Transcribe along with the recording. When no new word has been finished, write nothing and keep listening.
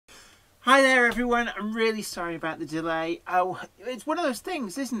Hi there everyone, I'm really sorry about the delay. Oh, it's one of those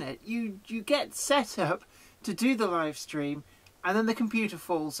things, isn't it? You get set up to do the live stream and then the computer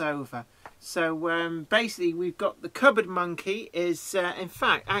falls over. So basically we've got the cupboard monkey is, in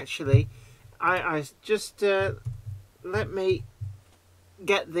fact, actually, I just, let me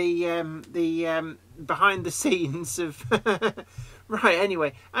get the behind the scenes of, right,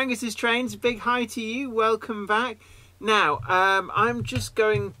 anyway, Angus's Trains, big hi to you, welcome back. Now, I'm just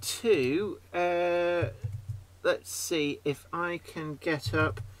going to, let's see if I can get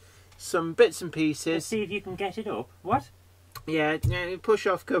up some bits and pieces. Let's see if you can get it up. What? Yeah, push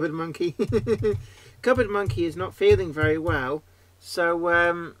off Cupboard Monkey. Cupboard Monkey is not feeling very well, so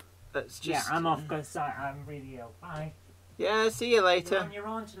let's just... Yeah, I'm off because I'm really ill. Bye. Yeah, see you later. You're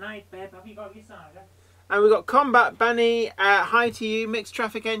on tonight, babe. Have you got your cider? And we've got Combat Bunny, hi to you. Mixed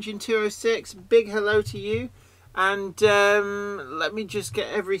Traffic Engine 206, big hello to you. And let me just get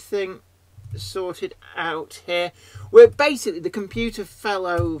everything sorted out here. We're basically, the computer fell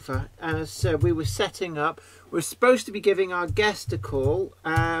over as we were setting up. We're supposed to be giving our guest a call.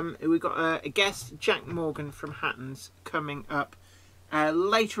 We've got a guest, Jack Morgan from Hattons, coming up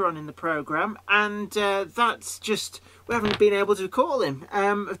later on in the programme. And that's just, we haven't been able to call him.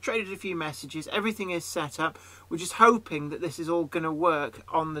 I've traded a few messages. Everything is set up. We're just hoping that this is all going to work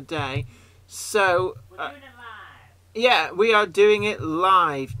on the day. So... We're doing it live. Yeah, we are doing it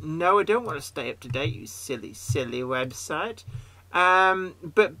live. No, I don't want to stay up to date, you silly, silly website.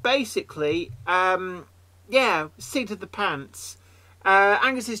 But basically, yeah, seat of the pants.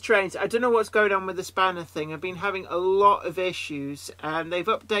 Angus's Trains, I don't know what's going on with the spanner thing. I've been having a lot of issues. They've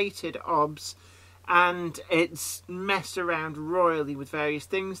updated OBS and it's messed around royally with various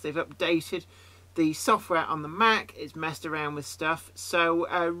things. They've updated the software on the Mac, is messed around with stuff, so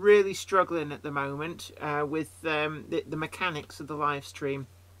really struggling at the moment with the mechanics of the live stream.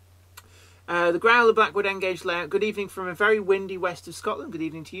 The Growler Blackwood Engage layout, good evening from a very windy west of Scotland. Good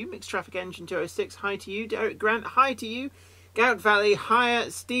evening to you. Mixed Traffic Engine 206, hi to you. Derek Grant, hi to you. Gout Valley, hi.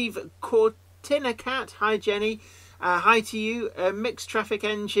 Steve Cortinacat, hi Jenny. Hi to you. Mixed Traffic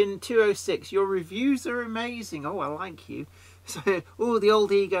Engine 206, your reviews are amazing. Oh, I like you. So, oh, the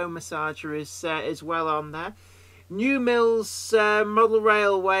old ego massager is well on there. New Mills Model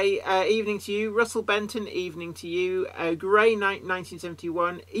Railway, evening to you. Russell Benton, evening to you. Grey Night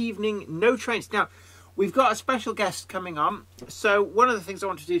 1971, evening. No trains. Now, we've got a special guest coming on. So, one of the things I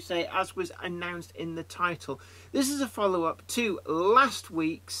want to do today, as was announced in the title, this is a follow-up to last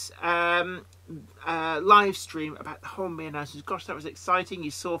week's live stream about the Hornby announcements. Gosh, that was exciting. You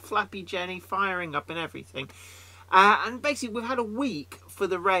saw Flappy Jenny firing up and everything. And basically, we've had a week for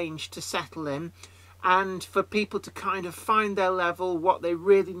the range to settle in and for people to kind of find their level, what they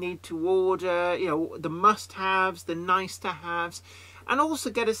really need to order, you know, the must-haves, the nice-to-haves, and also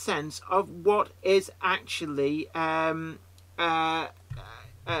get a sense of what is actually, you know,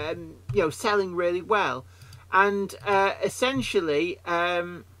 selling really well. And essentially,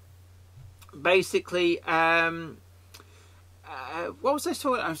 basically... what was I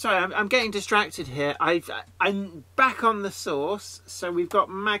talking? I'm sorry, I'm getting distracted here. I'm back on the source, so we've got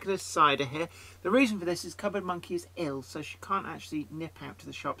Magnus cider here. The reason for this is Cupboard Monkey is ill, so she can't actually nip out to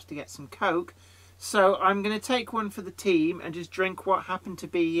the shops to get some Coke. So I'm going to take one for the team and just drink what happened to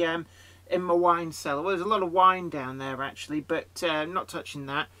be in my wine cellar. Well, there's a lot of wine down there actually, but not touching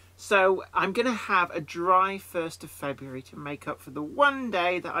that. So I'm going to have a dry 1st of February to make up for the one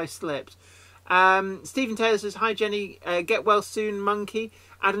day that I slipped. Stephen Taylor says, hi Jenny, get well soon monkey.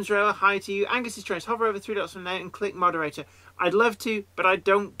 Adams Rail, hi to you. Angus's Trains, hover over 3 dots from there and click moderator. I'd love to, but I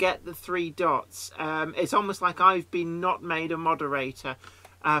don't get the 3 dots. It's almost like I've been not made a moderator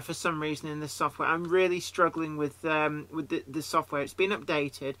for some reason in this software. I'm really struggling with the software. It's been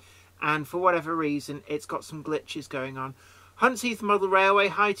updated and for whatever reason it's got some glitches going on. Huntsheath Model Railway,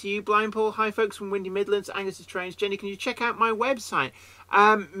 hi to you. Blind Paul, hi folks from Windy Midlands. Angus's Trains, Jenny, can you check out my website?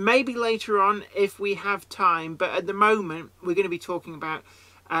 Maybe later on if we have time, but at the moment we're going to be talking about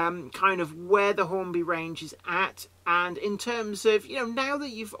kind of where the Hornby range is at, and in terms of, you know, now that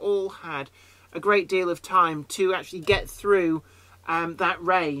you've all had a great deal of time to actually get through that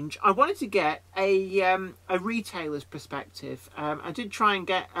range, I wanted to get a retailer's perspective. I did try and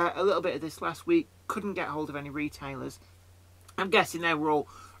get a little bit of this last week, couldn't get hold of any retailers. I'm guessing they were all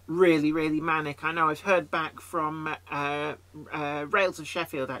really, really manic. I know I've heard back from Rails of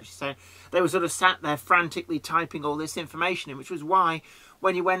Sheffield actually saying they were sort of sat there frantically typing all this information in, which was why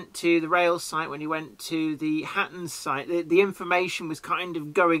when you went to the Rails site, when you went to the Hattons site, the information was kind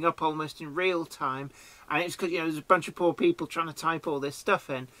of going up almost in real time. And it's because, you know, there's a bunch of poor people trying to type all this stuff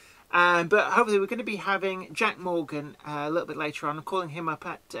in. But hopefully we're going to be having Jack Morgan a little bit later on. I'm calling him up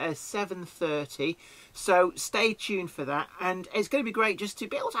at 7:30. So stay tuned for that. And it's going to be great just to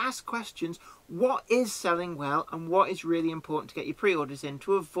be able to ask questions. What is selling well and what is really important to get your pre-orders in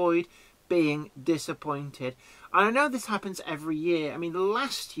to avoid being disappointed. And I know this happens every year. I mean,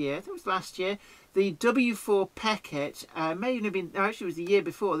 last year, I think it was last year, the W4 Packet, may even have been, no, actually it was the year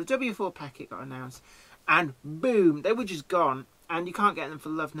before, the W4 Packet got announced. And boom, they were just gone. And you can't get them for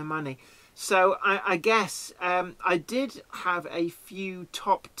love nor money. So I guess I did have a few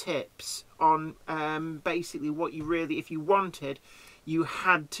top tips on basically what you really, if you wanted, you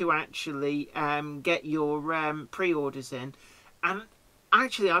had to actually get your pre-orders in. And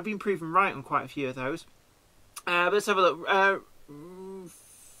actually, I've been proven right on quite a few of those. Let's have a look.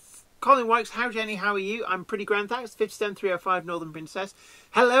 Colin Wykes, how Jenny, how are you? I'm pretty grand, thanks. 57305 Northern Princess.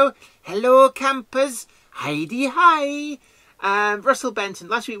 Hello, hello campers. Heidi, hi. Russell Benton,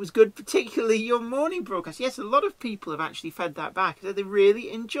 last week was good, particularly your morning broadcast. Yes, a lot of people have actually fed that back. They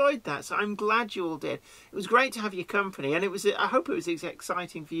really enjoyed that, so I'm glad you all did. It was great to have your company, and it was. I hope it was as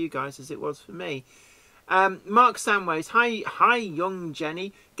exciting for you guys as it was for me. Mark Samways, hi young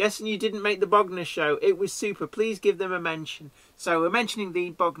Jenny. Guessing you didn't make the Bogner show. It was super. Please give them a mention. So we're mentioning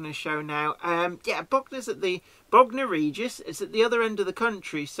the Bogner show now. Yeah, Bogner's at the Bogner Regis. It's at the other end of the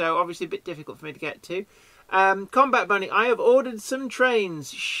country, so obviously a bit difficult for me to get to. Combat Bunny, I have ordered some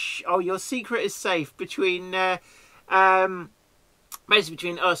trains. Shh. Oh, your secret is safe between basically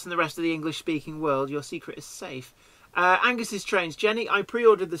between us and the rest of the English-speaking world. Your secret is safe. Angus's trains. Jenny, I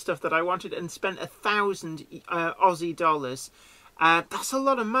pre-ordered the stuff that I wanted and spent 1,000 Aussie dollars. That's a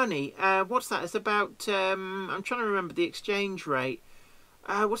lot of money. What's that? It's about, I'm trying to remember the exchange rate.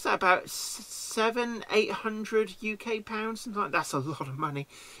 What's that, about 700-800 UK pounds? Something like that. That's a lot of money.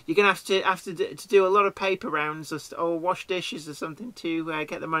 You're going to have to do a lot of paper rounds or wash dishes or something to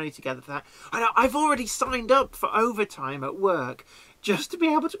get the money together for that. I know, I've already signed up for overtime at work just to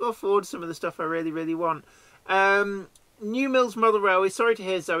be able to afford some of the stuff I really, really want. New Mills Mother Railway, sorry to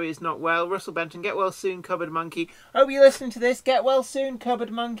hear Zoe is not well. Russell Benton, get well soon, Cupboard Monkey. Hope you're listening to this. Get well soon,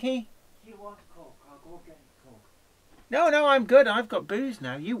 Cupboard Monkey. Do you want Coke? I'll go get Coke. No, I'm good. I've got booze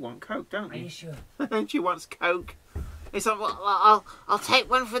now. You want Coke, don't you? Are you sure? She wants Coke. It's like, well, I'll take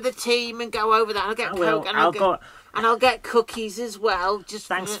one for the team and go over that. I'll get Coke and I'll get cookies as well. Just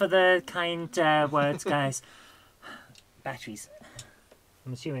thanks for the kind words, guys. Batteries.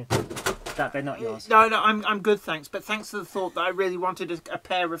 I'm assuming that they're not yours. No, I'm good, thanks. But thanks for the thought that I really wanted a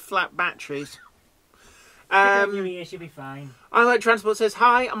pair of flat batteries. Your ear should be fine. I Like Transport says,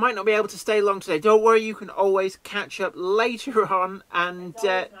 hi, I might not be able to stay long today. Don't worry, you can always catch up later on. And it's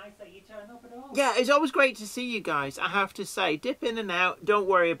always nice that you turn up at all. Yeah, it's always great to see you guys, I have to say. Dip in and out, don't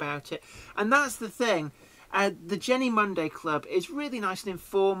worry about it. And that's the thing. The Jenny Monday Club is really nice and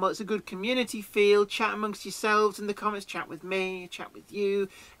informal. It's a good community feel. Chat amongst yourselves in the comments. Chat with me. Chat with you.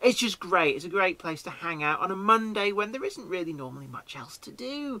 It's just great. It's a great place to hang out on a Monday when there isn't really normally much else to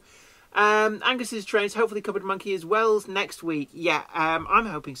do. Angus's trains. Hopefully Cupboard Monkey as well next week. Yeah, I'm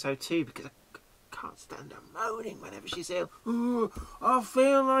hoping so too because I can't stand her moaning whenever she's ill. Ooh, I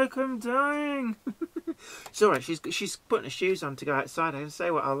feel like I'm dying. It's all right. She's putting her shoes on to go outside. I can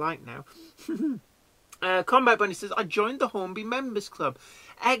say what I like now. Combat Bunny says, I joined the Hornby Members Club.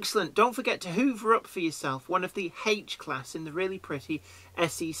 Excellent. Don't forget to hoover up for yourself one of the H class in the really pretty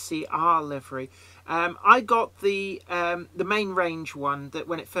SECR livery. I got the main range one that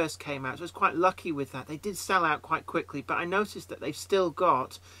when it first came out, so I was quite lucky with that. They did sell out quite quickly, but I noticed that they've still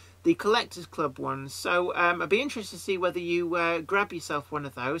got the Collectors Club ones. So I'd be interested to see whether you grab yourself one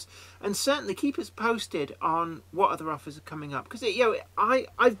of those, and certainly keep us posted on what other offers are coming up. Because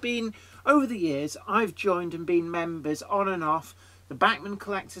I've been over the years, I've joined and been members on and off the Backman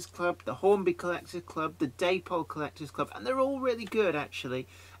Collectors Club, the Hornby Collectors Club, the Daypole Collectors Club, and they're all really good actually.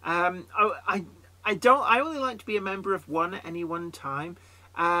 I only like to be a member of one at any one time.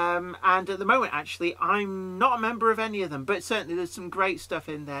 And at the moment, actually, I'm not a member of any of them, but certainly there's some great stuff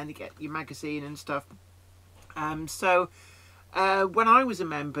in there, and you get your magazine and stuff. So when I was a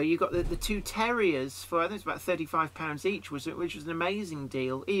member, you got the two terriers for, I think it's about £35 each, which was an amazing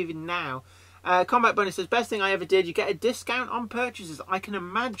deal, even now. Combat Bunny says, best thing I ever did, you get a discount on purchases. I can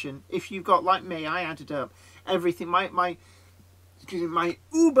imagine if you've got, like me, I added up everything, my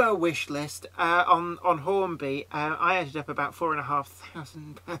Uber wish list on Hornby, I added up about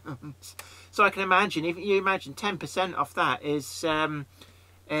 £4,500. So I can imagine, if you imagine 10% off that is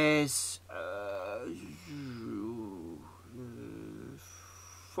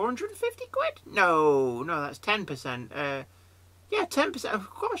 450 quid? No, that's 10%. Yeah, 10%. Of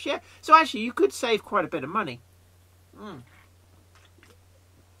course, yeah. So actually, you could save quite a bit of money.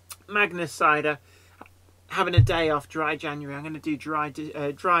 Magnus cider, having a day off, dry January. I'm going to do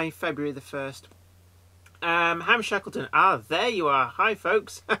dry February the 1st. Ham Shackleton. Ah, there you are. Hi,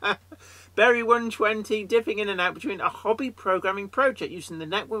 folks. Berry 120, dipping in and out between a hobby programming project using the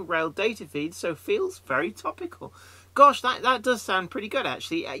Network Rail data feed, so feels very topical. Gosh, that does sound pretty good,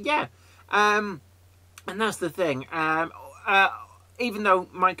 actually. Yeah. And that's the thing. Even though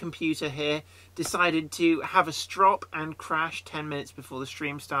my computer here decided to have a strop and crash 10 minutes before the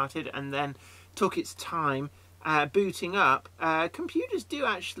stream started and then took its time booting up, computers do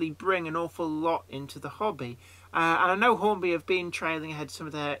actually bring an awful lot into the hobby. And I know Hornby have been trailing ahead some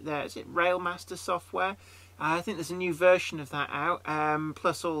of their is it Railmaster software? I think there's a new version of that out,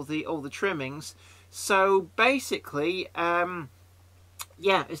 plus all the trimmings. So basically,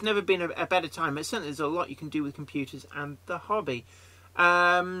 yeah, it's never been a better time. But certainly there's a lot you can do with computers and the hobby.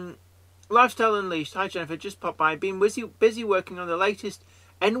 Lifestyle Unleashed. Hi Jennifer, just popped by. Been busy working on the latest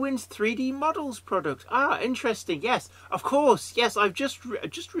Enwin's 3D models product. Ah, interesting. Yes, of course. Yes, I've just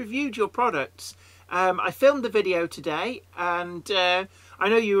reviewed your products. I filmed the video today, and I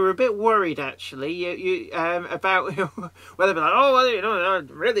know you were a bit worried actually. You about whether like, oh, well, you know, I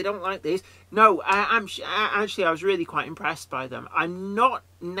really don't like these. No, actually, I was really quite impressed by them. I'm not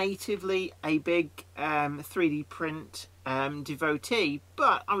natively a big 3D print devotee,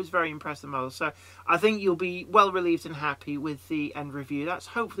 but I was very impressed with the models. So I think you'll be well relieved and happy with the end review. That's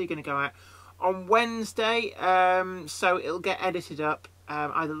hopefully going to go out on Wednesday, so it'll get edited up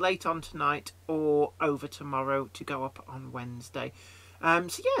either late on tonight or over tomorrow to go up on Wednesday. So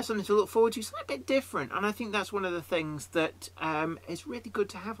yeah, something to look forward to, something a bit different, and I think that's one of the things that is really good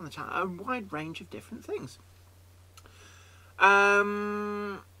to have on the channel, a wide range of different things.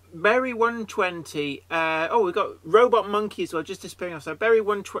 Berry 120. Oh, we've got Robot Monkey as well, just disappearing off. So Berry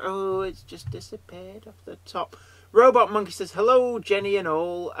 120. Oh, it's just disappeared off the top. Robot Monkey says, hello, Jenny and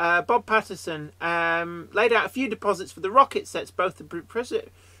all. Bob Patterson laid out a few deposits for the rocket sets, both the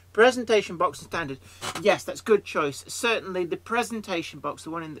presentation box and standard. Yes, that's good choice. Certainly the presentation box, the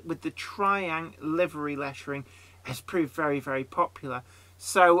one with the triangle livery lettering, has proved very, very popular.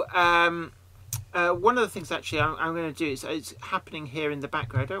 So one of the things actually I'm going to do is, it's happening here in the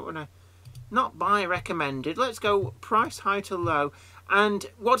background. I don't want to, not buy recommended. Let's go price high to low. And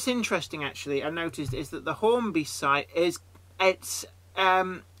what's interesting actually, I noticed, is that the Hornby site is, I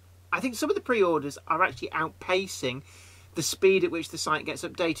think some of the pre-orders are actually outpacing the speed at which the site gets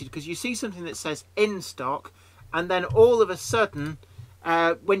updated, because you see something that says in stock, and then all of a sudden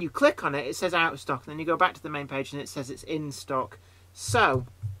when you click on it, it says out of stock, and then you go back to the main page and it says it's in stock. So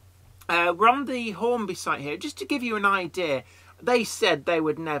we're on the Hornby site here, just to give you an idea. They said they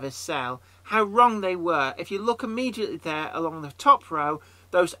would never sell. How wrong they were. If you look immediately there along the top row,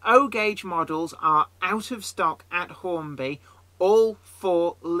 those O-gauge models are out of stock at Hornby, all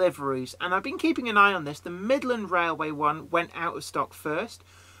 4 liveries. And I've been keeping an eye on this. The Midland Railway one went out of stock first,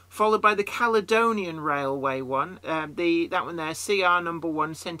 followed by the Caledonian Railway one. That one there, CR number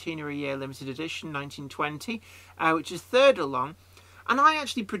 1, Centenary Year Limited Edition, 1920, which is third along. And I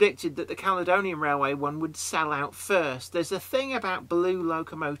actually predicted that the Caledonian Railway one would sell out first. There's a thing about blue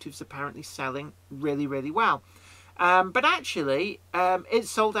locomotives apparently selling really, really well. But actually, it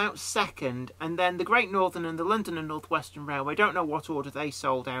sold out second. And then the Great Northern and the London and North Western Railway, don't know what order they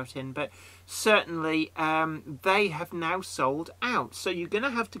sold out in, but certainly they have now sold out. So you're going to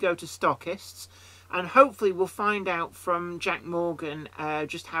have to go to stockists. And hopefully we'll find out from Jack Morgan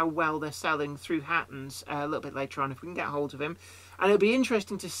just how well they're selling through Hattons a little bit later on, if we can get hold of him. And it'll be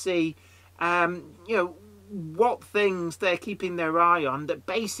interesting to see, you know, what things they're keeping their eye on. That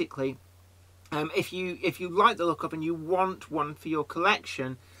basically, if you like the look of and you want one for your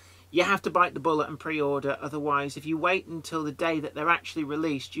collection, you have to bite the bullet and pre-order. Otherwise, if you wait until the day that they're actually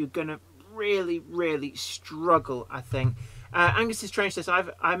released, you're going to really, really struggle, I think. Angus' Strange says,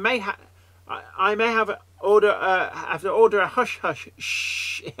 I may have to order a hush hush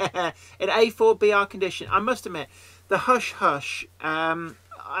shh in A4BR condition. I must admit, the hush hush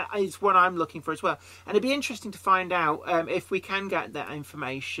is what I'm looking for as well, and it'd be interesting to find out if we can get that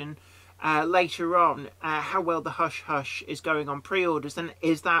information later on, how well the hush hush is going on pre-orders, and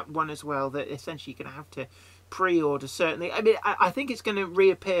is that one as well that essentially you're going to have to pre-order. Certainly, I mean, I think it's going to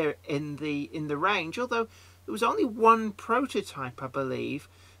reappear in the range, although there was only one prototype, I believe.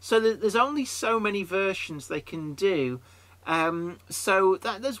 So there's only so many versions they can do. So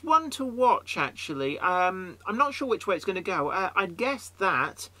there's one to watch, actually. I'm not sure which way it's going to go. I'd guess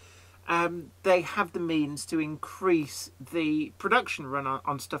that they have the means to increase the production run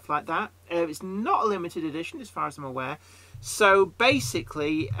on stuff like that. It's not a limited edition, as far as I'm aware. So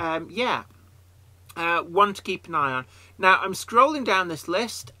basically, yeah, one to keep an eye on. Now, I'm scrolling down this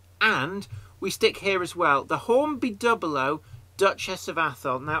list. And we stick here as well, the Hornby 00 Duchess of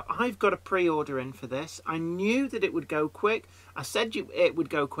Atholl. Now, I've got a pre-order in for this. I knew that it would go quick. I said it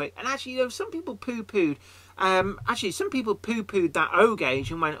would go quick. And actually, you know, some people poo-pooed. Some people poo-pooed that O gauge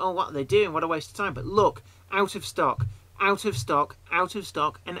and went, oh, what are they doing? What a waste of time. But look, out of stock, out of stock, out of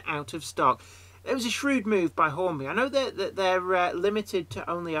stock, and out of stock. It was a shrewd move by Hornby. I know that they're limited to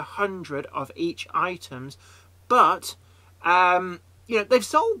only 100 of each items, but you know, they've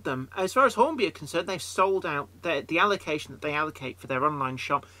sold them. As far as Hornby are concerned, they've sold out the allocation that they allocate for their online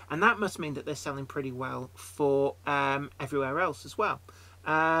shop, and that must mean that they're selling pretty well for everywhere else as well.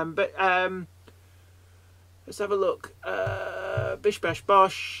 Let's have a look. Bish Bash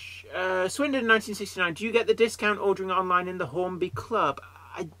Bosh. Swindon 1969. Do you get the discount ordering online in the Hornby Club?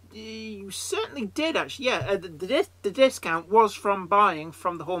 You certainly did, actually. Yeah, the discount was from buying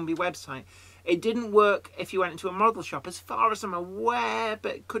from the Hornby website. It didn't work if you went into a model shop, as far as I'm aware,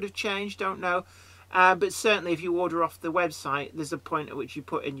 but it could have changed, don't know. But certainly if you order off the website, there's a point at which you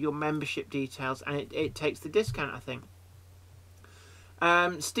put in your membership details and it takes the discount, I think.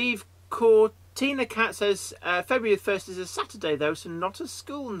 Steve Cortina Cat says, February 1st is a Saturday, though, so not a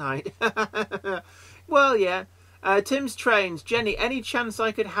school night. Well, yeah. Tim's Trains. Jenny, any chance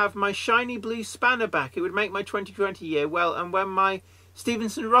I could have my shiny blue spanner back? It would make my 2020 year. Well, and when my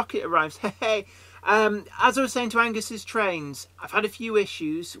Stevenson rocket arrives. Hey, as I was saying to Angus's Trains, I've had a few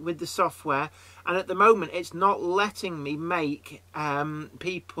issues with the software, and at the moment it's not letting me make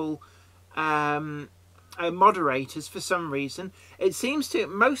people moderators for some reason. It seems to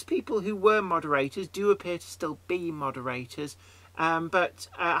most people who were moderators do appear to still be moderators, but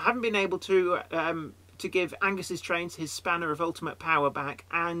I haven't been able to give Angus's Trains his spanner of ultimate power back,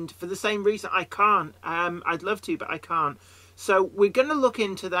 and for the same reason I can't. I'd love to, but I can't. So we're going to look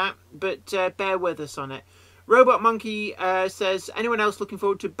into that, but bear with us on it. Robot Monkey says, anyone else looking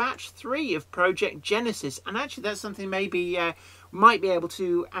forward to batch 3 of Project Genesis? And actually that's something maybe might be able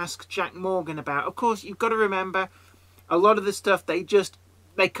to ask Jack Morgan about. Of course, you've got to remember, a lot of the stuff they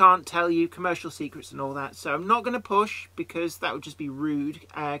can't tell you, commercial secrets and all that. So I'm not going to push, because that would just be rude,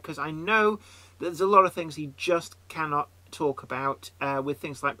 because I know that there's a lot of things he just cannot talk about with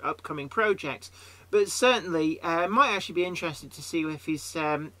things like upcoming projects. But certainly, might actually be interested to see if he's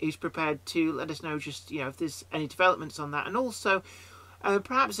prepared to let us know, just, you know, if there's any developments on that, and also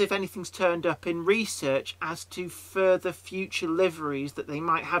perhaps if anything's turned up in research as to further future liveries that they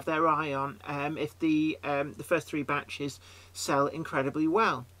might have their eye on, if the first 3 batches sell incredibly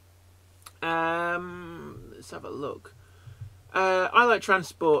well. Let's have a look. I Like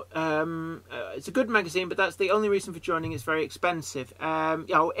Transport. It's a good magazine, but that's the only reason for joining. It's very expensive.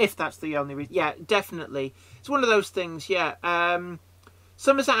 If that's the only reason. Yeah, definitely. It's one of those things, yeah.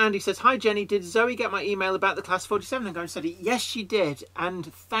 Somerset Andy says, hi Jenny, did Zoe get my email about the Class 47 and go and study? Yes, she did.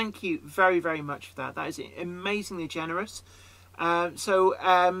 And thank you very, very much for that. That is amazingly generous. I'm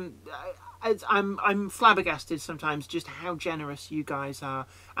flabbergasted sometimes just how generous you guys are,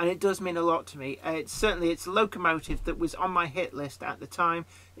 and it does mean a lot to me. It's a Locomotive that was on my hit list at the time.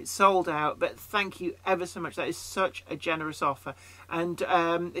 It's sold out, but thank you ever so much. That is such a generous offer. And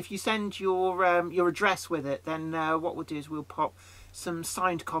if you send your address with it, then what we'll do is we'll pop some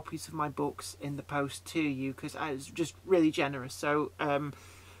signed copies of my books in the post to you, because it's just really generous. So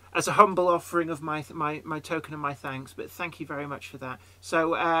as a humble offering of my token of my thanks, but thank you very much for that.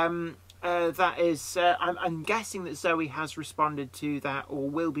 So that is, I'm guessing that Zoe has responded to that, or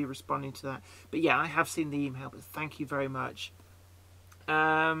will be responding to that. But yeah, I have seen the email, but thank you very much.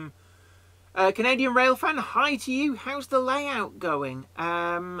 Canadian Rail fan, hi to you. How's the layout going?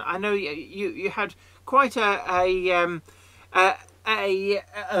 I know you had quite a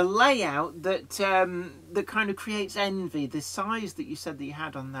layout that kind of creates envy, the size that you said that you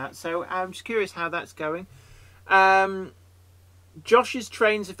had on that. So I'm just curious how that's going. Josh's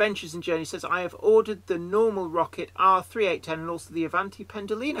Trains, Adventures and Journeys says, I have ordered the normal Rocket R3810 and also the Avanti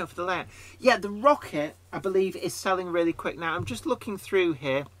Pendolino for the layout. Yeah, the Rocket, I believe, is selling really quick. Now, I'm just looking through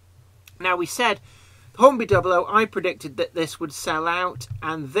here. Now, we said, Hornby 00, I predicted that this would sell out,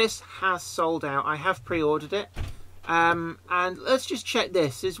 and this has sold out. I have pre-ordered it. And let's just check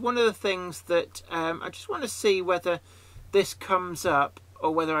this. It's one of the things that I just want to see whether this comes up,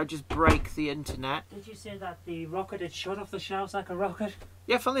 or whether I just break the internet. Did you say that the rocket had shot off the shelves like a rocket?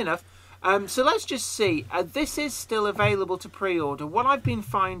 Yeah, funnily enough. So let's just see. This is still available to pre-order. What I've been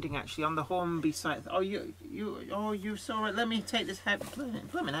finding actually on the Hornby site. Oh, you saw it. Let me take this heavy.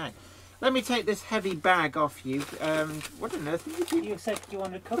 Let me take this heavy bag off you. What on earth did you do? You said you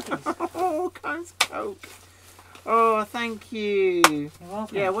wanted cookies. All kinds of Coke. Oh, thank you. You're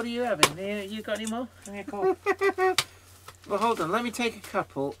welcome. Yeah, what are you having? You got any more? Give me a Coke. Well, hold on. Let me take a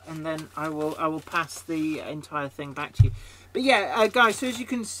couple, and then I will pass the entire thing back to you. But yeah, guys. So as you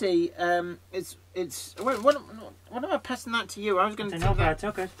can see, it's. What am I passing that to you? I was going to. I know, but I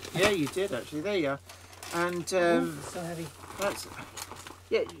took it. Yeah, you did actually. There you are. And Ooh, it's so heavy. that's.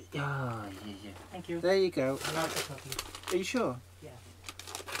 Yeah. Oh, yeah. Thank you. There you go. I'll take a copy. Are you sure? Yeah.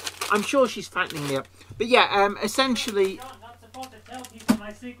 I'm sure she's fattening me up. But yeah, essentially. You're not supposed to tell people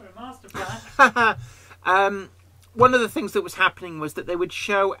my secret master plan. One of the things that was happening was that they would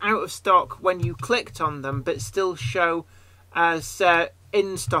show out of stock when you clicked on them, but still show as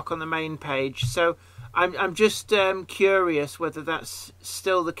in stock on the main page. So I'm just curious whether that's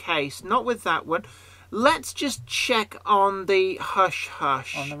still the case. Not with that one. Let's just check on the Hush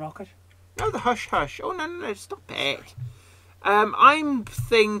Hush. On the rocket? No, the Hush Hush. Oh, no, stop it. I'm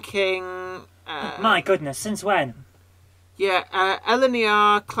thinking... My goodness, since when? Yeah,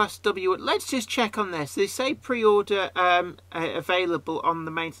 LNER Class W. Let's just check on this. They say pre-order available on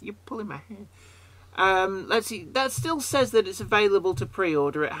the main... You're pulling my hair. Let's see. That still says that it's available to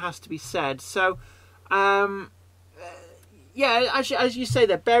pre-order. It has to be said. So, yeah, actually, as you say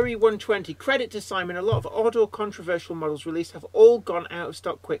there, Berry 120. Credit to Simon. A lot of odd or controversial models released have all gone out of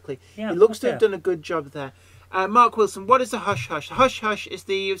stock quickly. Yeah, he looks to have done a good job there. Mark Wilson, what is the Hush Hush? The Hush Hush is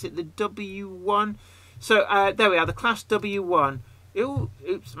the W1. So there we are, the Class W1.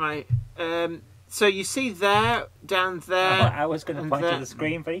 Oops, mate. So you see there, down there. Oh, I was going to point to the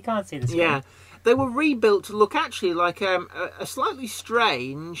screen, but you can't see the screen. Yeah, they were rebuilt to look actually like a slightly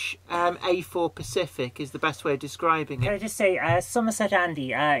strange A4 Pacific is the best way of describing it. Can I just say, Somerset Andy,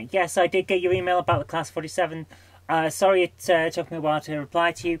 yes, I did get your email about the Class 47. Sorry it took me a while to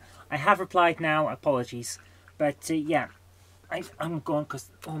reply to you. I have replied now, apologies. But yeah, I'm going because,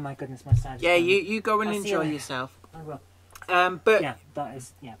 oh my goodness, my side is Yeah, down. you go and I'll enjoy yourself. I will. But Yeah, that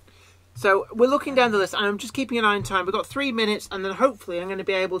is, yeah. So we're looking down the list, and I'm just keeping an eye on time. We've got 3 minutes, and then hopefully I'm going to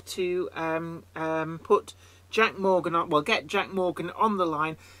be able to put Jack Morgan on. Well, get Jack Morgan on the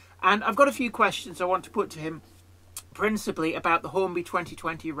line, and I've got a few questions I want to put to him, principally about the Hornby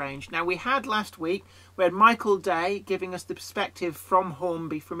 2020 range. Now we had last week, we had Michael Day giving us the perspective from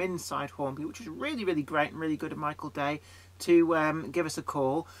Hornby, from inside Hornby, which was really, really great and really good of Michael Day to give us a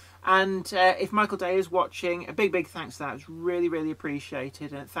call. And if Michael Day is watching, a big thanks for that. It was really, really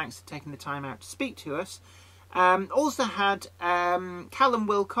appreciated, and thanks for taking the time out to speak to us. Also had Callum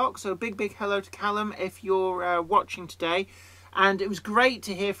Wilcox, so a big hello to Callum if you're watching today. And it was great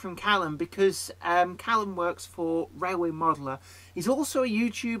to hear from Callum because Callum works for Railway Modeller. He's also a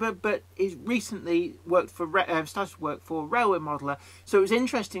YouTuber, but he's recently started to work for Railway Modeller. So it was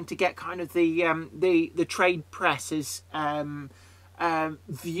interesting to get kind of the trade press's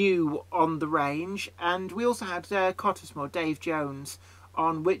view on the range. And we also had Cottesmore, Dave Jones,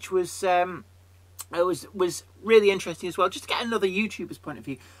 on, which was was really interesting as well. Just to get another YouTuber's point of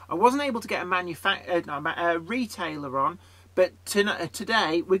view. I wasn't able to get a retailer on. But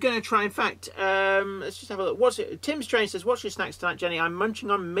today, we're going to try, in fact, let's just have a look. Tim Strange says, what's your snacks tonight, Jenny? I'm munching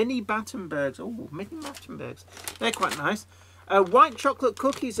on mini Battenbergs. Oh, mini Battenbergs. They're quite nice. White chocolate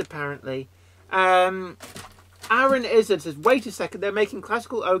cookies, apparently. Aaron Izzard says, wait a second, they're making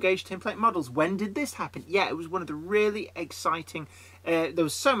classical O-gauge template models. When did this happen? Yeah, it was one of the really exciting, there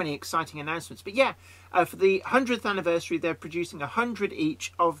was so many exciting announcements. But yeah, for the 100th anniversary, they're producing 100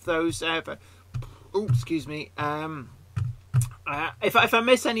 each of those. Oh, excuse me. If I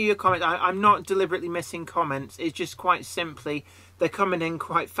miss any of your comments, I'm not deliberately missing comments. It's just quite simply they're coming in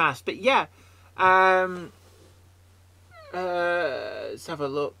quite fast. But yeah, let's have a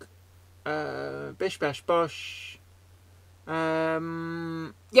look. Bish bash bosh.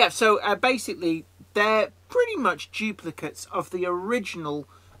 Yeah, so basically they're pretty much duplicates of the original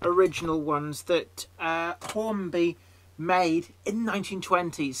ones that Hornby made in the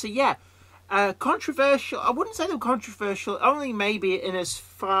 1920s. So yeah. Controversial, I wouldn't say they were controversial, only maybe in as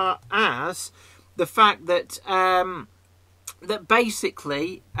far as the fact that that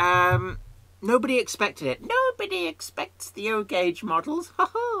basically nobody expected it. Nobody expects the O-gauge models.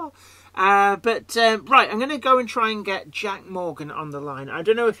 But right, I'm going to go and try and get Jack Morgan on the line. I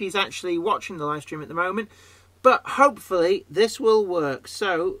don't know if he's actually watching the live stream at the moment, but hopefully this will work.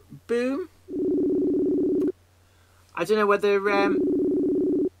 So, boom. I don't know whether...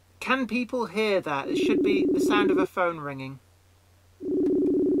 can people hear that? It should be the sound of a phone ringing.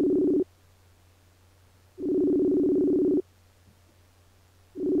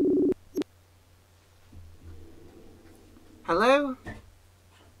 Hello?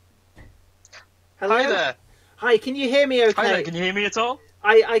 Hello? Hi there. Hi, can you hear me okay? Hi there, can you hear me at all?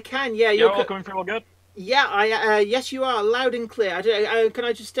 I can, yeah. You're all coming through all good? Yeah, yes you are, loud and clear. Can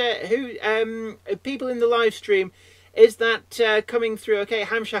I just, people in the live stream, Is that coming through? Okay,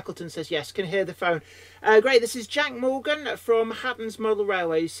 Ham Shackleton says yes, can hear the phone. Great, this is Jack Morgan from Hattons Model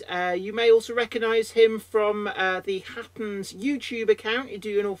Railways. You may also recognise him from the Hattons YouTube account. You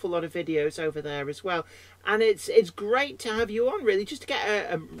do an awful lot of videos over there as well. And it's great to have you on, really, just to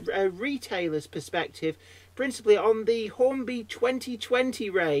get a retailer's perspective, principally on the Hornby 2020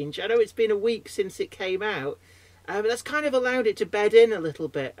 range. I know it's been a week since it came out, but that's kind of allowed it to bed in a little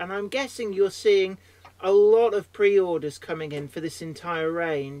bit. And I'm guessing you're seeing a lot of pre-orders coming in for this entire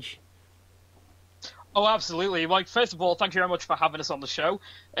range. Oh, absolutely. Like, first of all, thank you very much for having us on the show.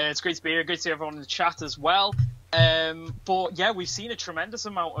 It's great to be here. Great to see everyone in the chat as well. But yeah, we've seen a tremendous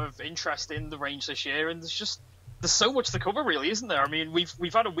amount of interest in the range this year, and there's so much to cover, really, isn't there? I mean,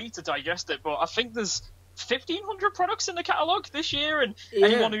 we've had a week to digest it, but I think there's 1,500 products in the catalogue this year, and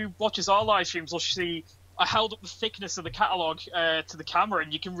anyone who watches our live streams will see I held up the thickness of the catalogue to the camera,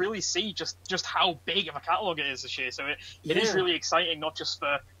 and you can really see just how big of a catalogue it is this year. So it is really exciting, not just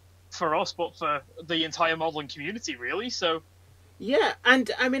for us, but for the entire modelling community, really. So yeah,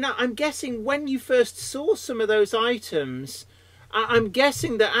 and I mean, I'm guessing when you first saw some of those items, I'm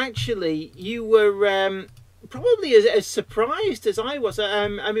guessing that actually you were probably as surprised as I was.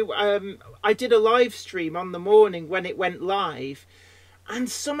 I did a live stream on the morning when it went live, and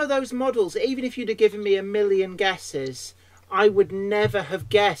some of those models, even if you'd have given me a million guesses, I would never have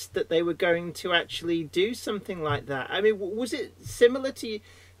guessed that they were going to actually do something like that. I mean, was it similar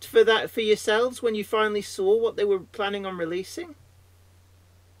for yourselves when you finally saw what they were planning on releasing?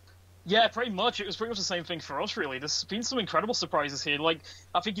 Yeah, pretty much. It was pretty much the same thing for us, really. There's been some incredible surprises here. Like,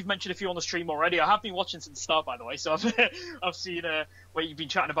 I think you've mentioned a few on the stream already. I have been watching since the start, by the way, so I've seen what you've been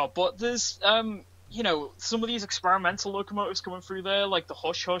chatting about. But there's, some of these experimental locomotives coming through there, like the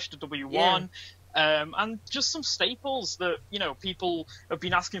Hush Hush, the W1, and just some staples that, people have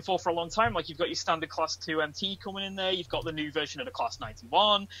been asking for a long time. Like, you've got your standard Class 2 MT coming in there. You've got the new version of the Class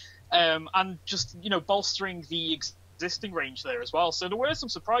 91, and just, bolstering the existing range there as well. So there were some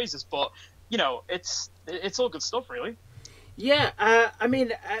surprises, but it's all good stuff, really. Yeah,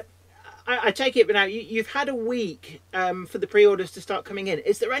 I take it, but now you've had a week for the pre-orders to start coming in.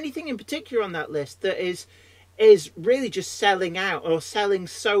 Is there anything in particular on that list that is really just selling out, or selling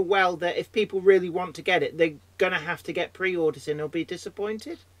so well that if people really want to get it, they're gonna have to get pre-orders in or be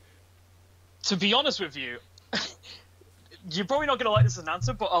disappointed? To be honest with you, you're probably not gonna like this as an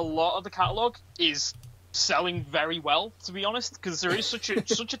answer, but a lot of the catalogue is selling very well, to be honest, because there is such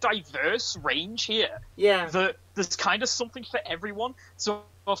a diverse range here. Yeah, that there's kind of something for everyone. So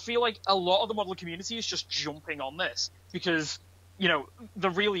I feel like a lot of the modeler community is just jumping on this because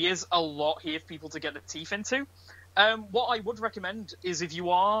there really is a lot here for people to get their teeth into. What I would recommend is, if you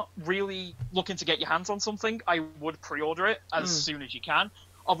are really looking to get your hands on something, I would pre-order it as soon as you can.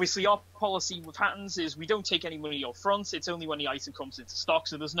 Obviously, our policy with Hattons is we don't take any money up front. It's only when the item comes into stock,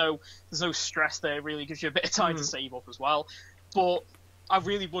 so there's no stress there. It really gives you a bit of time to save up as well. But I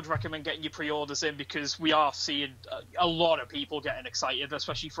really would recommend getting your pre-orders in, because we are seeing a lot of people getting excited,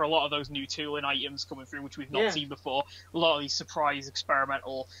 especially for a lot of those new tooling items coming through, which we've not seen before. A lot of these surprise,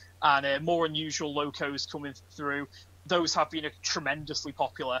 experimental, and more unusual locos coming through. Those have been tremendously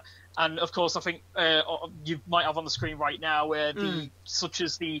popular. And of course, I think you might have on the screen right now such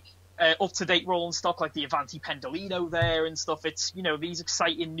as the up-to-date rolling stock, like the Avanti Pendolino there and stuff. It's, these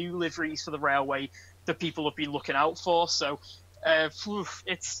exciting new liveries for the railway that people have been looking out for. So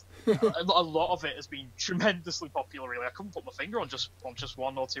it's a lot of it has been tremendously popular, really. I couldn't put my finger on just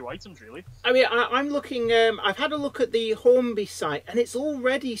one or two items, really. I mean, I'm looking, I've had a look at the Hornby site, and it's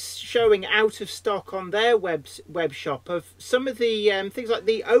already showing out of stock on their web shop of some of the things like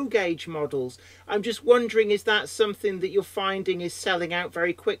the O-gauge models. I'm just wondering, is that something that you're finding is selling out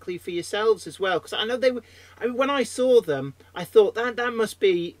very quickly for yourselves as well? Because I know they were, when I saw them, I thought that must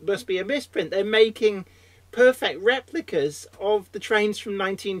be a misprint. They're making perfect replicas of the trains from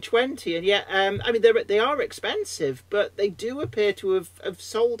 1920, and yet they are expensive, but they do appear to have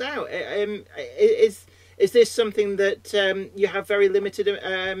sold out. Is this something that you have very limited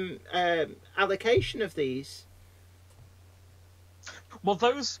allocation of these? Well,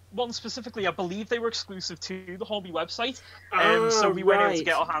 those ones specifically, I believe they were exclusive to the Hornby website, so we weren't able to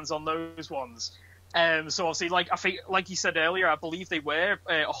get our hands on those ones. So obviously, I think, like you said earlier, I believe they were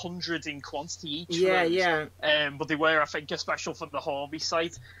 100 in quantity each. Yeah. But they were, I think, a special for the Hornby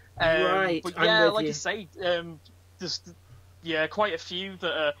site. Right. But yeah, like you say, there's quite a few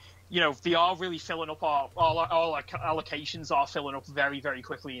that are, they are really filling up our allocations are filling up very, very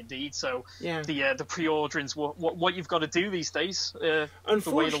quickly indeed. So the pre-orderings, what you've got to do these days, the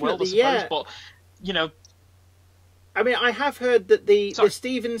way of the world, I suppose. But I mean, I have heard that the Sorry.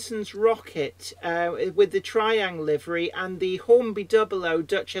 Stevenson's rocket with the triangle livery and the Hornby 00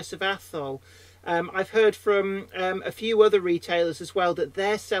 Duchess of Atholl, I've heard from a few other retailers as well that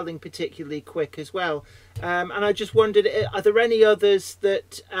they're selling particularly quick as well. And I just wondered, are there any others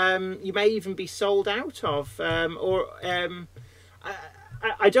that you may even be sold out of? I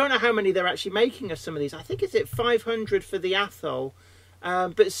don't know how many they're actually making of some of these. I think is it 500 for the Atholl.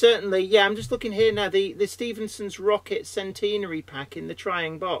 But certainly, yeah, I'm just looking here now. The Stevenson's Rocket Centenary pack in the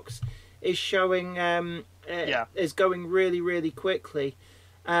Triang box is showing is going really, really quickly.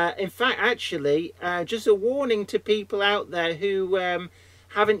 In fact, actually, just a warning to people out there who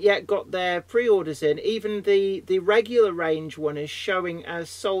haven't yet got their pre-orders in. Even the regular range one is showing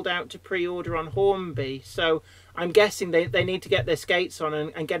as sold out to pre-order on Hornby. So I'm guessing they need to get their skates on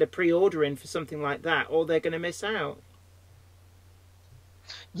and get a pre-order in for something like that, or they're going to miss out.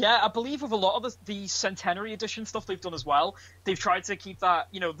 Yeah, I believe with a lot of the Centenary Edition stuff they've done as well, they've tried to keep that,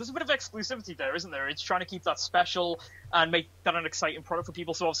 there's a bit of exclusivity there, isn't there? It's trying to keep that special and make that an exciting product for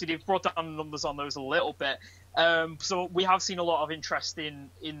people. So obviously they've brought down the numbers on those a little bit. So we have seen a lot of interest in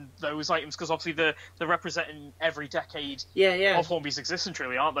those items because obviously they're representing every decade of Hornby's existence,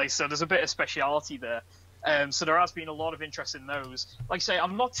 really, aren't they? So there's a bit of speciality there. So there has been a lot of interest in those. Like I say,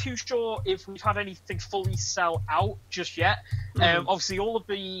 I'm not too sure if we've had anything fully sell out just yet. Obviously, all of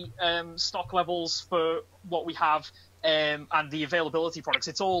the stock levels for what we have and the availability products,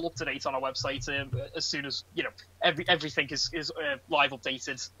 it's all up to date on our website. As soon as everything is live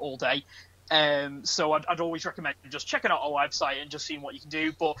updated all day. So I'd always recommend just checking out our website and just seeing what you can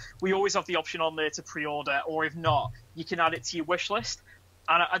do. But we always have the option on there to pre-order, or if not, you can add it to your wish list.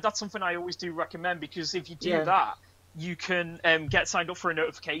 And that's something I always do recommend, because if you do that, you can get signed up for a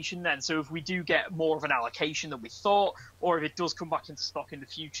notification then. So if we do get more of an allocation than we thought, or if it does come back into stock in the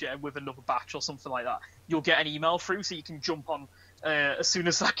future with another batch or something like that, you'll get an email through so you can jump on as soon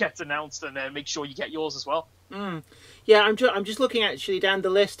as that gets announced and make sure you get yours as well. Yeah, I'm just looking actually down the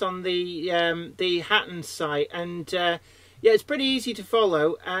list on the Hattons site, and yeah, it's pretty easy to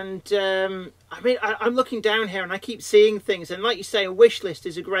follow. And I mean, I'm looking down here and I keep seeing things, and like you say, a wish list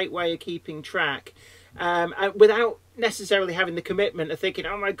is a great way of keeping track without necessarily having the commitment of thinking,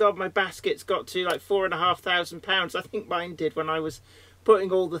 oh my god, my basket's got to like £4,500. I think mine did when I was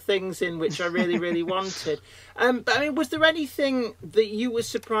putting all the things in which I really, really wanted. But I mean, was there anything that you were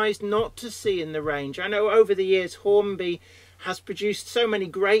surprised not to see in the range? I know over the years Hornby has produced so many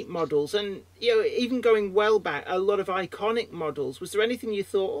great models, and even going well back, a lot of iconic models. Was there anything you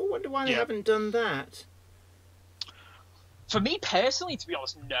thought, oh, I wonder why they haven't done that? For me personally, to be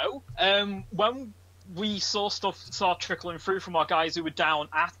honest, no. When we saw stuff start trickling through from our guys who were down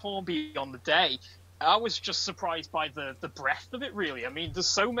at Hornby on the day, I was just surprised by the breadth of it, really. I mean,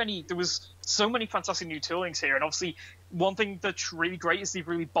 there was so many fantastic new toolings here, and obviously one thing that's really great is they've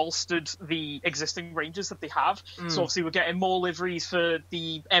really bolstered the existing ranges that they have. So obviously we're getting more liveries for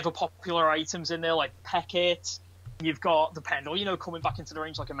the ever popular items in there, like Peckett. You've got the Pendle, coming back into the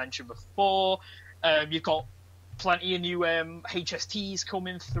range, like I mentioned before. You've got plenty of new HSTs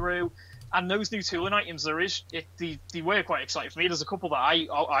coming through. And those new tooling items, they were quite exciting for me. There's a couple that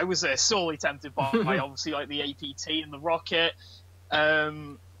I was sorely tempted by, obviously, like the APT and the Rocket.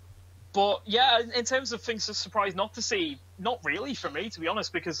 But yeah, in terms of things to surprise not to see, not really for me, to be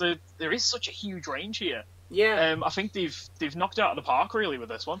honest, because there is such a huge range here. Yeah, I think they've knocked it out of the park really with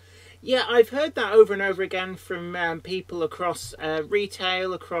this one. Yeah, I've heard that over and over again from people across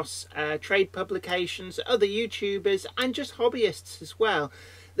retail, across trade publications, other YouTubers, and just hobbyists as well,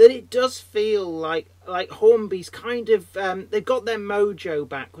 that it does feel like Hornby's kind of they've got their mojo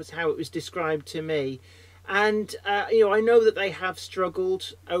back, was how it was described to me. And I know that they have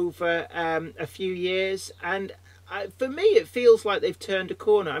struggled over a few years, and for me it feels like they've turned a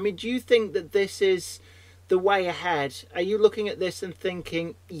corner. I mean, do you think that this is the way ahead? Are you looking at this and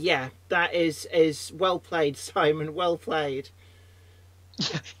thinking, yeah, that is well played, Simon, well played?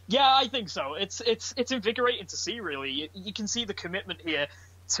 Yeah, I think so. It's invigorating to see, really. You can see the commitment here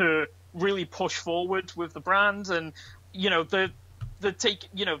to really push forward with the brand, and they're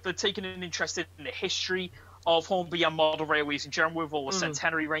taking an interest in the history of Hornby and model railways in general, with all the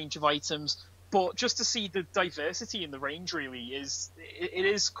centenary range of items. But just to see the diversity in the range really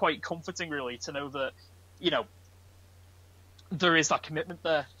is quite comforting, really, to know that there is that commitment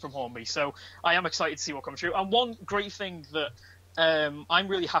there from Hornby. So I am excited to see what comes through. And one great thing that I'm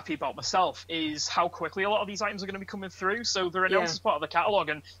really happy about myself is how quickly a lot of these items are going to be coming through. So they're announced as part of the catalogue,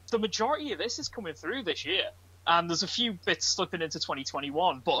 and the majority of this is coming through this year. and there's a few bits slipping into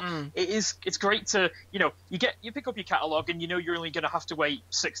 2021. But it's great to, you pick up your catalogue, and you're only going to have to wait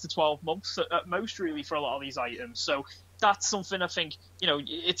 6 to 12 months at most, really, for a lot of these items. So that's something I think,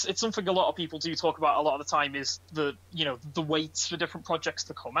 it's something a lot of people do talk about a lot of the time, is the waits for different projects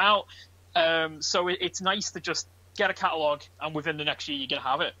to come out. So it's nice to just get a catalogue, and within the next year you're going to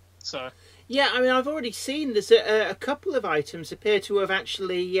have it. So yeah, I mean, I've already seen there's a couple of items appear to have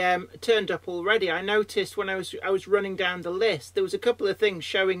actually turned up already. I noticed when I was running down the list, there was a couple of things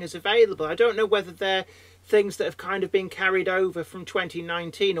showing as available. I don't know whether they're things that have kind of been carried over from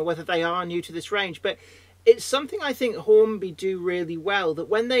 2019 or whether they are new to this range, but it's something I think Hornby do really well, that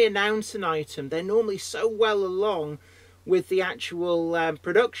when they announce an item, they're normally so well along with the actual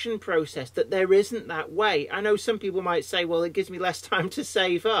production process that there isn't that wait. I know some people might say, well, it gives me less time to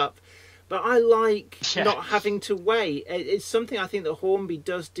save up, but I like not having to wait. It's something I think that Hornby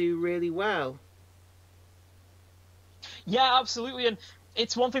does do really well. Yeah, absolutely. And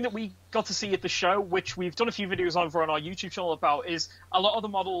it's one thing that we got to see at the show, which we've done a few videos over on our YouTube channel about, is a lot of the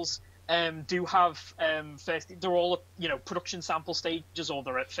models do have they're all production sample stages, or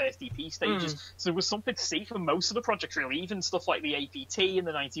they're at first EP stages. So there was something to see for most of the projects, really. Even stuff like the APT and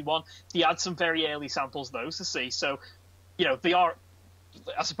the 91, they had some very early samples of those to see. So they are,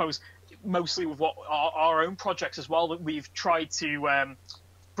 I suppose, mostly with what our own projects as well, that we've tried to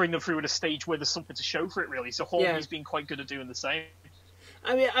bring them through at a stage where there's something to show for it, really. So Hornby's been quite good at doing the same.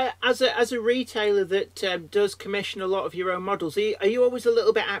 I mean, as a retailer that does commission a lot of your own models, are you always a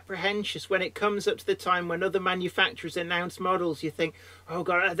little bit apprehensive when it comes up to the time when other manufacturers announce models? You think, oh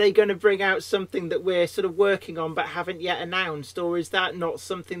God, are they going to bring out something that we're sort of working on but haven't yet announced? Or is that not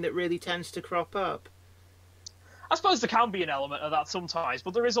something that really tends to crop up? I suppose there can be an element of that sometimes,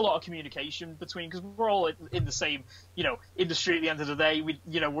 but there is a lot of communication between, because we're all in the same, industry at the end of the day.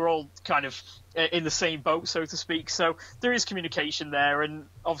 We're all kind of in the same boat, so to speak. So there is communication there, and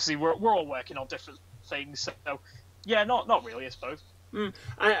obviously we're all working on different things. So yeah, not really, I suppose.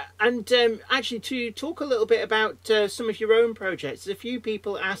 Actually, to talk a little bit about some of your own projects, there's a few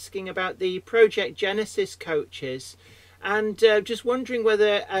people asking about the Project Genesis coaches, and just wondering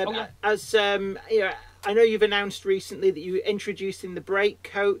whether, I know you've announced recently that you're introducing the brake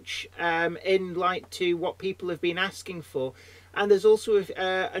coach in light to what people have been asking for. And there's also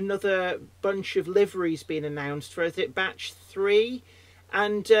another bunch of liveries being announced for, is it batch 3?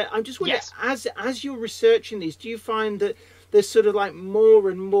 And I'm just wondering, as you're researching these, do you find that there's sort of like more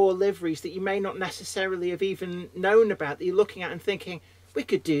and more liveries that you may not necessarily have even known about, that you're looking at and thinking, we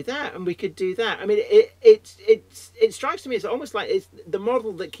could do that and we could do that? I mean, it strikes me as almost like it's the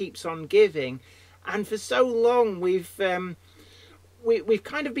model that keeps on giving. And for so long, we've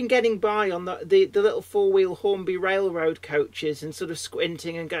kind of been getting by on the little four-wheel Hornby Railroad coaches and sort of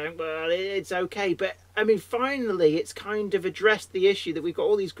squinting and going, well, it's okay. But I mean, finally, it's kind of addressed the issue that we've got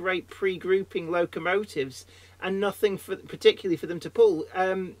all these great pre-grouping locomotives and nothing particularly for them to pull.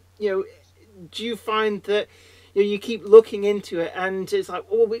 Do you find that you keep looking into it and it's like,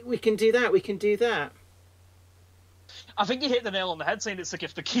 oh, we can do that, we can do that? I think you hit the nail on the head, saying it's the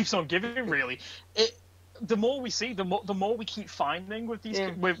gift that keeps on giving, really. The more we see, the more we keep finding with these,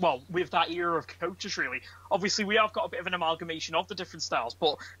 with that era of coaches, really. Obviously, we have got a bit of an amalgamation of the different styles,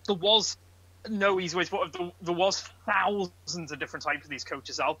 but there was no easy way to put it. There was thousands of different types of these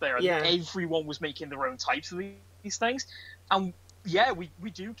coaches out there, and everyone was making their own types of these things. And yeah, we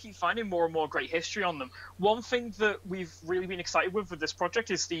do keep finding more and more great history on them. One thing that we've really been excited with this project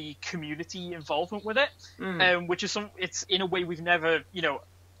is the community involvement with it, which is it's in a way we've never,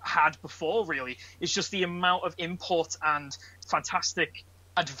 had before, really. It's just the amount of input and fantastic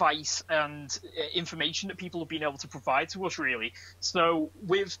advice and information that people have been able to provide to us, really. So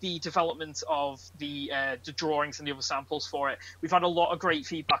with the development of the drawings and the other samples for it, we've had a lot of great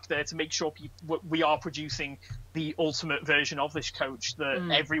feedback there to make sure we are producing the ultimate version of this coach that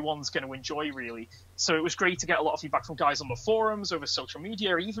everyone's going to enjoy, really. So it was great to get a lot of feedback from guys on the forums, over social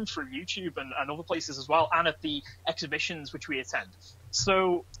media, even through YouTube and other places as well, and at the exhibitions which we attend.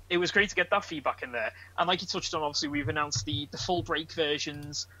 So it was great to get that feedback in there. And like you touched on, obviously, we've announced the full brake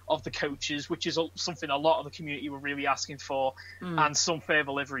versions of the coaches, which is something a lot of the community were really asking for, and some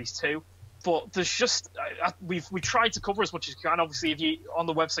further liveries too. But there's just, we tried to cover as much as we can. Obviously, if you on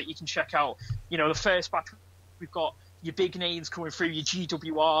the website, you can check out, the first batch. We've got your big names coming through, your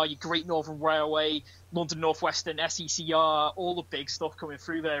GWR, your Great Northern Railway, London North Western, SECR, all the big stuff coming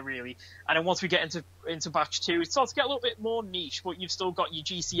through there, really. And then once we get into batch 2, it starts to get a little bit more niche, but you've still got your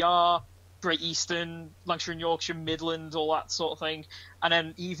GCR, Great Eastern, Lancashire and Yorkshire, Midland, all that sort of thing. And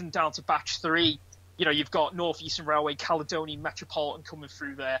then even down to batch 3, you've got North Eastern Railway, Caledonian Metropolitan coming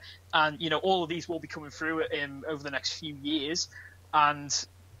through there, and all of these will be coming through over the next few years, and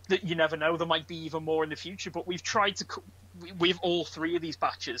that you never know, there might be even more in the future. But we've tried to, with all three of these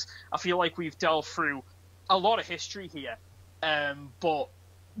batches, I feel like we've delved through a lot of history here, but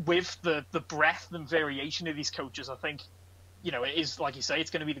with the breadth and variation of these coaches, I think it is, like you say,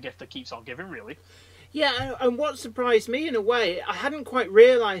 it's going to be the gift that keeps on giving, really. Yeah, and what surprised me in a way, I hadn't quite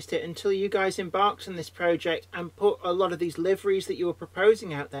realised it until you guys embarked on this project and put a lot of these liveries that you were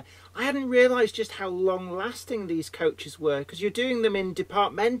proposing out there. I hadn't realised just how long-lasting these coaches were, because you're doing them in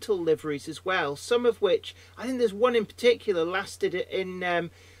departmental liveries as well, some of which, I think there's one in particular, lasted in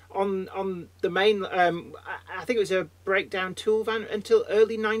on the main, I think it was a breakdown tool van until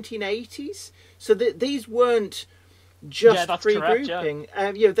early 1980s. So these weren't just regrouping.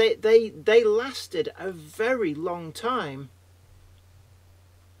 They lasted a very long time.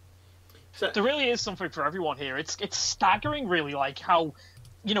 So there really is something for everyone here. It's staggering, really, like how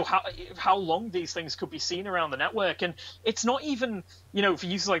long these things could be seen around the network. And it's not even for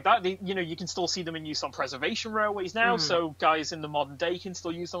uses like that, you can still see them in use on preservation railways now, so guys in the modern day can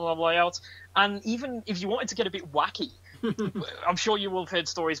still use them on layouts. And even if you wanted to get a bit wacky, I'm sure you will have heard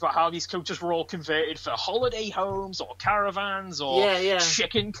stories about how these coaches were all converted for holiday homes or caravans or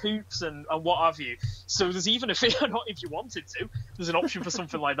chicken coops and what have you. So there's even if you wanted to, there's an option for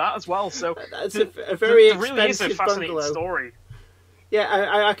something like that as well. So that's a very expensive really is a fascinating bungalow. Story.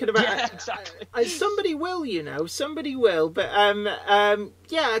 Yeah, I could imagine. Yeah, exactly. Somebody will, somebody will. But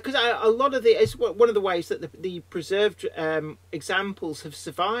because a lot of it's one of the ways that the preserved examples have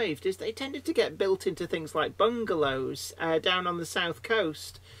survived is they tended to get built into things like bungalows down on the south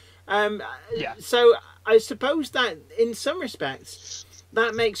coast. So I suppose that in some respects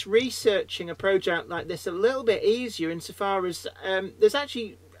that makes researching a project like this a little bit easier, insofar as there's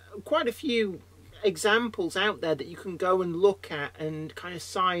actually quite a few examples out there that you can go and look at and kind of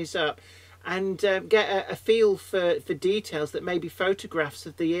size up and get a feel for details that maybe photographs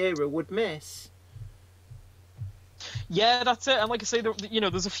of the era would miss. Yeah, that's it. And like I say,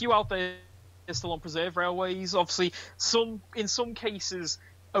 there's a few out there still on preserved railways. Obviously, in some cases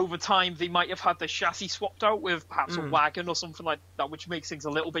over time they might have had the chassis swapped out with perhaps a wagon or something like that, which makes things a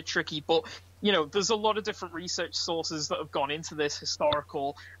little bit tricky. But there's a lot of different research sources that have gone into this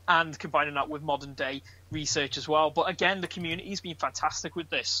historical and combining that with modern day research as well. But again, the community's been fantastic with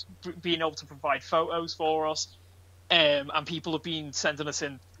this, being able to provide photos for us, and people have been sending us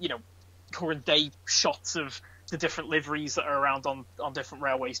in current day shots of the different liveries that are around on different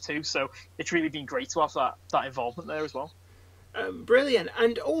railways too. So it's really been great to have that involvement there as well. Brilliant.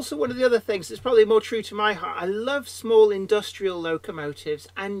 And also one of the other things that's probably more true to my heart, I love small industrial locomotives,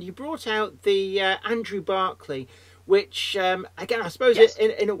 and you brought out the Andrew Barclay, which again, I suppose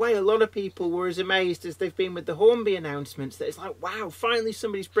in a way a lot of people were as amazed as they've been with the Hornby announcements, that it's like, wow, finally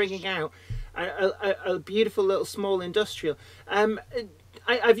somebody's bringing out a beautiful little small industrial.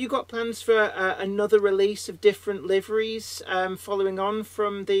 Have you got plans for another release of different liveries following on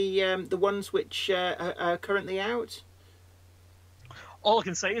from the ones which are currently out? All I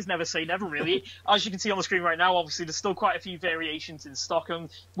can say is never say never, really. As you can see on the screen right now, obviously, there's still quite a few variations in stock. And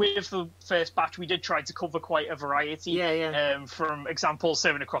with the first batch, we did try to cover quite a variety. From examples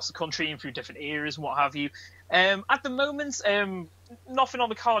serving across the country and through different eras and what have you. At the moment, nothing on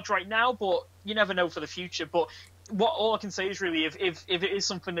the cards right now, but you never know for the future. But all I can say is really, if it is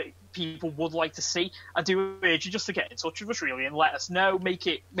something that people would like to see, I do urge you just to get in touch with us, really, and let us know. Make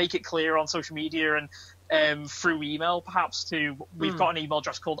it clear on social media and through email, perhaps. We've got an email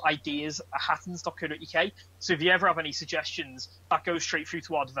address called ideas@hattons.co.uk. So if you ever have any suggestions, that goes straight through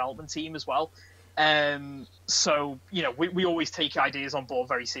to our development team as well. So we always take ideas on board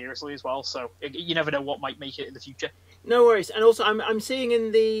very seriously as well. So you never know what might make it in the future. No worries. And also, I'm seeing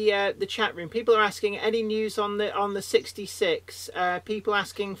in the chat room, people are asking any news on the 66. People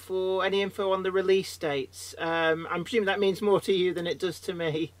asking for any info on the release dates. I'm presuming that means more to you than it does to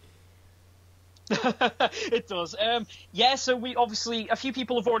me. It does. So we obviously, a few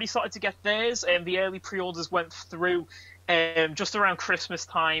people have already started to get theirs, and the early pre-orders went through just around Christmas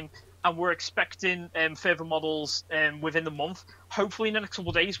time, and we're expecting further models within the month. Hopefully in the next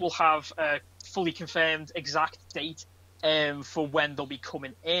couple of days we'll have a fully confirmed exact date for when they'll be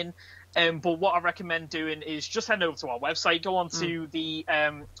coming in. But what I recommend doing is just head over to our website, go on to the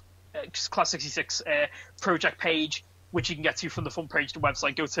Class 66 project page, which you can get to from the front page of the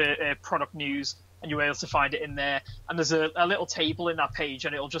website. Go to product news, and you'll be able to find it in there. And there's a little table in that page,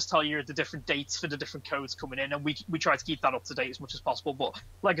 and it'll just tell you the different dates for the different codes coming in. And we try to keep that up to date as much as possible. But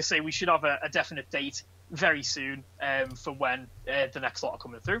like I say, we should have a definite date very soon for when the next lot are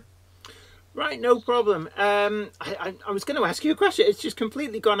coming through. Right, no problem. I was going to ask you a question. It's just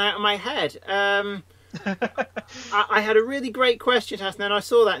completely gone out of my head. I had a really great question, Hassan, and I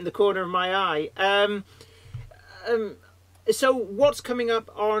saw that in the corner of my eye. So what's coming up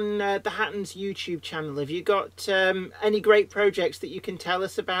on the Hattons YouTube channel? Have you got any great projects that you can tell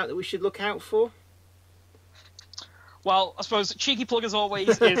us about that we should look out for? Well, I suppose cheeky plug as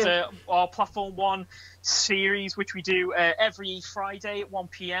always is our Platform 1 series, which we do every Friday at 1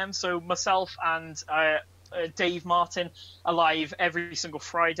 p.m. So myself and Dave Martin are live every single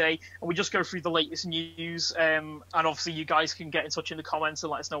Friday, and we just go through the latest news. And obviously, you guys can get in touch in the comments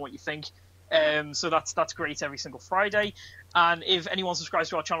and let us know what you think. So that's great every single Friday. And if anyone subscribes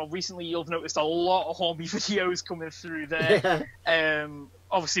to our channel recently, you'll have noticed a lot of Hornby videos coming through there.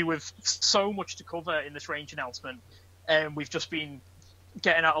 Obviously, with so much to cover in this range announcement. We've just been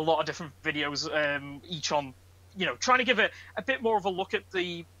getting out a lot of different videos, each on, trying to give it a bit more of a look at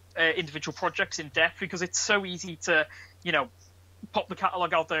the individual projects in depth, because it's so easy to, pop the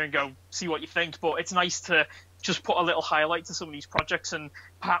catalogue out there and go, see what you think. But it's nice to just put a little highlight to some of these projects, and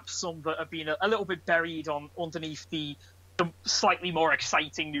perhaps some that have been a little bit buried underneath the slightly more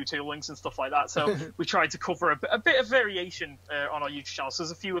exciting new toolings and stuff like that. So we tried to cover a bit of variation on our YouTube channel. So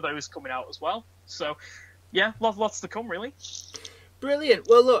there's a few of those coming out as well. So yeah, lots to come, really. Brilliant.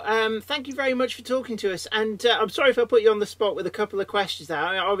 Well, look, thank you very much for talking to us. And I'm sorry if I put you on the spot with a couple of questions there.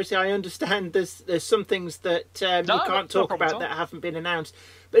 Obviously, I understand there's some things that you can't talk about that haven't been announced.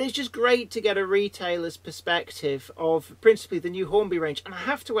 But it's just great to get a retailer's perspective of principally the new Hornby range. And I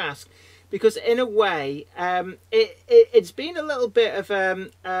have to ask, because in a way, it's been a little bit of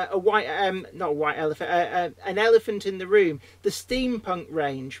an elephant in the room. The steampunk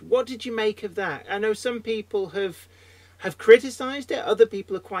range. What did you make of that? I know some people have criticised it. Other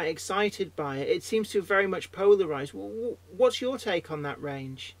people are quite excited by it. It seems to have very much polarised. What's your take on that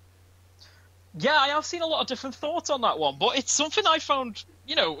range? Yeah, I have seen a lot of different thoughts on that one, but it's something I found.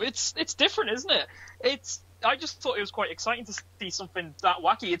 It's different, isn't it? I just thought it was quite exciting to see something that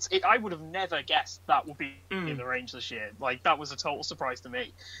wacky. I would have never guessed that would be in the range this year. Like, that was a total surprise to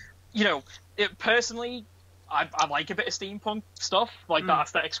me. Personally, I like a bit of steampunk stuff. Like, that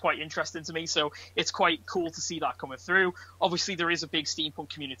aesthetic's quite interesting to me, so it's quite cool to see that coming through. Obviously, there is a big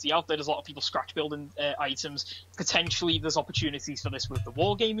steampunk community out there. There's a lot of people scratch building items. Potentially, there's opportunities for this with the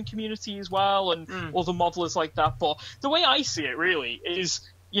wargaming community as well, and other modelers like that. But the way I see it, really, is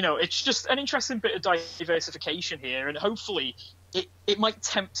it's just an interesting bit of diversification here, and hopefully it might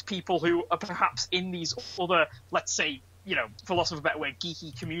tempt people who are perhaps in these other, let's say, for loss of a better word,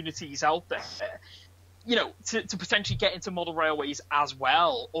 geeky communities out there, to potentially get into model railways as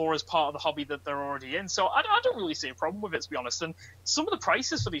well, or as part of the hobby that they're already in. So I don't really see a problem with it, to be honest. And some of the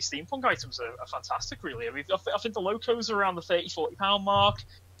prices for these steampunk items are fantastic, really. I mean, I think the locos are around the £30-40 mark.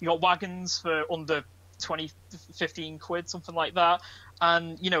 You got wagons for under 20-15 quid, something like that.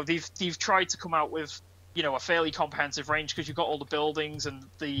 And they've tried to come out with a fairly comprehensive range, because you've got all the buildings and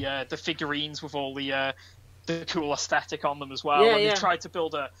the figurines with all the cool aesthetic on them as well. And they've tried to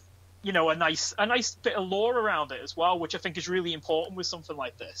build a nice bit of lore around it as well, which I think is really important with something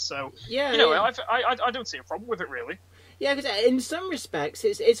like this. So I don't see a problem with it, really. Yeah, because in some respects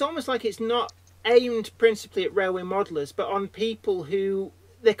it's almost like it's not aimed principally at railway modelers, but on people who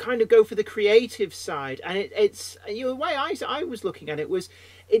they kind of go for the creative side. And it's the way I was looking at it was,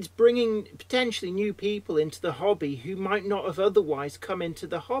 it's bringing potentially new people into the hobby who might not have otherwise come into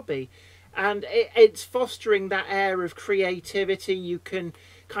the hobby, and it's fostering that air of creativity. You can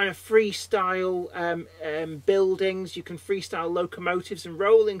kind of freestyle buildings, you can freestyle locomotives and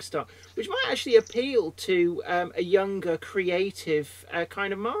rolling stock, which might actually appeal to a younger, creative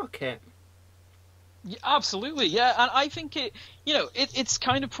kind of market. Yeah, absolutely, yeah. And I think it's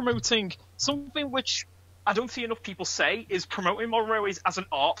kind of promoting something which I don't see enough people say, is promoting model railways as an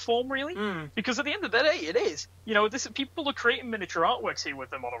art form, really. Because at the end of the day, it is. People are creating miniature artworks here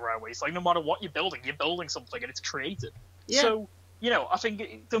with the model railways. Like, no matter what you're building something, and it's creative. Yeah. So, I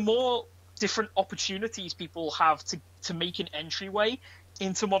think the more different opportunities people have to make an entryway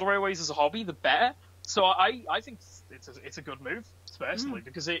into model railways as a hobby, the better. So I think it's a good move, personally,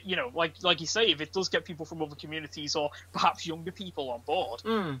 because it, like you say, if it does get people from other communities or perhaps younger people on board,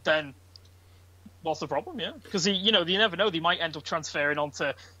 then what's the problem? Yeah, because you never know, they might end up transferring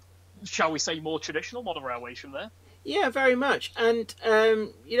onto, shall we say, more traditional model railways from there. Yeah, very much. And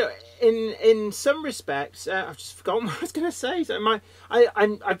in some respects, I've just forgotten what I was going to say. So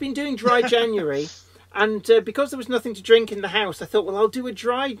I've been doing dry January. And because there was nothing to drink in the house, I thought, well, I'll do a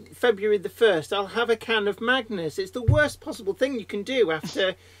dry February the 1st. I'll have a can of Magners. It's the worst possible thing you can do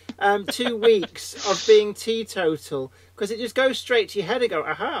after 2 weeks of being teetotal, because it just goes straight to your head and go,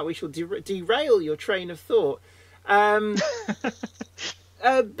 aha, we shall derail your train of thought. But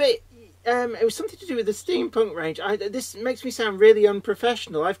it was something to do with the steampunk range. This makes me sound really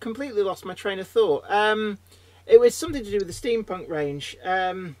unprofessional. I've completely lost my train of thought. It was something to do with the steampunk range.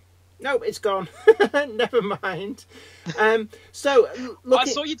 Nope, it's gone. Never mind. So, I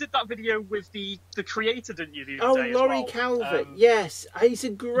saw you did that video with the creator, didn't you? The other day Laurie as well? Calvert. Yes, he's a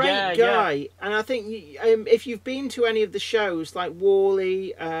great guy. Yeah. And I think if you've been to any of the shows like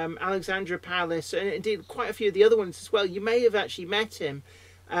Worley, Alexandra Palace, and indeed quite a few of the other ones as well, you may have actually met him.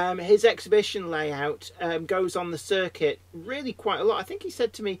 His exhibition layout goes on the circuit really quite a lot. I think he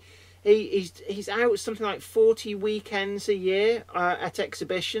said to me he's out something like 40 weekends a year at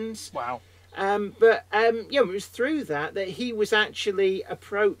exhibitions. Wow. But it was through that he was actually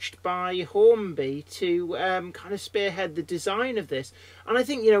approached by Hornby to kind of spearhead the design of this. And I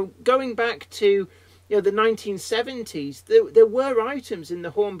think, going back to the 1970s, there were items in the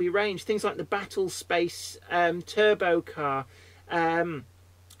Hornby range, things like the Battle Space turbo car,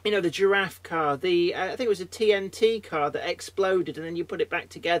 the giraffe car, I think it was a TNT car that exploded and then you put it back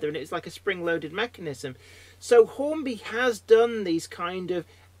together and it was like a spring-loaded mechanism. So Hornby has done these kind of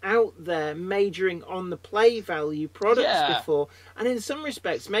out there majoring on the play value products before, and in some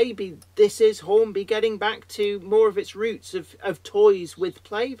respects maybe this is Hornby getting back to more of its roots of toys with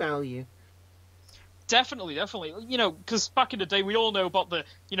play value. Definitely. Because back in the day we all know about the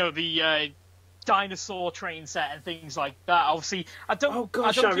dinosaur train set and things like that. Obviously, I don't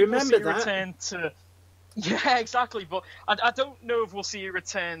think remember we'll see a return to. Yeah, exactly. But I don't know if we'll see a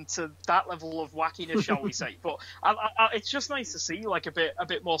return to that level of wackiness, shall we say? But it's just nice to see like a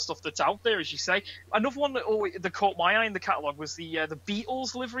bit more stuff that's out there, as you say. Another one that caught my eye in the catalogue was the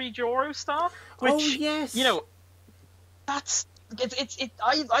Beatles livery Joro Star. Which, oh yes. That's it.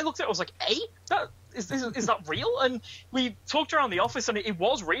 I looked at it. I was like, hey, is that real? And we talked around the office, and it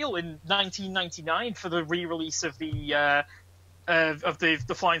was real in 1999 for the re-release of the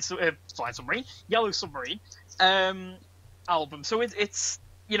Flying Submarine, Yellow Submarine album. So it's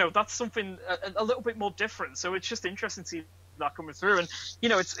that's something a little bit more different. So it's just interesting to see that coming through. And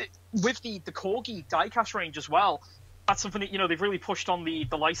with the Corgi diecast range as well. That's something that they've really pushed on the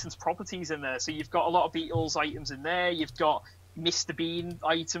licensed properties in there. So you've got a lot of Beatles items in there. You've got Mr. Bean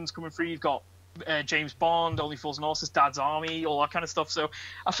items coming through. You've got James Bond, Only Fools and Horses, Dad's Army, all that kind of stuff. So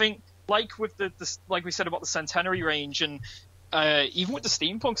I think, like with the like we said about the Centenary range, and even with the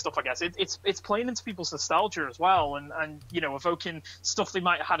steampunk stuff, I guess it's playing into people's nostalgia as well, and evoking stuff they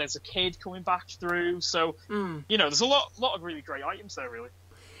might have had as a kid coming back through. So there's a lot of really great items there, really.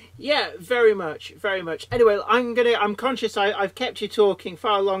 Yeah, very much. Anyway, I'm conscious I've kept you talking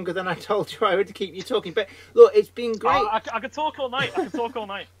far longer than I told you I would keep you talking. But look, it's been great. I could talk all night.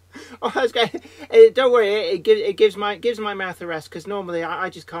 Oh, that's great. Don't worry, it gives my mouth a rest, because normally I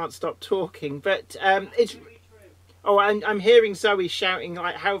just can't stop talking. But it's. Oh, and I'm hearing Zoe shouting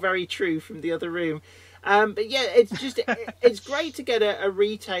like "How very true" from the other room. But yeah, it's great to get a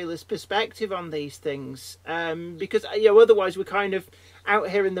retailer's perspective on these things, because otherwise we're kind of out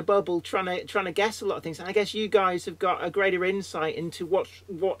here in the bubble trying to guess a lot of things. And I guess you guys have got a greater insight into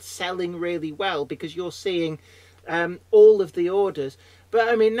what's selling really well, because you're seeing all of the orders. But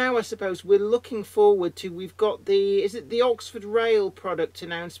I mean, now I suppose we're looking forward to, we've got the Oxford Rail product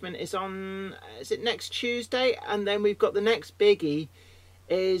announcement is it next Tuesday? And then we've got the next biggie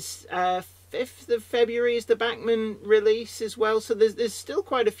is 5th of February is the Bachmann release as well. So there's still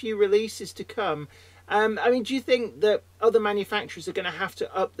quite a few releases to come. I mean, do you think that other manufacturers are going to have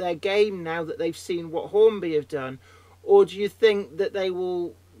to up their game now that they've seen what Hornby have done? Or do you think that they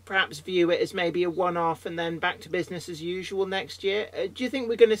will perhaps view it as maybe a one-off and then back to business as usual next year? Do you think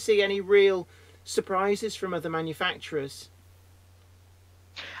we're going to see any real surprises from other manufacturers?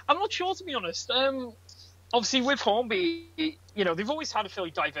 I'm not sure, to be honest. Obviously, with Hornby, they've always had a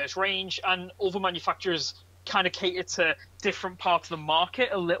fairly diverse range, and other manufacturers kind of cater to different parts of the market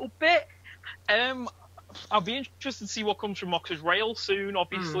a little bit. I'll be interested to see what comes from Oxford Rail soon,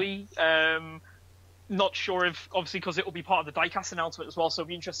 obviously. Not sure if, obviously, because it will be part of the diecast announcement as well, so I'll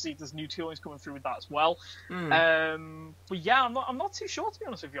be interested to see if there's new toolings coming through with that as well. But yeah, I'm not too sure, to be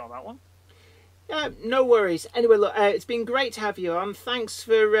honest with you, on that one. No worries. Anyway, look, it's been great to have you on. Thanks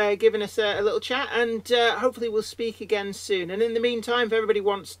for giving us a little chat, and hopefully we'll speak again soon. And in the meantime, if everybody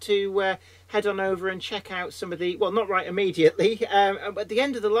wants to head on over and check out some of the, well, not right immediately, at the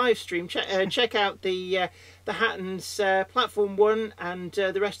end of the live stream, check out the Hattons Platform 1 and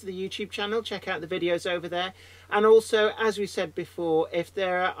the rest of the YouTube channel. Check out the videos over there. And also, as we said before, if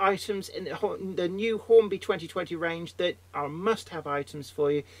there are items in the new Hornby 2020 range that are must-have items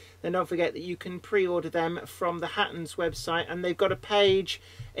for you, then don't forget that you can pre-order them from the Hattons website, and they've got a page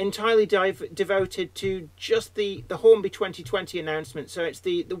entirely devoted to just the Hornby 2020 announcement. So it's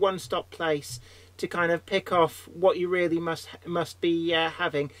the one-stop place to kind of pick off what you really must be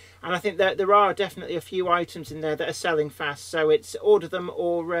having. And I think that there are definitely a few items in there that are selling fast, so it's order them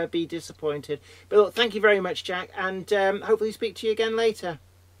or be disappointed. But look, thank you very much, Jack, and hopefully speak to you again later.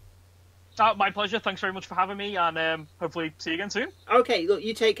 My pleasure. Thanks very much for having me, and hopefully see you again soon. Okay, look,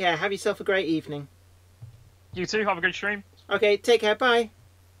 you take care. Have yourself a great evening. You too. Have a good stream. Okay, take care. Bye.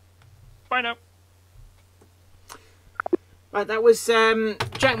 Bye now. Right, that was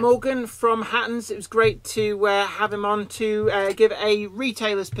Jack Morgan from Hattons. It was great to have him on to give a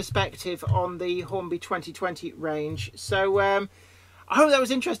retailer's perspective on the Hornby 2020 range. So I hope that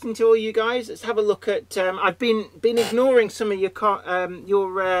was interesting to all you guys. Let's have a look at. I've been ignoring some of your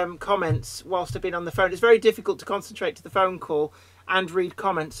comments whilst I've been on the phone. It's very difficult to concentrate to the phone call and read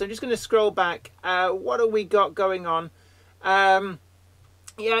comments. So I'm just going to scroll back. What have we got going on?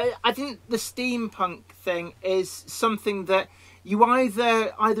 Yeah, I think the steampunk thing is something that you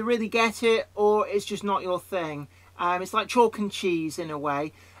either really get it or it's just not your thing. It's like chalk and cheese in a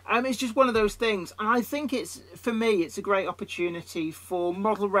way. It's just one of those things, and I think for me it's a great opportunity for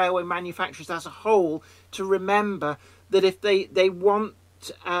model railway manufacturers as a whole to remember that if they want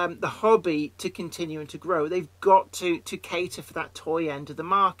the hobby to continue and to grow, they've got to cater for that toy end of the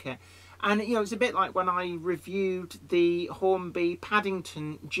market. And, you know, it's a bit like when I reviewed the Hornby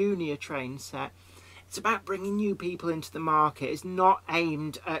Paddington Junior train set. It's about bringing new people into the market. It's not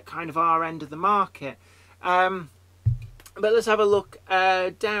aimed at kind of our end of the market. But let's have a look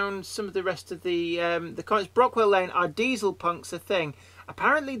down some of the rest of the comments. Brockwell Lane, are diesel punks a thing?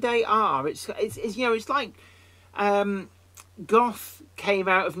 Apparently they are. It's you know, it's like goth came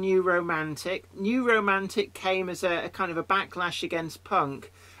out of New Romantic. New Romantic came as a kind of a backlash against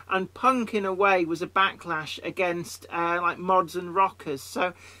punk. And punk, in a way, was a backlash against like mods and rockers.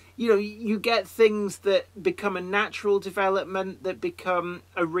 So, you know, you get things that become a natural development, that become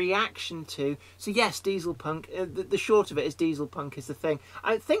a reaction to. So, yes, diesel punk. The short of it is diesel punk is the thing.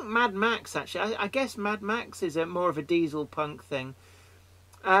 I think Mad Max, actually. I guess Mad Max is more of a diesel punk thing.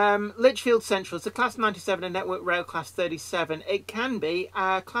 Lichfield Central. It's a Class 97 and Network Rail Class 37. It can be.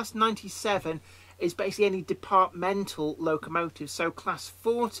 Class 97 is basically any departmental locomotive. So Class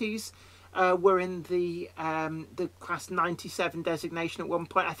 40s were in the Class 97 designation at one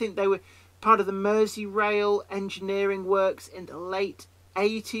point. I think they were part of the Merseyrail engineering works in the late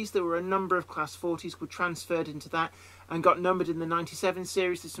 80s. There were a number of Class 40s were transferred into that and got numbered in the 97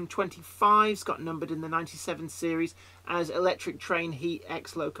 series. There's some 25s got numbered in the 97 series as electric train heat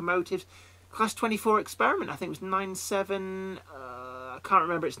X locomotives. Class 24 Experiment, I think it was 97... I can't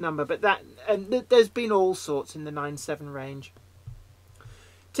remember its number, but there's been all sorts in the 97 range.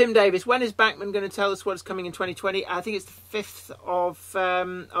 Tim Davis, when is Bachmann going to tell us what's coming in 2020? I think it's the 5th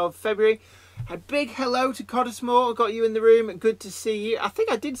of February. A big hello to Cottesmore. I got you in the room. Good to see you. I think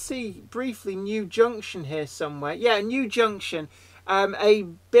I did see briefly New Junction here somewhere. Yeah, New Junction. A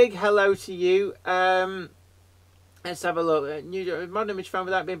big hello to you. Let's have a look. Modern Image fan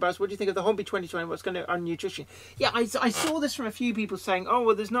without being biased. What do you think of the Hornby 2020? What's going on nutrition? Yeah, I saw this from a few people saying, oh,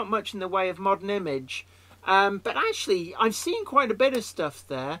 well, there's not much in the way of Modern Image. But actually, I've seen quite a bit of stuff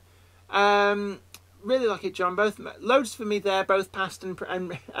there. Really like it, John. Both loads for me there, both past and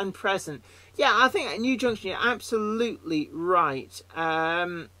present. Yeah, I think at New Junction, you're absolutely right.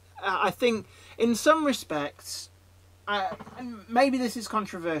 I think in some respects, maybe this is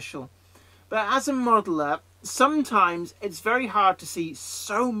controversial, but as a modeler, sometimes it's very hard to see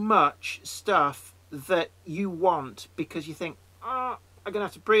so much stuff that you want because you think, oh, I'm going to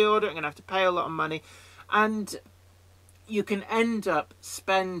have to pre-order, I'm going to have to pay a lot of money. And you can end up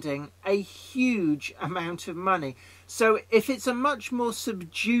spending a huge amount of money. So if it's a much more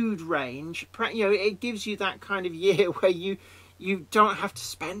subdued range, you know, it gives you that kind of year where you don't have to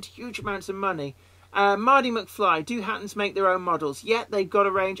spend huge amounts of money. Marty McFly, do Hattons make their own models? Yeah, they've got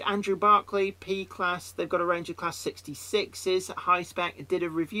a range. Andrew Barclay, P-Class, they've got a range of Class 66s, high spec. I did a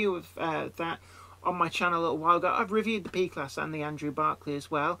review of that on my channel a little while ago. I've reviewed the P-Class and the Andrew Barclay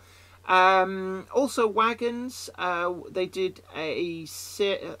as well. Also wagons, they did I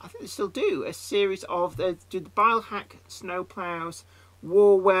think they still do, a series of, they did the Bilehack snowplows,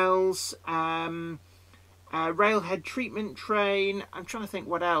 Warwells, railhead treatment train. I'm trying to think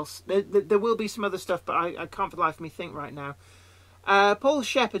what else. There will be some other stuff, but I can't for the life of me think right now. Paul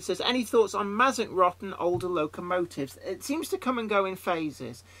Shepherd says, any thoughts on Mazet-Rot and older locomotives? It seems to come and go in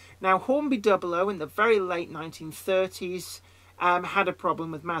phases. Now, Hornby 00 in the very late 1930s had a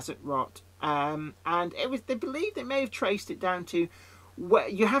problem with Mazet-Rot. And they believe they may have traced it down to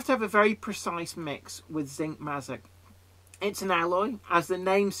you have to have a very precise mix with zinc mazic. It's an alloy, as the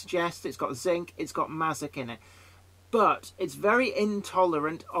name suggests. It's got zinc, it's got mazic in it, but it's very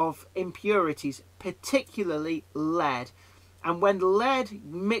intolerant of impurities, particularly lead. And when lead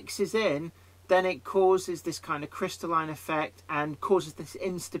mixes in, then it causes this kind of crystalline effect and causes this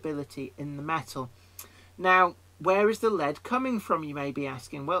instability in the metal. Now, where is the lead coming from, you may be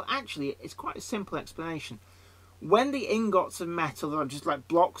asking? Well, actually, it's quite a simple explanation. When the ingots of metal, or just like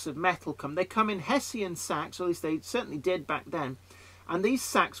blocks of metal they come in Hessian sacks, or at least they certainly did back then. And these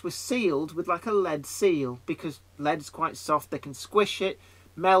sacks were sealed with like a lead seal, because lead is quite soft. They can squish it,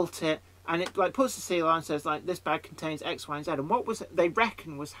 melt it, and it like puts the seal on and says like this bag contains X, Y, and Z. And what they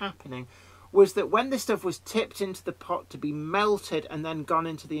reckon was happening was that when this stuff was tipped into the pot to be melted and then gone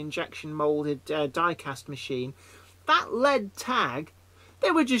into the injection moulded die-cast machine, that lead tag,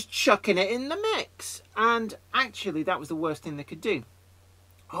 they were just chucking it in the mix. And actually, that was the worst thing they could do.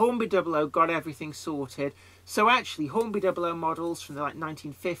 Hornby 00 got everything sorted. So actually, Hornby 00 models from the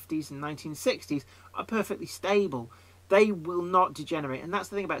 1950s and 1960s are perfectly stable. They will not degenerate. And that's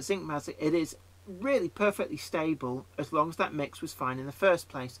the thing about zinc mazic. It is really perfectly stable as long as that mix was fine in the first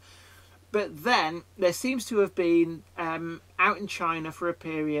place. But then there seems to have been, out in China for a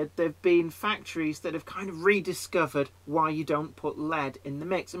period, there have been factories that have kind of rediscovered why you don't put lead in the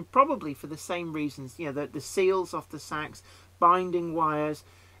mix. And probably for the same reasons, you know, the seals off the sacks, binding wires,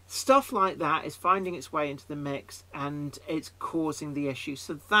 stuff like that is finding its way into the mix and it's causing the issue.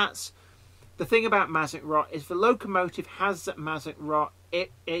 So that's the thing about Mazet-Rot, is if the locomotive has that Mazet-Rot,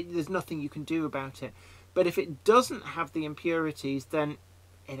 there's nothing you can do about it. But if it doesn't have the impurities, then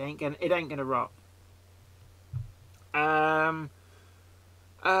it ain't gonna rot.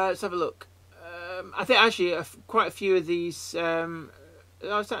 Let's have a look. I think actually quite a few of these.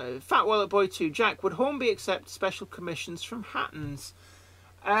 Fat Wallet Boy 2, Jack, would Hornby accept special commissions from Hattons?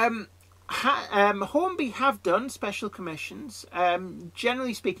 Hornby have done special commissions.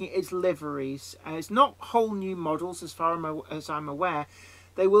 Generally speaking, it's liveries. It's not whole new models as far as I'm aware.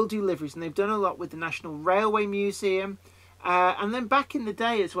 They will do liveries, and they've done a lot with the National Railway Museum. And then back in the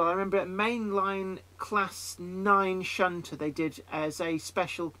day as well, I remember at Mainline Class 9 Shunter, they did as a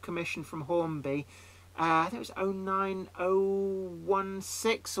special commission from Hornby. I think it was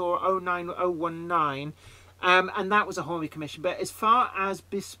 09016 or 09019. And that was a Hornby commission. But as far as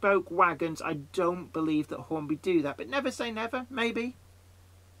bespoke wagons, I don't believe that Hornby do that. But never say never, maybe.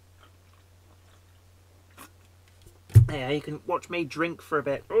 Yeah, you can watch me drink for a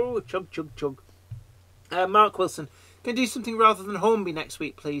bit. Oh, chug, chug, chug. Mark Wilson, can you do something rather than Hornby next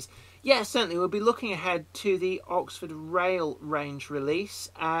week, please? Yeah, certainly. We'll be looking ahead to the Oxford Rail Range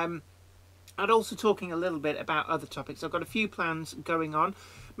release. And also talking a little bit about other topics. I've got a few plans going on.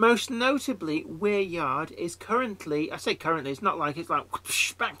 Most notably, Weir Yard is currently, I say currently, it's not like it's like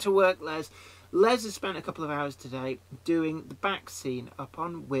whoosh, back to work, Les. Les has spent a couple of hours today doing the back scene up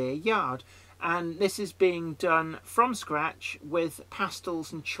on Weir Yard. And this is being done from scratch with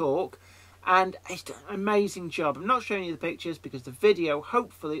pastels and chalk. And it's done an amazing job. I'm not showing you the pictures because the video,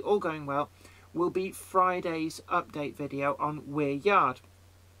 hopefully, all going well, will be Friday's update video on Weir Yard.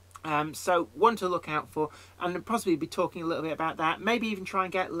 So one to look out for, and I'll possibly be talking a little bit about that. Maybe even try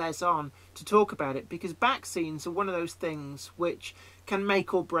and get Les on to talk about it, because back scenes are one of those things which can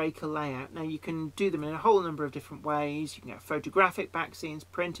make or break a layout. Now, you can do them in a whole number of different ways. You can get photographic back scenes,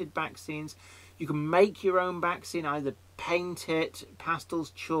 printed back scenes. You can make your own back scene, either paint it, pastels,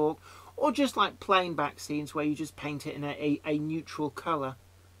 chalk, or just like plain back scenes where you just paint it in a neutral colour.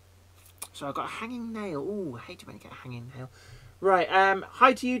 So I've got a hanging nail. Ooh, I hate it when you get a hanging nail. Right,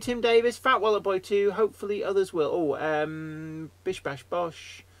 hi to you, Tim Davis, Fat Wallet Boy 2, hopefully others will. Oh, Bish Bash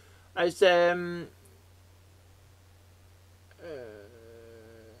Bosh, as, I'm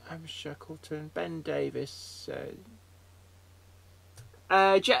Shackleton, Ben Davis,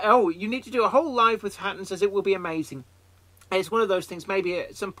 oh, you need to do a whole live with Hattons, as it will be amazing. It's one of those things, maybe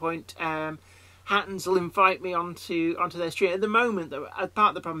at some point, Hattons will invite me onto their stream. At the moment, part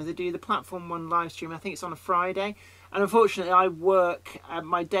of the problem is they do the Platform 1 live stream. I think it's on a Friday. And unfortunately, I work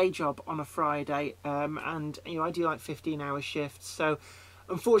my day job on a Friday. And, you know, I do like 15-hour shifts. So,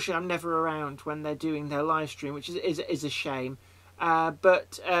 unfortunately, I'm never around when they're doing their live stream, which is a shame.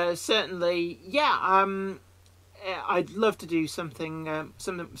 But certainly, yeah, I'd love to do something,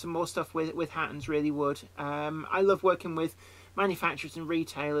 some more stuff with Hattons. Really would. I love working with manufacturers and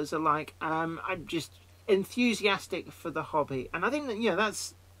retailers alike. I'm just enthusiastic for the hobby, and I think that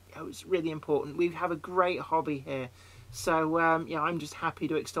that's it's really important. We have a great hobby here, so I'm just happy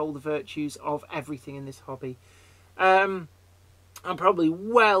to extol the virtues of everything in this hobby. I'm probably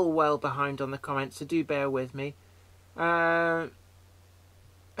well behind on the comments, so do bear with me. Yeah,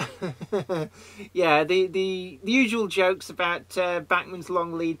 the usual jokes about Bachmann's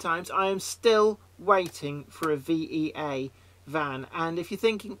long lead times. I am still waiting for a VEA van, and if you're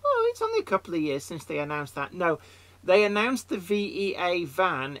thinking, oh, it's only a couple of years since they announced that, no, they announced the VEA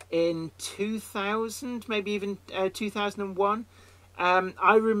van in 2000, maybe even 2001.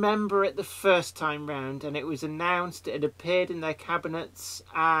 I remember it the first time round, and it was announced, it appeared in their cabinets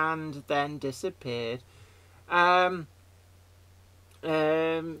and then disappeared. Fat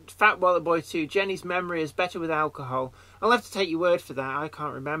Wallet Boy 2, Jenny's memory is better with alcohol. I'll have to take your word for that, I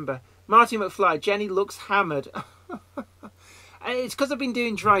can't remember. Marty McFly, Jenny looks hammered. It's because I've been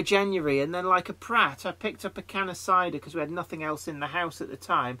doing dry January, and then like a prat, I picked up a can of cider because we had nothing else in the house at the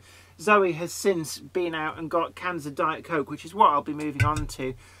time. Zoe has since been out and got cans of Diet Coke, which is what I'll be moving on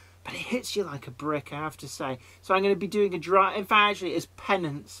to. But it hits you like a brick, I have to say. So I'm going to be doing a dry... In fact, actually, as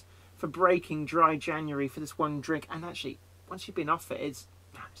penance for breaking dry January for this one drink. And actually, once you've been off it, it's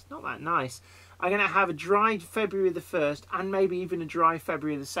not that nice. I'm going to have a dry February the 1st and maybe even a dry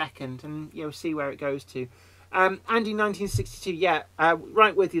February the 2nd. And, see where it goes to. Andy 1962, yeah,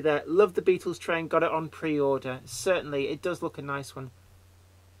 right with you there. Love the Beatles train, got it on pre-order. Certainly, it does look a nice one.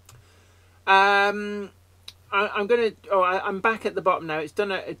 I'm back at the bottom now. It's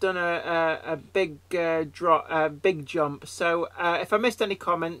done a big big jump. So if I missed any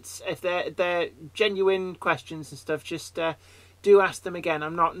comments, if they're genuine questions and stuff, just do ask them again.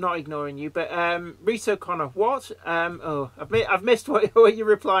 I'm not ignoring you. But Reese O'Connor, what? I've missed what you're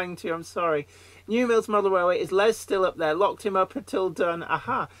replying to. I'm sorry. New Mills Model Railway, is Les still up there? Locked him up until done.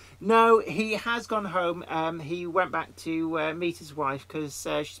 Aha. No, he has gone home. He went back to meet his wife because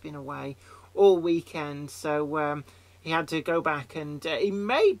she's been away all weekend. So he had to go back, and he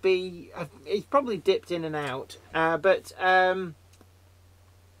may be... he's probably dipped in and out. But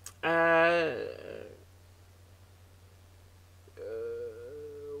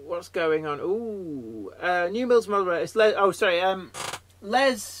what's going on? Ooh. New Mills Model Railway. It's Les... Oh, sorry.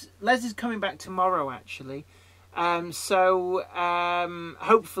 Les is coming back tomorrow, actually. So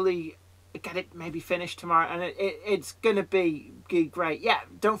hopefully get it maybe finished tomorrow, and it's going to be great. Yeah,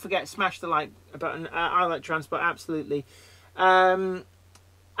 don't forget, smash the like button. I like transport, absolutely.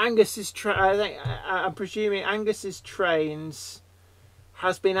 Angus's I'm presuming Angus's Trains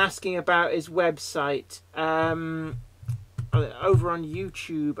has been asking about his website over on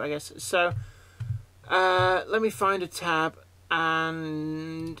YouTube, I guess. So let me find a tab.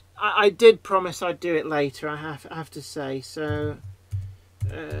 And I did promise I'd do it later, I have to say. So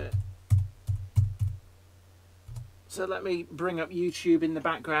so let me bring up YouTube in the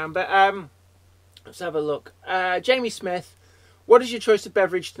background. But let's have a look. Jamie Smith, what is your choice of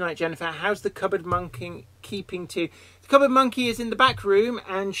beverage tonight, Jennifer? How's the cupboard monkey keeping to? The cupboard monkey is in the back room,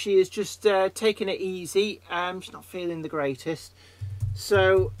 and she is just taking it easy. She's not feeling the greatest.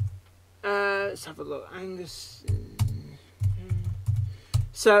 So let's have a look. Angus...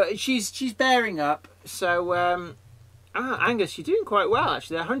 So she's bearing up. So Angus, you're doing quite well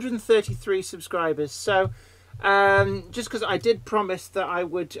actually. 133 subscribers. So just because I did promise that I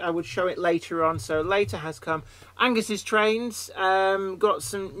would show it later on, so later has come. Angus's Trains got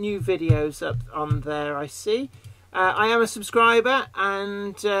some new videos up on there, I see. I am a subscriber,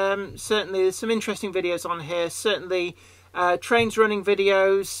 and certainly there's some interesting videos on here. Certainly trains running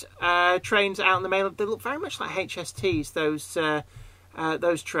videos, trains out in the mail. They look very much like HSTs,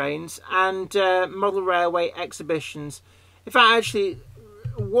 those trains, and model railway exhibitions. In fact, actually,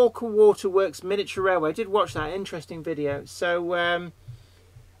 Walker Waterworks Miniature Railway, I did watch that, interesting video. So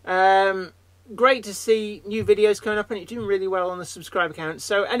great to see new videos coming up, and you're doing really well on the subscriber count.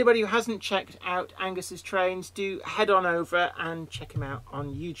 So anybody who hasn't checked out Angus's Trains, do head on over and check him out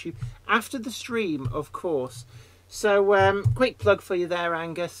on YouTube after the stream, of course. So quick plug for you there,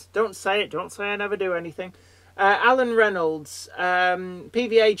 Angus. Don't say I never do anything. Alan Reynolds,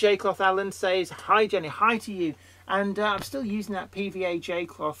 PVA J-Cloth Alan says, hi Jenny, hi to you. And I'm still using that PVA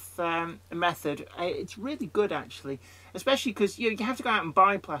J-Cloth method. It's really good actually, especially because you have to go out and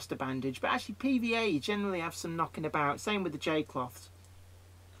buy plaster bandage, but actually PVA, you generally have some knocking about. Same with the J-Cloths.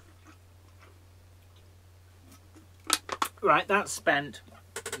 Right, that's spent.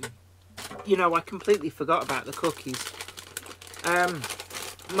 You know, I completely forgot about the cookies.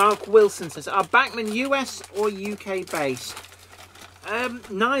 Mark Wilson says, are Bachmann US or UK based?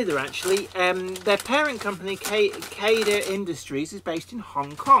 Neither, actually. Their parent company, Cada Industries, is based in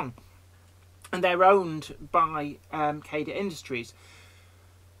Hong Kong. And they're owned by Cada Industries.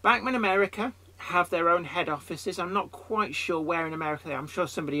 Bachmann America have their own head offices. I'm not quite sure where in America they are. I'm sure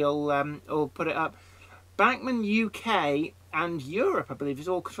somebody will put it up. Bachmann UK and Europe, I believe, is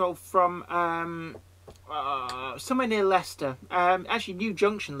all controlled from somewhere near Leicester. Actually, New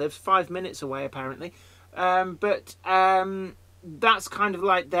Junction lives 5 minutes away, apparently. But that's kind of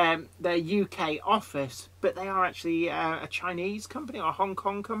like their UK office. But they are actually a Chinese company or a Hong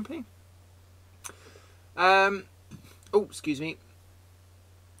Kong company. Oh, excuse me.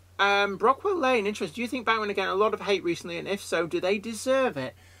 Brockwell Lane, interesting. Do you think Bachmann are getting a lot of hate recently? And if so, do they deserve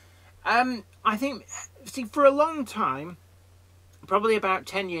it? I think, see, for a long time, probably about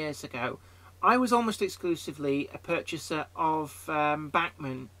 10 years ago, I was almost exclusively a purchaser of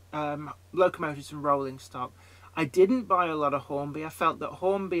Bachmann locomotives and rolling stock. I didn't buy a lot of Hornby. I felt that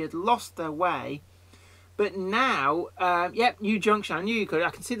Hornby had lost their way. But now, yep, New Junction, I knew you could.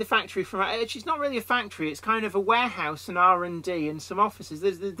 I can see the factory from... It's not really a factory. It's kind of a warehouse and R&D and some offices.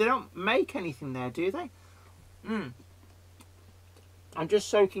 They don't make anything there, do they? I'm just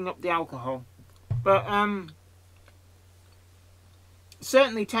soaking up the alcohol. But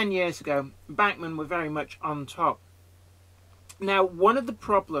certainly 10 years ago, Bachmann were very much on top. Now, one of the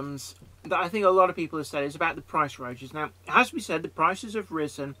problems that I think a lot of people have said is about the price rises. Now, it has to be said, the prices have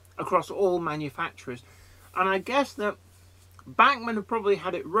risen across all manufacturers. And I guess that Bachmann have probably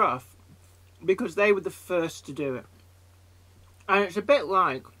had it rough because they were the first to do it. And it's a bit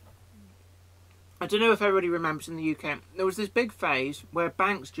like, I don't know if everybody remembers in the UK, there was this big phase where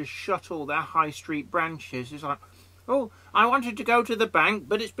banks just shut all their high street branches. It's like, oh, I wanted to go to the bank,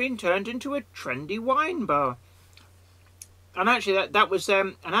 but it's been turned into a trendy wine bar. And actually that was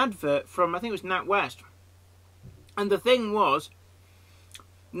an advert from, I think it was NatWest. And the thing was,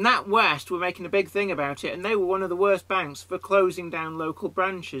 NatWest were making a big thing about it, and they were one of the worst banks for closing down local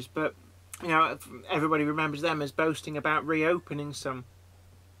branches. But, you know, everybody remembers them as boasting about reopening some.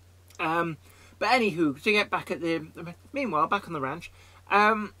 But anywho, to get back at meanwhile, back on the ranch,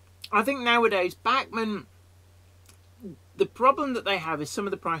 I think nowadays, Bachmann, the problem that they have is some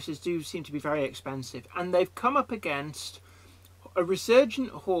of the prices do seem to be very expensive. And they've come up against a resurgent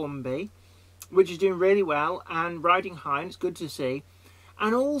Hornby, which is doing really well, and riding high, and it's good to see.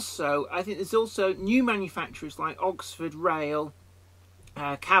 And also, I think there's also new manufacturers like Oxford Rail,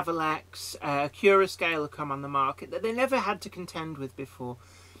 Cavalex, Curascale have come on the market that they never had to contend with before.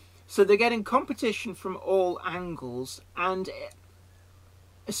 So they're getting competition from all angles, and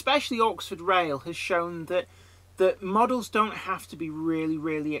especially Oxford Rail has shown that models don't have to be really,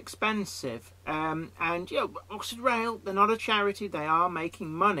 really expensive. And, you know, Oxford Rail, they're not a charity, they are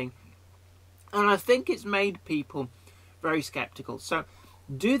making money. And I think it's made people very sceptical. So,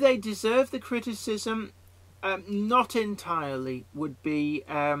 do they deserve the criticism? Not entirely would be...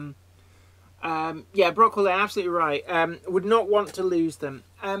 yeah, Brockwell, they're absolutely right. Would not want to lose them.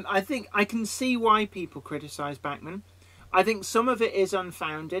 I think I can see why people criticise Bachmann. I think some of it is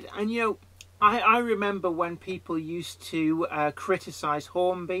unfounded. And, you know, I remember when people used to criticise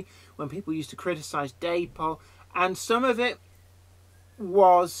Hornby, when people used to criticise Daypol, and some of it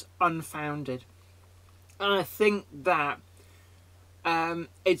was unfounded. And I think that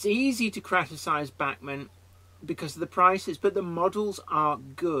it's easy to criticise Bachmann because of the prices, but the models are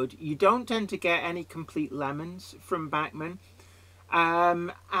good. You don't tend to get any complete lemons from Bachmann.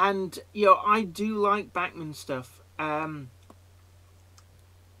 And, you know, I do like Bachmann stuff.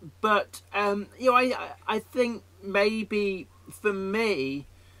 But, you know, I think maybe for me,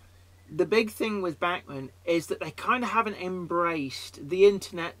 the big thing with Bachmann is that they kind of haven't embraced the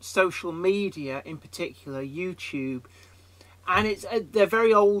internet, social media in particular, YouTube. And they're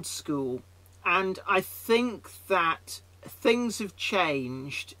very old school. And I think that things have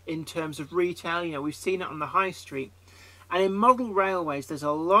changed in terms of retail. You know, we've seen it on the high street. And in model railways, there's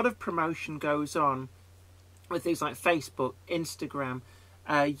a lot of promotion goes on with things like Facebook, Instagram,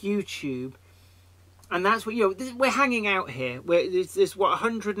 YouTube. And that's what, you know, we're hanging out here. There's what,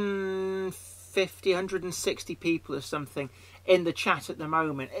 150, 160 people or something in the chat at the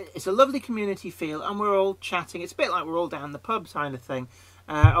moment. It's a lovely community feel, and we're all chatting. It's a bit like we're all down the pub kind of thing.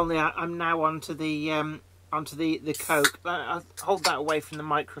 Only I'm now onto the Coke. I'll hold that away from the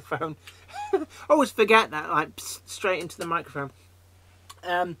microphone. Always forget that, like straight into the microphone.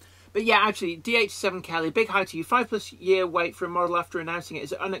 But yeah, actually, DH7 Kelly, big hi to you. 5+ year wait for a model after announcing it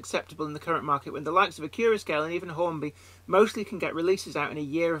is unacceptable in the current market when the likes of Acura Scale and even Hornby mostly can get releases out in a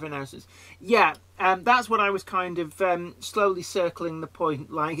year of announcements. Yeah, that's what I was kind of slowly circling the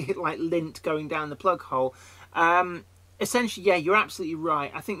point, like lint going down the plug hole. Essentially, yeah, you're absolutely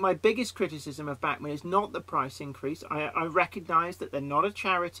right. I think my biggest criticism of Bachmann is not the price increase. I recognise that they're not a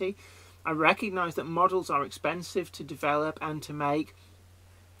charity. I recognise that models are expensive to develop and to make.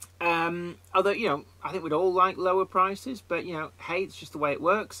 Although, you know, I think we'd all like lower prices, but, you know, hey, it's just the way it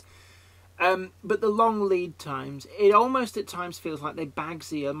works. But the long lead times, it almost at times feels like they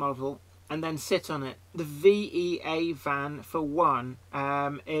bagsy a model and then sit on it. The VEA van, for one,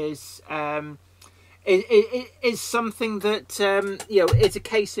 is something that, you know, it's a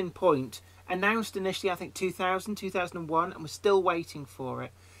case in point. Announced initially, I think, 2001, and we're still waiting for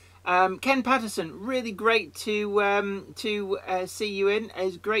it. Ken Patterson, really great to see you in.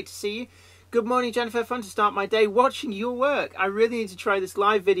 It's great to see you. Good morning, Jennifer. Fun to start my day watching your work. I really need to try this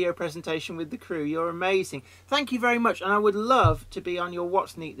live video presentation with the crew. You're amazing. Thank you very much. And I would love to be on your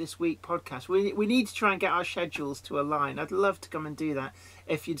What's Neat This Week podcast. We need to try and get our schedules to align. I'd love to come and do that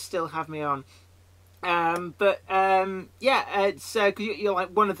if you'd still have me on. Yeah, it's 'cause you're like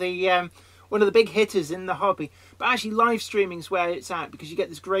one of the big hitters in the hobby. But actually, live streaming is where it's at because you get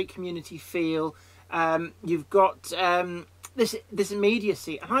this great community feel. You've got this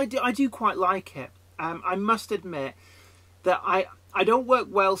immediacy, and I do quite like it. I must admit that I don't work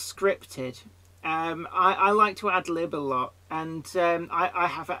well scripted. I like to ad lib a lot, and I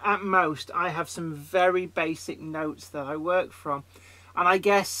have at most I have some very basic notes that I work from, and I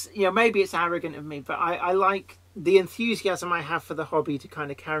guess, you know, maybe it's arrogant of me, but I like the enthusiasm I have for the hobby to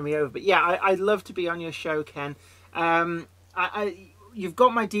kind of carry me over. But yeah, I'd love to be on your show, Ken. You've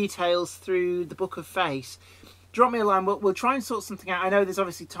got my details through the Book of Face. Drop me a line. We'll try and sort something out. I know there's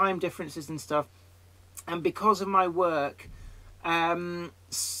obviously time differences and stuff, and because of my work,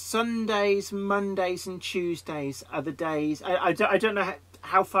 Sundays, Mondays and Tuesdays are the days. I don't know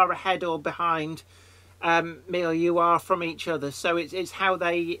how far ahead or behind me or you are from each other, so it's how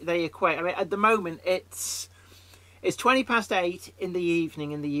they equate. I mean, at the moment it's 8:20 in the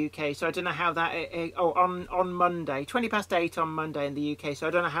evening in the UK, so I don't know how that. On Monday, 8:20 on Monday in the UK, so I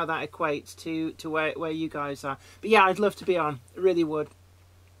don't know how that equates to where you guys are. But yeah, I'd love to be on. I really would.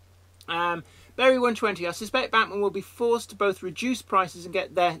 Berry 120. I suspect Bachmann will be forced to both reduce prices and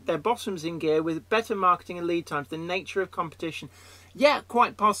get their bottoms in gear with better marketing and lead times. The nature of competition. Yeah,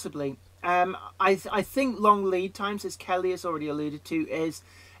 quite possibly. I think long lead times, as Kelly has already alluded to, is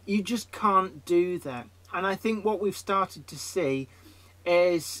you just can't do that. And I think what we've started to see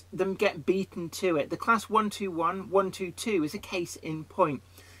is them get beaten to it. The class 121, 122 is a case in point.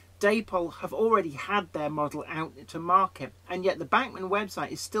 Dapol have already had their model out to market, and yet the Bachmann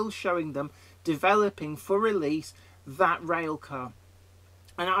website is still showing them developing for release that rail car.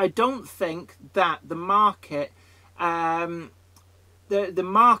 And I don't think that the market the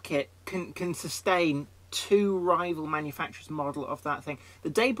market can sustain two rival manufacturers' model of that thing. The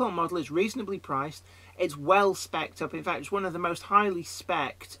Dapol model is reasonably priced. It's well spec'd up. In fact, it's one of the most highly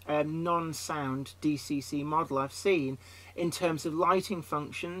spec'd non-sound DCC model I've seen in terms of lighting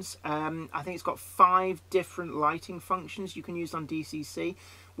functions. I think it's got 5 different lighting functions you can use on DCC,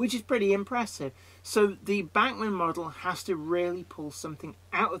 which is pretty impressive. So the Bachmann model has to really pull something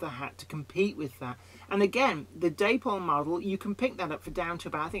out of the hat to compete with that. And again, the Dapol model, you can pick that up for down to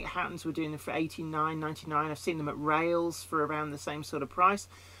about, I think Hattons were doing it for $89.99. I've seen them at Rails for around the same sort of price.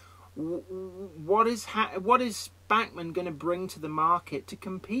 What is Bachmann going to bring to the market to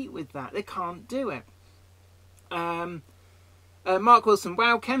compete with that? They can't do it. Mark Wilson,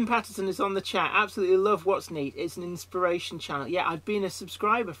 wow, Ken Patterson is on the chat. Absolutely love What's Neat. It's an inspiration channel. Yeah, I've been a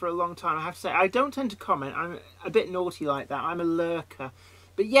subscriber for a long time. I have to say, I don't tend to comment. I'm a bit naughty like that. I'm a lurker.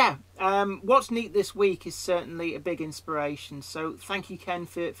 But yeah, What's Neat This Week is certainly a big inspiration. So thank you, Ken,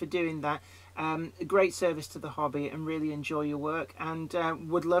 for doing that. A great service to the hobby, and really enjoy your work, and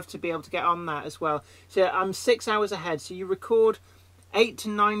would love to be able to get on that as well. So I'm 6 hours ahead. So you record 8 to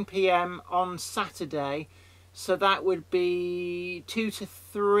 9 p.m. on Saturday. So that would be 2 to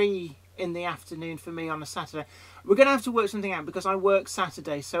 3 in the afternoon for me on a Saturday. We're going to have to work something out because I work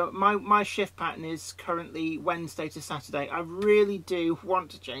Saturday. So my shift pattern is currently Wednesday to Saturday. I really do want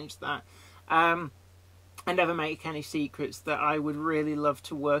to change that. I never make any secrets that I would really love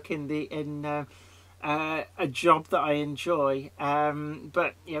to work in a job that I enjoy.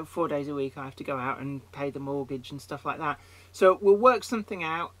 But, you know, 4 days a week I have to go out and pay the mortgage and stuff like that. So we'll work something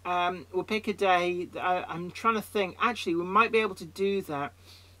out. We'll pick a day. I'm trying to think. Actually, we might be able to do that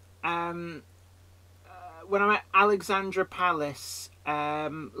when I'm at Alexandra Palace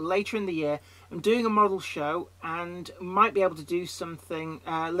later in the year. I'm doing a model show and might be able to do something,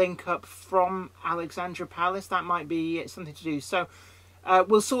 link up from Alexandra Palace. That might be something to do. So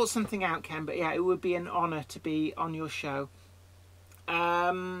we'll sort something out, Ken. But yeah, it would be an honour to be on your show.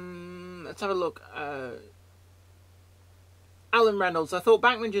 Let's have a look. Alan Reynolds. I thought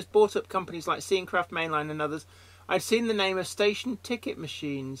Bachmann just bought up companies like Craft Mainline and others. I'd seen the name of Station Ticket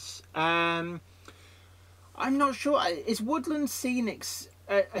Machines. I'm not sure. Is Woodland Scenics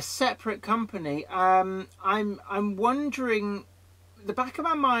a separate company? I'm wondering. The back of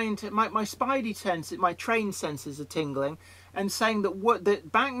my mind, my spidey sense, my train senses are tingling, and saying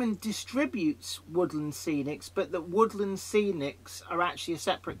that Bachmann distributes Woodland Scenics, but that Woodland Scenics are actually a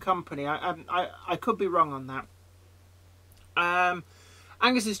separate company. I could be wrong on that.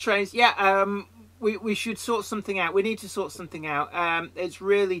 Angus's trains, yeah. We should sort something out. We need to sort something out. It's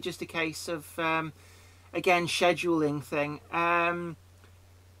really just a case of again scheduling thing.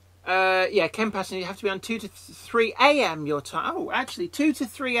 Yeah, Ken Patterson, you have to be on 2 to 3 a.m. your time. Oh, actually, 2 to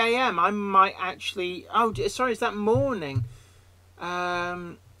 3 a.m. I might actually. Oh, sorry, is that morning?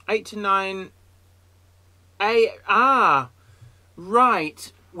 8 to 9.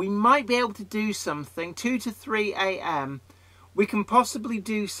 Right. We might be able to do something. 2 to 3 a.m. We can possibly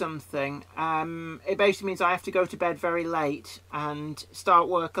do something. It basically means I have to go to bed very late and start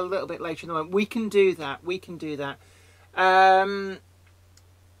work a little bit later in the morning. We can do that. We can do that.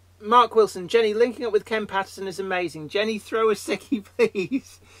 Mark Wilson, Jenny, linking up with Ken Patterson is amazing. Jenny, throw a sickie,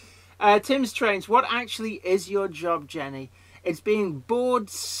 please. Tim's Trains, what actually is your job, Jenny? It's being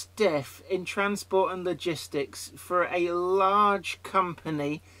bored stiff in transport and logistics for a large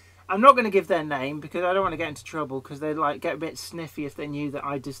company. I'm not going to give their name because I don't want to get into trouble, because they'd get a bit sniffy if they knew that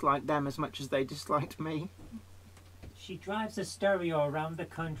I disliked them as much as they disliked me. She drives a stereo around the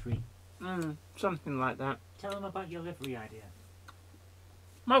country. Something like that. Tell them about your livery idea.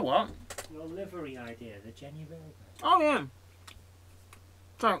 My what? Your livery idea, the Jenny Railbird. Oh yeah.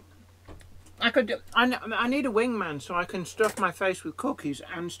 So I could do. I need a wingman so I can stuff my face with cookies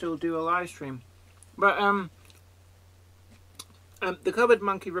and still do a live stream. But the Cupboard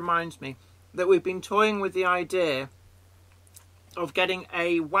Monkey reminds me that we've been toying with the idea of getting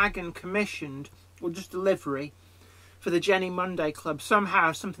a wagon commissioned, or just a livery, for the Jenny Monday Club.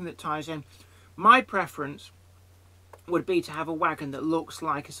 Somehow, something that ties in. My preference would be to have a wagon that looks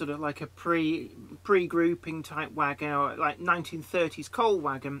like a sort of like a pre-grouping type wagon, or like 1930s coal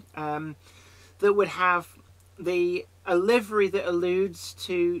wagon, that would have a livery that alludes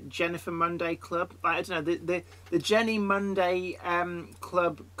to Jennifer Monday Club. I don't know, the Jenny Monday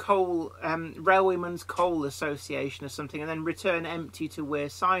Club Coal Railwaymen's Coal Association or something, and then return empty to wear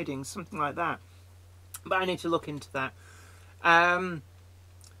sidings, something like that. But I need to look into that.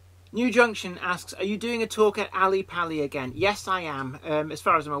 New Junction asks, are you doing a talk at Ali Pali again? Yes, I am. As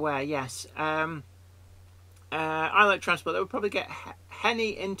far as I'm aware, yes. I like transport. That would probably get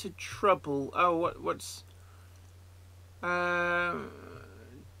Henny into trouble. Oh, what's...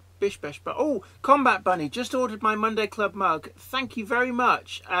 Bish Bash. But oh, Combat Bunny just ordered my Monday Club mug. Thank you very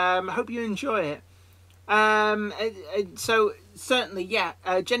much. Hope you enjoy it. So certainly, yeah.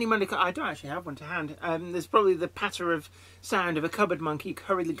 Jenny Monday Club. I don't actually have one to hand. There's probably the patter of sound of a cupboard monkey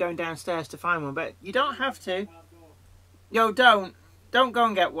hurriedly going downstairs to find one, but you don't have to. Yo, don't go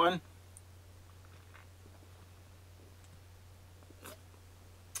and get one.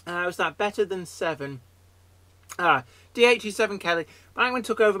 Was that better than 7? D827 Kelly. Bachmann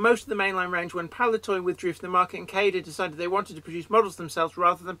took over most of the mainline range when Palatoy withdrew from the market, and Cada decided they wanted to produce models themselves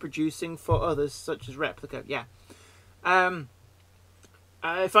rather than producing for others, such as Replica. Yeah.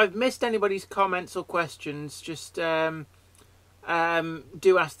 If I've missed anybody's comments or questions, just do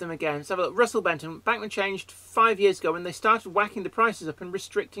ask them again. Let's have a look. Russell Benton. Bachmann changed 5 years ago when they started whacking the prices up and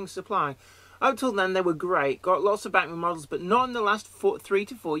restricting supply. Up till then, they were great. Got lots of Bachmann models, but not in the last 3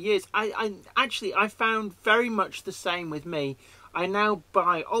 to 4 years. I found very much the same with me. I now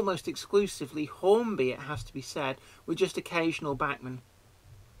buy almost exclusively Hornby, it has to be said, with just occasional Bachmann.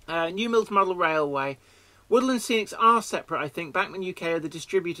 New Mills Model Railway. Woodland Scenics are separate, I think. Bachmann UK are the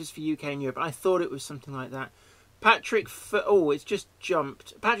distributors for UK and Europe. I thought it was something like that. Patrick... Oh, it's just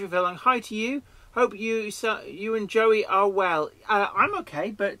jumped. Patrick Verlang, hi to you. Hope you and Joey are well. I'm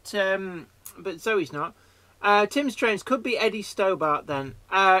okay, but Zoe's not. Tim's Trains could be Eddie Stobart then.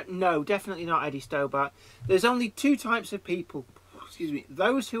 No, definitely not Eddie Stobart. There's only 2 types of people. Excuse me.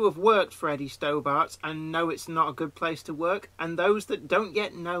 Those who have worked for Eddie Stobart's and know it's not a good place to work, and those that don't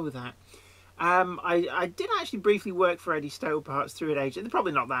yet know that. I did actually briefly work for Eddie Stobart's through an agent. They're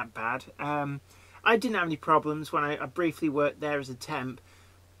probably not that bad. I didn't have any problems when I briefly worked there as a temp,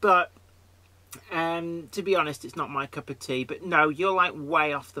 but To be honest, it's not my cup of tea. But no, you're like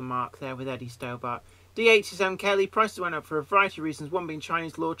way off the mark there with Eddie Stobart. DHSM Kelly, prices went up for a variety of reasons. One being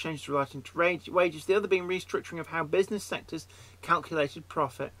Chinese law changes relating to wages. The other being restructuring of how business sectors calculated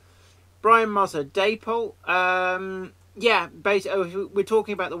profit. Brian Moser, Dapol. Yeah, basically, we're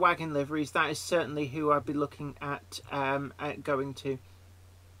talking about the wagon liveries. That is certainly who I'd be looking at going to.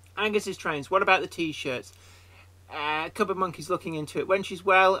 Angus's trains. What about the T-shirts? Cupboard Monkey's looking into it. When she's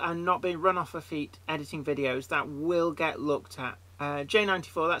well and not being run off her feet editing videos, that will get looked at.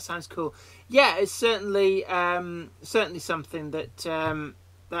 J94, that sounds cool. Yeah, it's certainly something that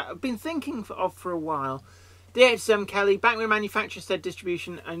that I've been thinking of for a while. DHSM Kelly, Backman manufacturer said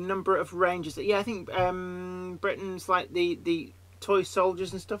distribution, a number of ranges. Yeah, I think Britain's like the toy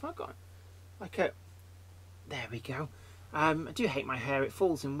soldiers and stuff. I've got like a. There we go. I do hate my hair. It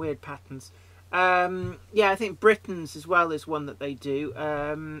falls in weird patterns. Yeah, I think Britain's as well is one that they do.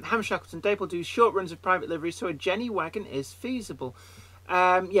 Ham Shackleton Dapol do short runs of private livery, so a Jenny wagon is feasible.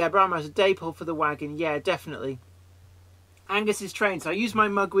 Yeah, Brian has a Dapol for the wagon. Yeah, definitely. Angus's trains. I use my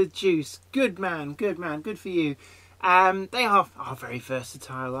mug with juice. Good man, good man, good for you. They are very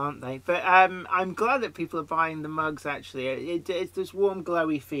versatile, aren't they? But I'm glad that people are buying the mugs. Actually, it's this warm,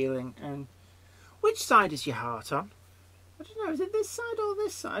 glowy feeling. And which side is your heart on? I don't know. Is it this side or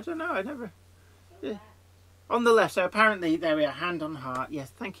this side? I don't know. I never. Yeah. On the left. So apparently, there we are. Hand on heart. Yes.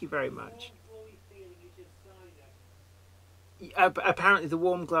 Thank you very much. Apparently, the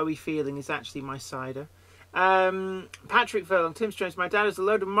warm, glowy feeling is actually my cider. Patrick Furlong, Tim Jones. My dad has a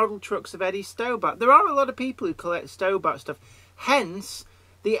load of model trucks of Eddie Stobart. There are a lot of people who collect Stobart stuff. Hence,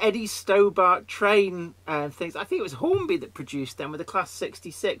 the Eddie Stobart train things. I think it was Hornby that produced them with a Class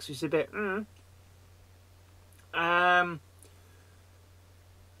 66, which is a bit.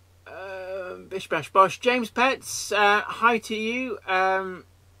 Bish bash bosh. James Pets, hi to you.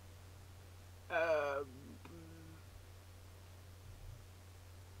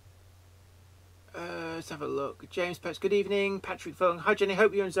 Let's have a look. James Pets, good evening. Patrick Fung, hi Jenny,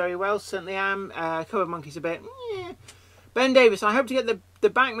 hope you're and Zoe well. Certainly am. Cover Monkeys a bit. Yeah. Ben Davis, I hope to get the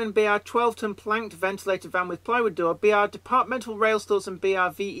Bachmann BR 12-ton planked ventilated van with plywood door, BR departmental rail stores and BR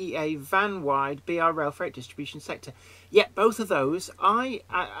VEA van wide, BR rail freight distribution sector. Yeah, both of those. I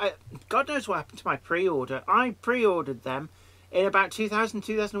God knows what happened to my pre-order. I pre-ordered them in about 2000,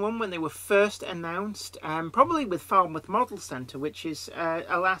 2001 when they were first announced, probably with Falmouth Model Centre, which is,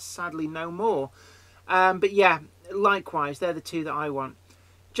 alas, sadly no more. But yeah, likewise, they're the two that I want.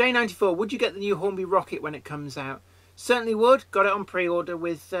 J94, would you get the new Hornby Rocket when it comes out? Certainly would. Got it on pre-order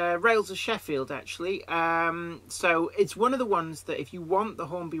with Rails of Sheffield, actually. So it's one of the ones that if you want the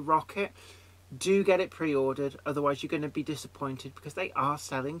Hornby Rocket, do get it pre-ordered. Otherwise, you're going to be disappointed because they are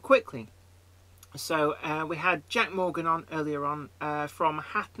selling quickly. So we had Jack Morgan on earlier on from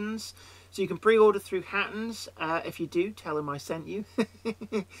Hattons. So you can pre-order through Hattons. If you do, tell them I sent you.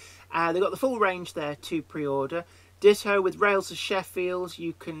 They've got the full range there to pre-order. Ditto with Rails of Sheffield.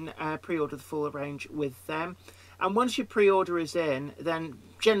 You can pre-order the full range with them. And once your pre-order is in, then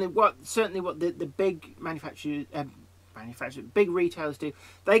generally what the big manufacturers, big retailers do,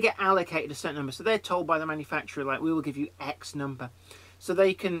 they get allocated a certain number. So they're told by the manufacturer, like, we will give you X number. So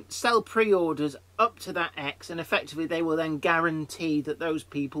they can sell pre-orders up to that X, and effectively they will then guarantee that those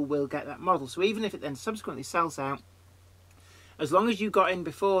people will get that model. So even if it then subsequently sells out, as long as you got in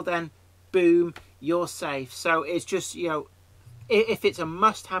before then, boom, you're safe. So it's just, you know, if it's a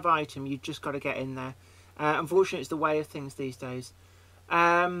must-have item, you've just got to get in there. Unfortunately, it's the way of things these days.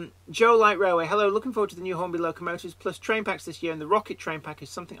 Joe Light Railway, hello, looking forward to the new Hornby locomotives plus train packs this year, and the Rocket train pack is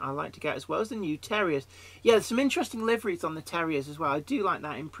something I like to get, as well as the new Terriers. Yeah, there's some interesting liveries on the Terriers as well. I do like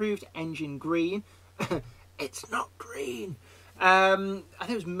that. Improved engine green. It's not green. I think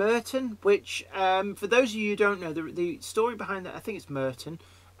it was Merton, which, for those of you who don't know, the story behind that, I think it's Merton.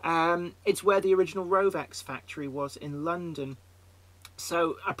 It's where the original Rovex factory was in London.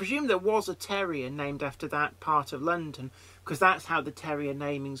 So I presume there was a terrier named after that part of London, because that's how the terrier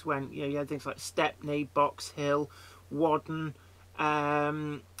namings went. You know, you had things like Stepney, Box Hill, Wadden,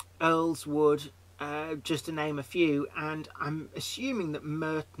 Earlswood, just to name a few. And I'm assuming that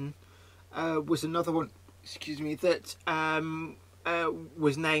Merton was another one, excuse me, that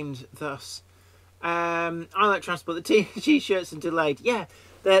was named thus. I like transport. The t-shirts are delayed. Yeah,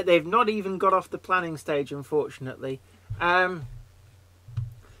 they've not even got off the planning stage, unfortunately.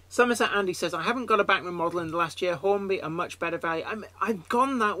 Somerset Andy says, I haven't got a Bachmann model in the last year. Hornby, a much better value. I've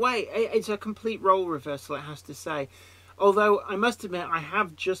gone that way. It's a complete role reversal, it has to say. Although, I must admit, I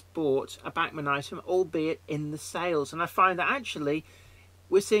have just bought a Bachmann item, albeit in the sales. And I find that actually,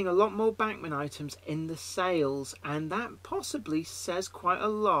 we're seeing a lot more Bachmann items in the sales. And that possibly says quite a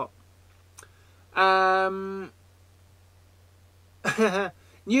lot.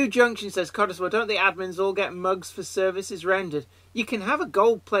 New Junction says, Cottesmore, don't the admins all get mugs for services rendered? You can have a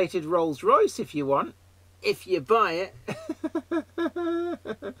gold-plated Rolls Royce if you want, if you buy it.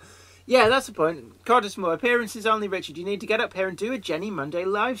 Yeah, that's the point. Cottesmore, appearances only, Richard. You need to get up here and do a Jenny Monday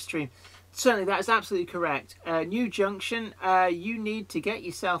live stream. Certainly, that is absolutely correct. New Junction, you need to get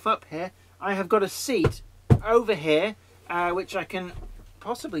yourself up here. I have got a seat over here, which I can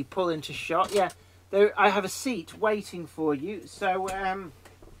possibly pull into shot. Yeah, there, I have a seat waiting for you. So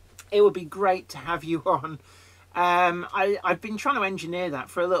it would be great to have you on. I've been trying to engineer that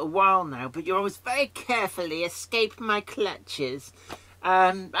for a little while now, but you always very carefully escape my clutches.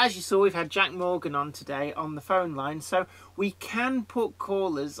 As you saw, we've had Jack Morgan on today on the phone line, so we can put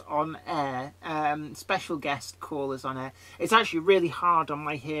callers on air, special guest callers on air. It's actually really hard on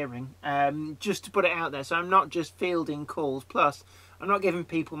my hearing, just to put it out there, so I'm not just fielding calls, plus I'm not giving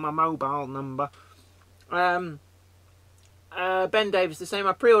people my mobile number. Ben Davis, the same.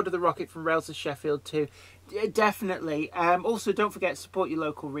 I pre-ordered the rocket from Rails of Sheffield too. Definitely. Also, don't forget to support your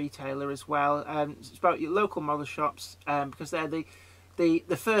local retailer as well. Support your local model shops, because they're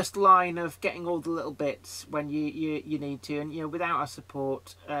the first line of getting all the little bits when you need to. And, you know, without our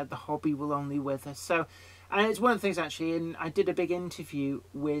support, the hobby will only wither. So, and it's one of the things, actually, and I did a big interview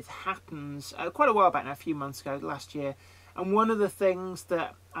with Hattons quite a while back now, a few months ago, last year. And one of the things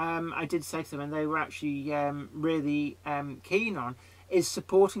that I did say to them, and they were actually really keen on, is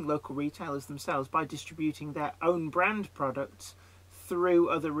supporting local retailers themselves by distributing their own brand products through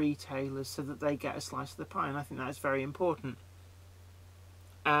other retailers so that they get a slice of the pie. And I think that is very important.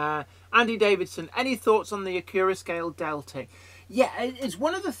 Andy Davidson, any thoughts on the Acura Scale Deltic? Yeah, it's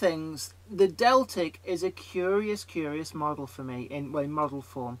one of the things. The Deltic is a curious model for me in model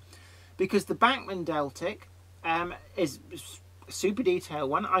form, because the Bachmann Deltic is a super detailed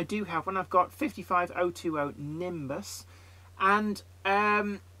one. I do have one. I've got 55020 Nimbus, and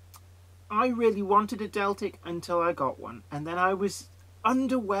I really wanted a Deltic until I got one, and then I was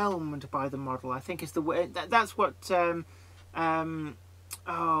underwhelmed by the model. I think is the way. That's what.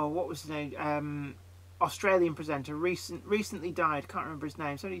 Oh, what was his name? Australian presenter, recently died. Can't remember his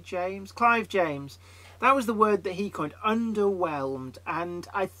name. Sorry, Clive James. That was the word that he coined. Underwhelmed, and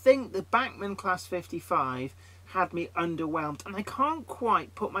I think the Bachmann Class 55 had me underwhelmed, and I can't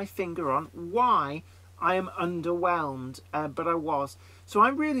quite put my finger on why I am underwhelmed, but I was. So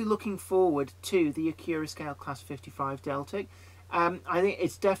I'm really looking forward to the Acura Scale Class 55 Deltic. I think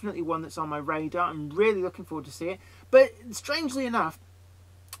it's definitely one that's on my radar. I'm really looking forward to see it. But strangely enough,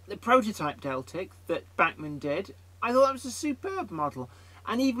 the prototype Deltic that Bachmann did, I thought that was a superb model.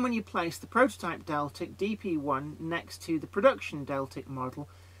 And even when you place the prototype Deltic DP1 next to the production Deltic model,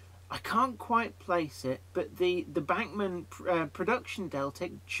 I can't quite place it, but the Bachmann production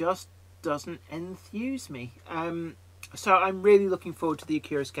Deltic just doesn't enthuse me. So I'm really looking forward to the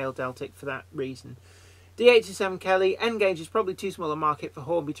Acura Scale Deltic for that reason. D87 Kelly, N-Gage is probably too small a market for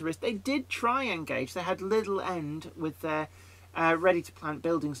Hornby to risk. They did try N-Gage. They had little end with their ready-to-plant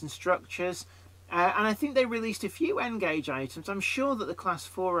buildings and structures. And I think they released a few N-Gage items. I'm sure that the Class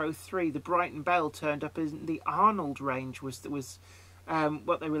 403, the Brighton Bell, turned up in the Arnold range was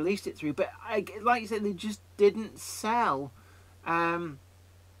what they released it through. But like you said, they just didn't sell. They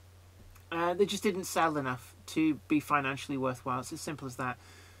just didn't sell enough to be financially worthwhile. It's as simple as that.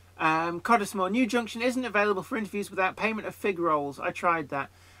 Cottesmore, New Junction isn't available for interviews without payment of fig rolls. I tried that.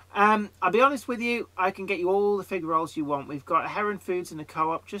 I'll be honest with you, I can get you all the fig rolls you want. We've got Heron Foods and a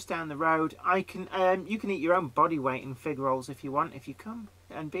co-op just down the road. You can eat your own body weight in fig rolls if you want, if you come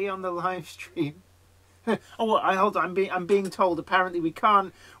and be on the live stream. Oh, hold on. I'm being told apparently we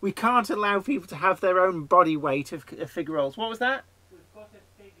can't allow people to have their own body weight of fig rolls. What was that? We've got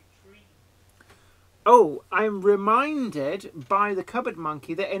a fig tree. Oh, I'm reminded by the cupboard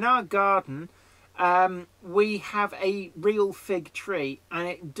monkey that in our garden we have a real fig tree, and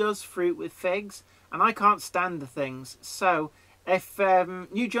it does fruit with figs, and I can't stand the things. So if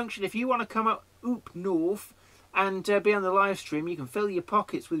New Junction, if you want to come up north and be on the live stream, you can fill your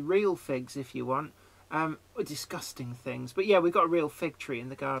pockets with real figs if you want. Disgusting things, but yeah, we've got a real fig tree in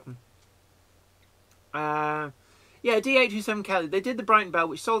the garden. Yeah, D827 Kelly, they did the Brighton Bell,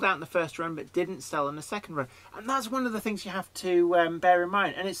 which sold out in the first run but didn't sell in the second run. And that's one of the things you have to bear in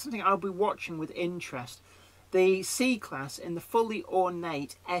mind. And it's something I'll be watching with interest. The C-Class in the fully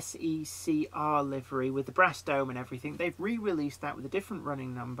ornate SECR livery with the brass dome and everything, they've re-released that with a different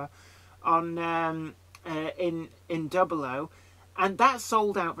running number on in 00. And that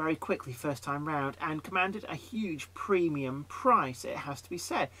sold out very quickly first time round and commanded a huge premium price, it has to be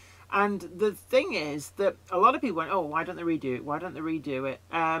said. And the thing is that a lot of people went, oh, why don't they redo it? Why don't they redo it?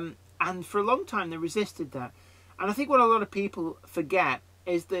 And And for a long time they resisted that. And I think what a lot of people forget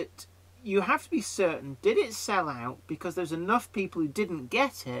is that you have to be certain, did it sell out because there's enough people who didn't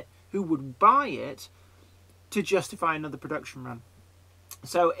get it, who would buy it, to justify another production run.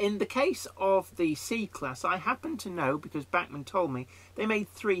 So in the case of the C-Class, I happen to know, because Bachmann told me, they made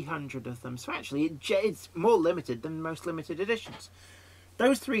 300 of them. So actually it's more limited than most limited editions.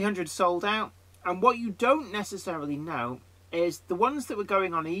 Those 300 sold out, and what you don't necessarily know is the ones that were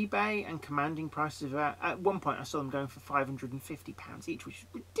going on eBay and commanding prices of, at one point I saw them going for £550 each, which is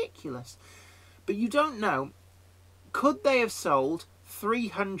ridiculous. But you don't know, could they have sold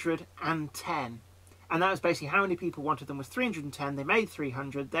 310? And that was basically how many people wanted them was 310. They made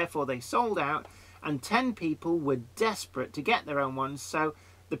 300, therefore they sold out, and 10 people were desperate to get their own ones, so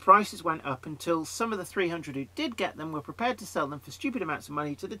the prices went up until some of the 300 who did get them were prepared to sell them for stupid amounts of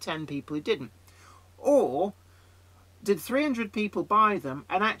money to the 10 people who didn't. Or did 300 people buy them,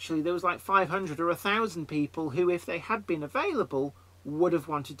 and actually there was like 500 or 1,000 people who, if they had been available, would have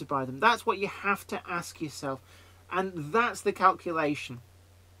wanted to buy them? That's what you have to ask yourself, and that's the calculation.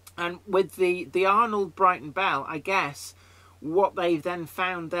 And with the Arnold Brighton Bell, I guess what they then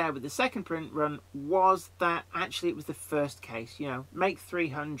found there with the second print run was that actually it was the first case. You know, make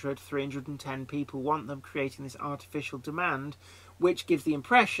 300, 310 people want them, creating this artificial demand, which gives the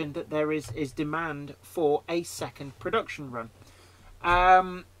impression that there is demand for a second production run.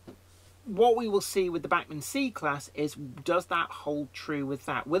 What we will see with the Bachmann C-Class is, does that hold true with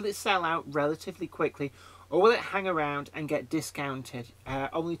that? Will it sell out relatively quickly, or will it hang around and get discounted?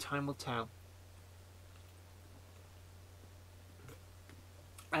 Only time will tell.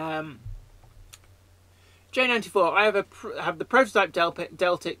 J94, I have the prototype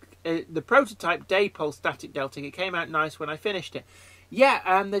the prototype Daypole static Deltic. It came out nice when I finished it.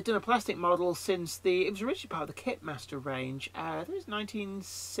 Yeah, they've done a plastic model since it was originally part of the Kitmaster range. I think it was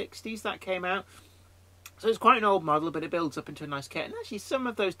 1960s that came out. So it's quite an old model, but it builds up into a nice kit. And actually, some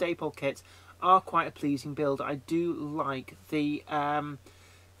of those Daypole kits are quite a pleasing build. I do like the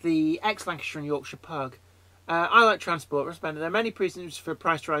ex-Lancashire and Yorkshire Pug. I like transport. Respect. There are many reasons for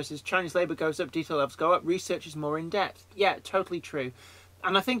price rises. Chinese labour goes up, detail levels go up, research is more in depth. Yeah, totally true.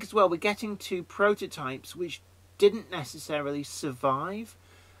 And I think as well, we're getting to prototypes which didn't necessarily survive.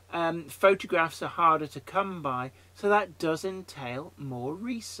 Photographs are harder to come by, so that does entail more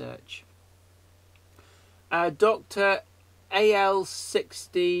research. Dr.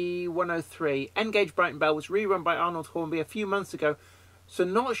 AL60103. N-Gauge Brighton Bell was rerun by Arnold Hornby a few months ago, so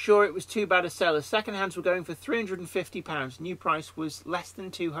not sure it was too bad a seller. Second hands were going for £350. New price was less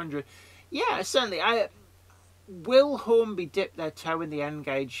than 200. Yeah, certainly. Will Hornby dip their toe in the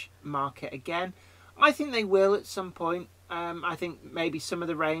N-Gauge market again? I think they will at some point. I think maybe some of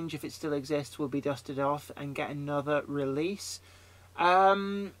the range, if it still exists, will be dusted off and get another release.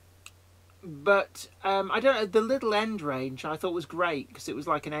 But I don't know, the Little End range I thought was great because it was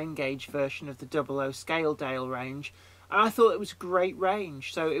like an N-Gauge version of the 00 Scaledale range, and I thought it was a great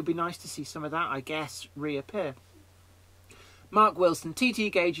range, so it would be nice to see some of that, I guess, reappear. Mark Wilson, TT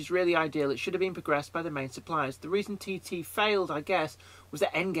gauge is really ideal. It should have been progressed by the main suppliers. The reason TT failed, I guess, was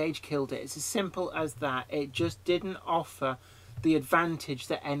that N-Gauge killed it. It's as simple as that. It just didn't offer the advantage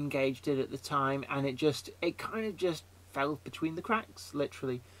that N-Gauge did at the time, and it kind of just fell between the cracks,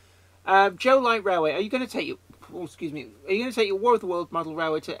 literally. Joe Light Railway, are you going to take your War of the World model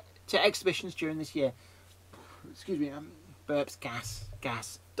railway to exhibitions during this year? Excuse me, burps, gas.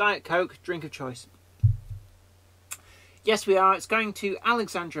 Diet Coke, drink of choice. Yes, we are. It's going to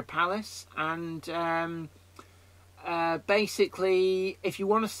Alexandra Palace, and basically, if you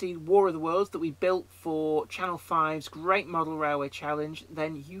want to see War of the Worlds that we built for Channel 5's Great Model Railway Challenge,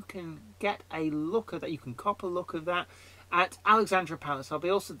 then you can get a look at that. You can cop a look of that at Alexandra Palace. I'll be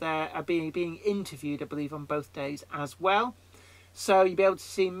also there, being interviewed, I believe, on both days as well. So you'll be able to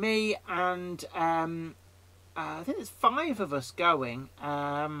see me and I think there's 5 of us going.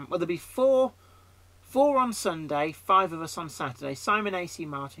 Well, there'll be 4 on Sunday, 5 of us on Saturday. Simon A.C.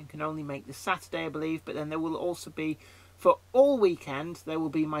 Martin can only make the Saturday, I believe, but then there will also be, for all weekend, there will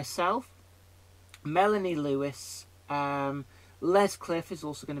be myself, Melanie Lewis, Les Cliff is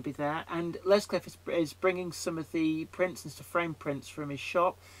also going to be there, and Les Cliff is bringing some of the prints and stuff, frame prints from his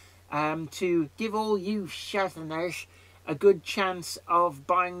shop, to give all you Southerners a good chance of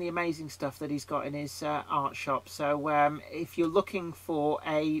buying the amazing stuff that he's got in his art shop. So if you're looking for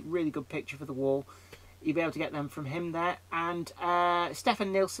a really good picture for the wall, you'll be able to get them from him there. And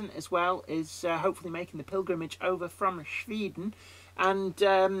Stefan Nilsson as well is hopefully making the pilgrimage over from Sweden. And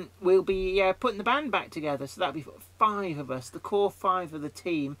we'll be putting the band back together. So that'll be 5 of us, the core 5 of the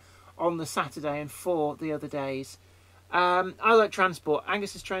team on the Saturday and 4 the other days. I like transport.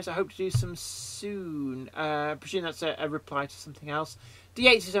 Angus's trains, I hope to do some soon. Presume that's a reply to something else.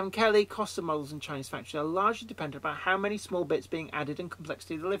 D87 Kelly, cost of models in Chinese factories are largely dependent about how many small bits being added and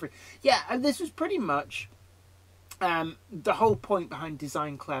complexity of delivery. Yeah, and this was pretty much the whole point behind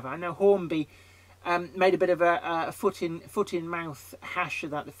Design Clever. I know Hornby made a bit of a foot in mouth hash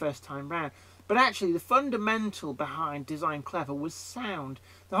of that the first time round. But actually, the fundamental behind Design Clever was sound.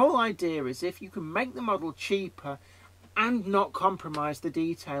 The whole idea is if you can make the model cheaper and not compromise the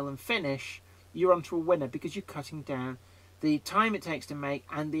detail and finish, you're onto a winner because you're cutting down the time it takes to make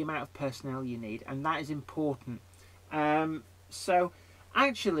and the amount of personnel you need, and that is important. So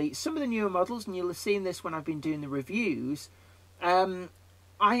actually, some of the newer models, and you'll have seen this when I've been doing the reviews, I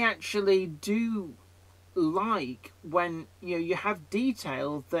actually do like when you have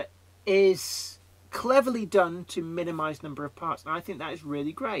detail that is cleverly done to minimise number of parts, and I think that is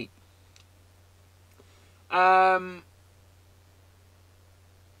really great. I'm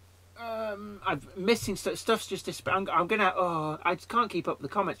missing stuff's just disappeared. I'm gonna. Oh, I just can't keep up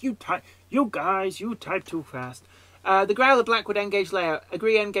with the comments. You guys, you type too fast. The Growler Blackwood N-gauge layout.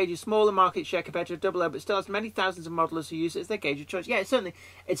 Agree, N-gauge is smaller market share compared to a double O, but still has many thousands of modelers who use it as their gauge of choice. Yeah, certainly,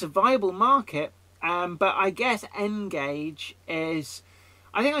 it's a viable market. But I guess N-gauge is.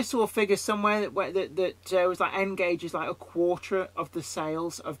 I think I saw a figure somewhere that was like N-gauge is like a quarter of the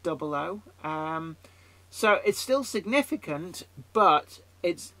sales of double O. So it's still significant, but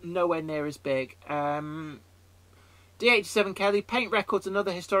it's nowhere near as big. D87 Kelly, paint records and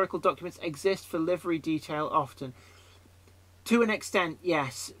other historical documents exist for livery detail often. To an extent,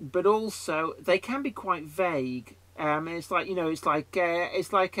 yes, but also they can be quite vague. It's like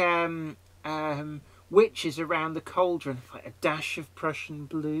witches around the cauldron, like a dash of Prussian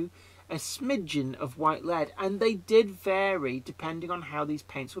blue, a smidgen of white lead, and they did vary depending on how these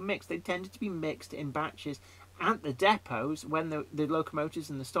paints were mixed. They tended to be mixed in batches at the depots when the locomotives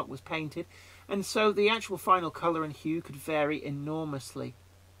and the stock was painted, and so the actual final colour and hue could vary enormously.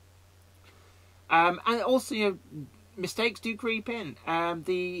 And also, mistakes do creep in.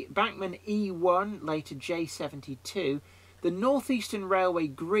 The Bachmann E1, later J72, the Northeastern Railway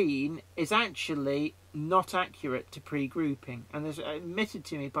green is actually not accurate to pre-grouping, and there's admitted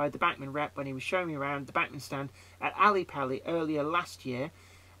to me by the Bachmann rep when he was showing me around the Bachmann stand at Ali Pali earlier last year.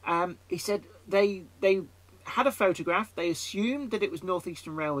 He said they had a photograph, they assumed that it was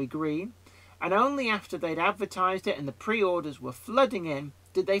Northeastern Railway green, and only after they'd advertised it and the pre-orders were flooding in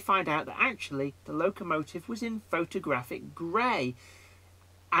did they find out that actually the locomotive was in photographic grey.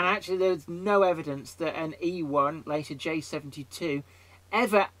 And actually there's no evidence that an E1, later J72,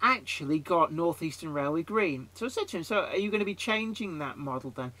 ever actually got Northeastern Railway green. So I said to him, so are you going to be changing that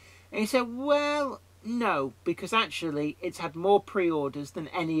model then? And he said, well, no, because actually it's had more pre-orders than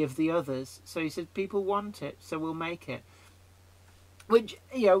any of the others. So he said, people want it, so we'll make it. Which,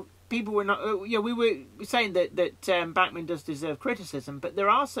 people were not, we were saying that Bachmann does deserve criticism, but there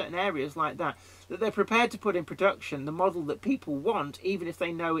are certain areas like that they're prepared to put in production the model that people want, even if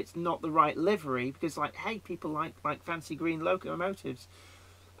they know it's not the right livery, because, like, hey, people like fancy green locomotives.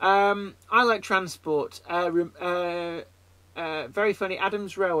 I like transport. Very funny.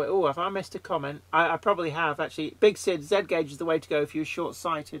 Adams Railway. Oh, have I missed a comment? I probably have, actually. Big Sid, Z-gauge is the way to go if you're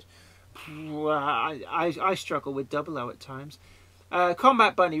short-sighted. I struggle with double O at times.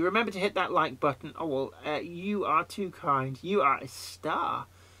 Combat Bunny, remember to hit that like button. Oh, well, you are too kind. You are a star.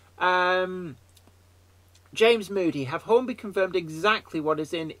 James Moody, have Hornby confirmed exactly what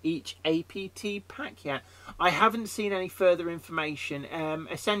is in each APT pack yet? I haven't seen any further information.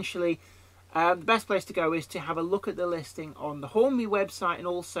 Essentially, the best place to go is to have a look at the listing on the Hornby website and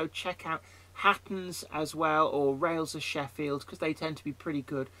also check out Hattons as well, or Rails of Sheffield, because they tend to be pretty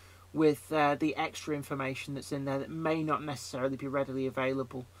good with the extra information that's in there that may not necessarily be readily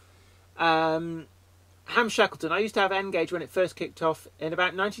available. Ham Shackleton, I used to have N-gauge when it first kicked off in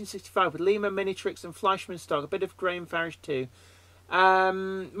about 1965 with Lima, Minitrix and Fleischmann stock, a bit of Graham Farish too.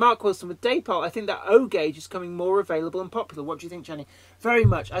 Mark Wilson, with Daypol, I think that O-gauge is becoming more available and popular. What do you think, Jenny? Very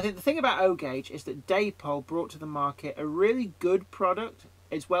much. I think the thing about O-gauge is that Daypol brought to the market a really good product.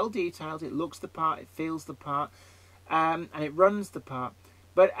 It's well detailed, it looks the part, it feels the part, and it runs the part,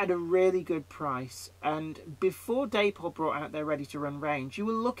 but at a really good price. And before Daypol brought out their ready-to-run range, you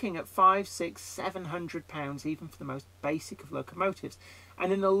were looking at £500, £600, £700 even for the most basic of locomotives.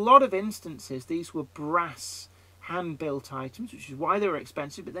 And in a lot of instances, these were brass hand-built items, which is why they were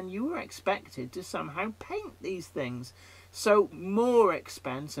expensive, but then you were expected to somehow paint these things. So more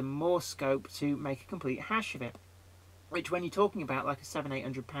expense and more scope to make a complete hash of it, which when you're talking about like a £700,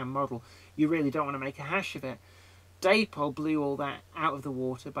 £800 model, you really don't want to make a hash of it. Dapol blew all that out of the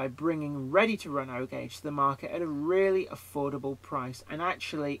water by bringing ready-to-run O-Gauge to the market at a really affordable price. And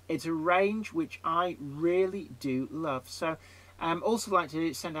actually, it's a range which I really do love. So also like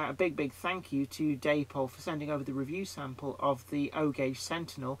to send out a big thank you to Dapol for sending over the review sample of the O-Gauge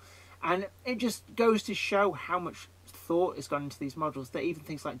Sentinel. And it just goes to show how much thought has gone into these models, that even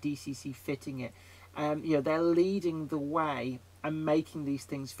things like DCC fitting it, you know, they're leading the way and making these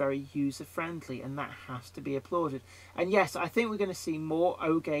things very user friendly, and that has to be applauded. And yes, I think we're going to see more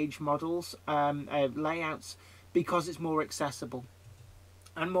O-Gauge models, layouts, because it's more accessible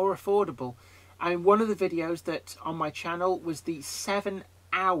and more affordable. And one of the videos that on my channel was the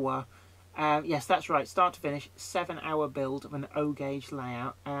 7-hour, yes, that's right, start to finish, 7-hour build of an O-Gauge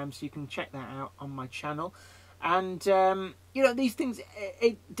layout. So you can check that out on my channel. And, you know, these things,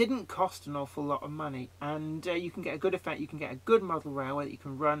 it didn't cost an awful lot of money. And you can get a good effect, you can get a good model railway that you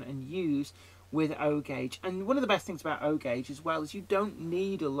can run and use with O-Gauge. And one of the best things about O-Gauge as well is you don't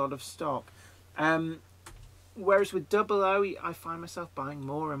need a lot of stock. Whereas with double O, I find myself buying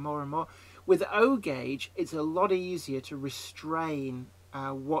more and more and more. With O-Gauge, it's a lot easier to restrain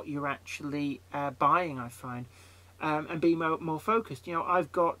what you're actually buying, I find. And be more focused. You know, I've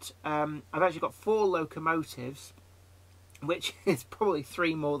actually got 4 locomotives, which is probably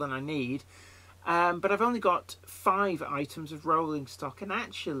 3 more than I need. But I've only got 5 items of rolling stock, and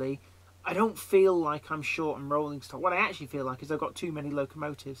actually, I don't feel like I'm short on rolling stock. What I actually feel like is I've got too many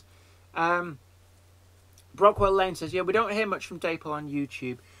locomotives. Brockwell Lane says, yeah, we don't hear much from Dapol on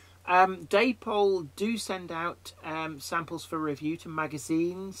YouTube. Dapol do send out samples for review to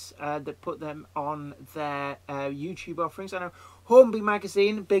magazines that put them on their YouTube offerings. I know Hornby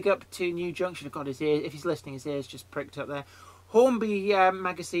magazine, big up to New Junction. I've got his ear, if he's listening, his ears just pricked up there. Hornby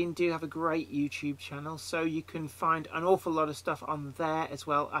magazine do have a great YouTube channel, so you can find an awful lot of stuff on there as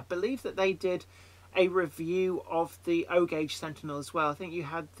well. I believe that they did a review of the O-Gauge Sentinel as well. I think you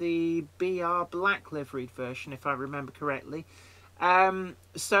had the BR black liveried version, if I remember correctly.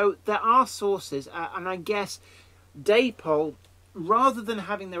 So there are sources, and I guess Dapol, rather than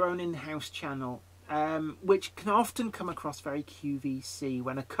having their own in-house channel, which can often come across very QVC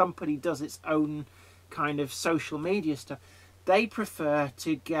when a company does its own kind of social media stuff, they prefer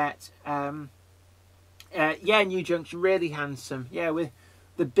to get, yeah, New Junction, really handsome, yeah, with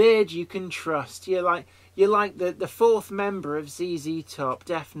the beard you can trust. You're like the 4th member of ZZ Top,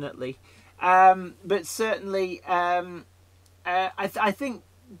 definitely, but certainly. I think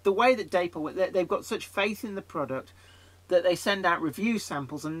the way that Dapol, they've got such faith in the product that they send out review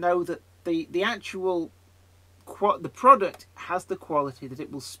samples and know that the product has the quality that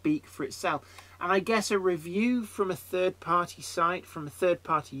it will speak for itself. And I guess a review from a third-party site, from a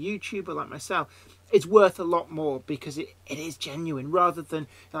third-party YouTuber like myself, is worth a lot more because it is genuine, rather than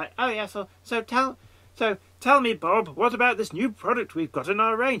like, oh yeah, so tell me, Bob, what about this new product we've got in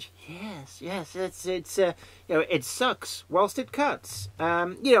our range? Yes, it's you know, it sucks whilst it cuts.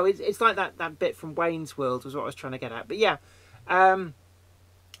 You know, it's like that bit from Wayne's World was what I was trying to get at. But yeah,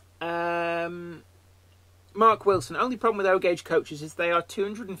 Mark Wilson, only problem with O-Gauge coaches is they are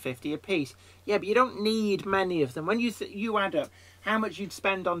 250 a piece. Yeah, but you don't need many of them. When you add up how much you'd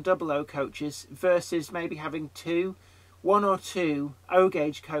spend on double O coaches versus maybe having 1 or 2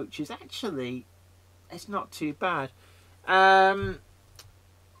 O-Gauge coaches, actually, it's not too bad. Let's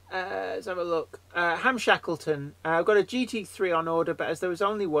have a look. Ham Shackleton. I've got a GT3 on order, but as there was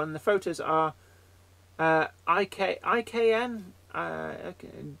only one, the photos are IKN.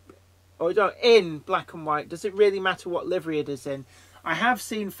 Or in black and white. Does it really matter what livery it is in? I have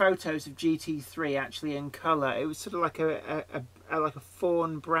seen photos of GT3 actually in colour. It was sort of like a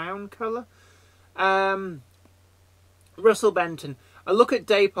fawn brown colour. Russell Benton. A look at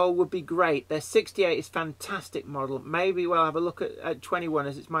Dapol would be great. Their 68 is fantastic model. Maybe we'll have a look at 21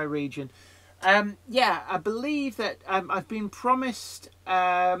 as it's my region. Yeah, I believe that I've been promised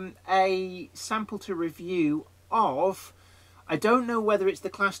a sample to review of, I don't know whether it's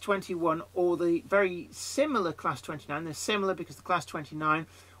the Class 21 or the very similar Class 29. They're similar because the Class 29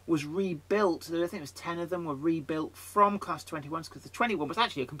 was rebuilt. I think it was 10 of them were rebuilt from Class 21s because the 21 was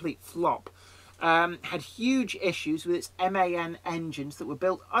actually a complete flop. Had huge issues with its MAN engines that were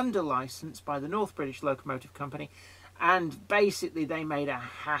built under licence by the North British Locomotive Company, and basically they made a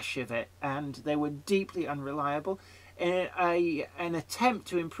hash of it, and they were deeply unreliable. In an attempt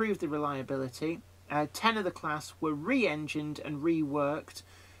to improve the reliability, 10 of the class were re-engined and reworked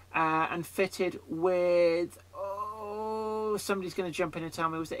and fitted with, oh, somebody's going to jump in and tell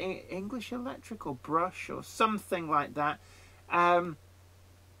me, was it English Electric or Brush or something like that? No,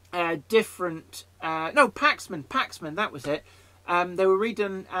 Paxman, that was it. They were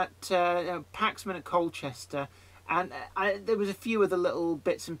redone at Paxman at Colchester, And there was a few other little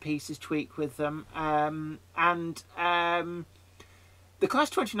bits and pieces tweaked with them. The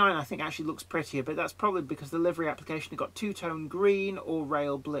Class 29, I think, actually looks prettier, but that's probably because the livery application had got two-tone green or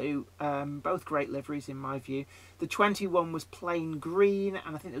rail blue. Both great liveries, in my view. The 21 was plain green,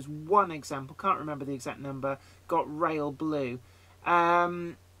 and I think there's one example, can't remember the exact number, got rail blue.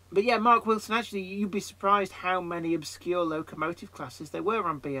 But yeah, Mark Wilson, actually, you'd be surprised how many obscure locomotive classes there were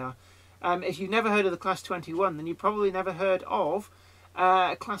on BR. If you've never heard of the Class 21, then you probably never heard of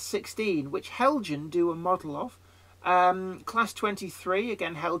Class 16, which Helgen do a model of. Class 23,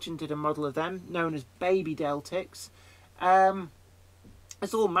 again, Helgen did a model of them, known as Baby Deltics.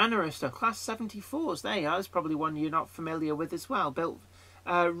 There's all manner of stuff. Class 74s, there you are. There's probably one you're not familiar with as well.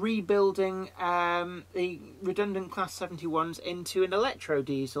 Rebuilding the redundant Class 71s into an electro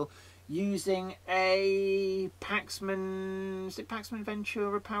diesel using a Paxman, is it Paxman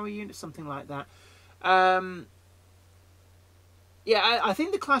Ventura power unit, something like that. Yeah, I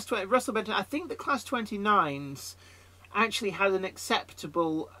think the Class 20, Russell Benton, I think the Class 29s actually had an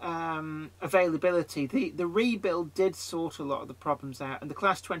acceptable availability. The rebuild did sort a lot of the problems out, and the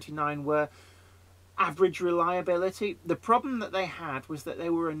Class 29 were average reliability. The problem that they had was that they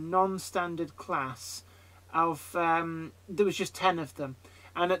were a non-standard class of, there was just 10 of them.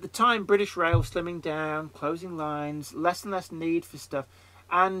 And at the time, British Rail slimming down, closing lines, less and less need for stuff.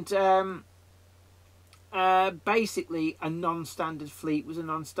 And basically a non-standard fleet was a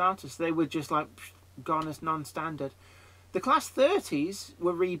non-starter, so they were just like gone as non-standard. The Class 30s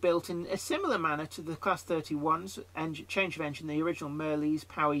were rebuilt in a similar manner to the Class 31s. Change of engine, the original Merleys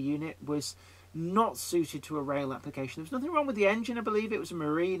power unit was not suited to a rail application. There was nothing wrong with the engine, I believe it was a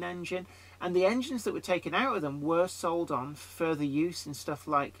marine engine, and the engines that were taken out of them were sold on for further use in stuff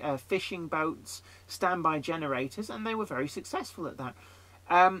like fishing boats, standby generators, and they were very successful at that.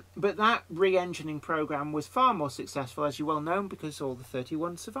 But that re-engineering program was far more successful, as you well know, because all the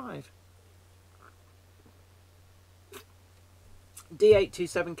 31s survived.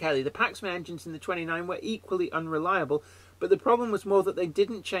 D827 Kelly. The Paxman engines in the 29 were equally unreliable, but the problem was more that they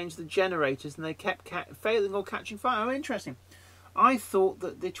didn't change the generators and they kept failing or catching fire. Oh, interesting. I thought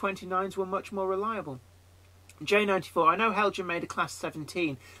that the 29s were much more reliable. J94. I know Helgen made a Class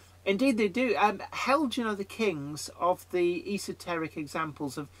 17. Indeed they do. Helgen are the kings of the esoteric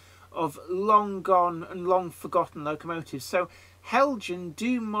examples of long gone and long forgotten locomotives. So Helgen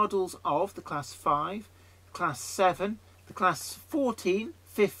do models of the Class 5, Class 7, the Class 14,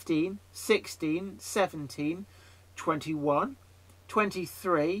 15, 16, 17, 21,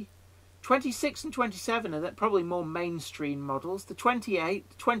 23, 26 and 27 are probably more mainstream models. The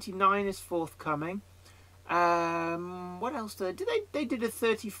 28, 29 is forthcoming. What else did they? They did a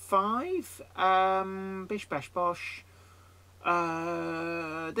 35. Bish bash bosh.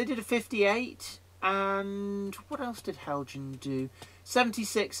 They did a 58. And what else did Helgen do?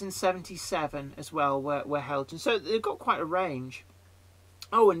 76 and 77 as well were Helgen. So they've got quite a range.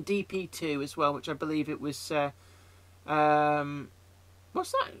 Oh, and DP2 as well, which I believe it was... what's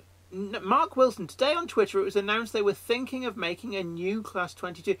that? Mark Wilson. Today on Twitter it was announced they were thinking of making a new Class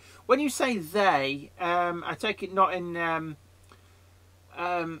 22. When you say they, I take it not in...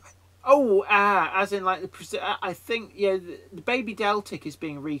 as in like I think, yeah, the Baby Deltic is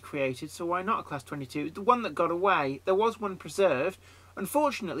being recreated, so why not a Class 22? The one that got away, there was one preserved.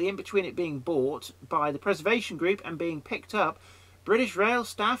 Unfortunately, in between it being bought by the preservation group and being picked up, British Rail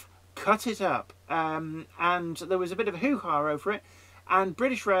staff cut it up, and there was a bit of a hoo-ha over it, and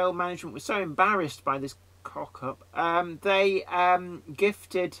British Rail management was so embarrassed by this cock-up, they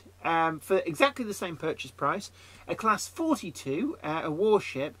gifted, for exactly the same purchase price, a Class 42, a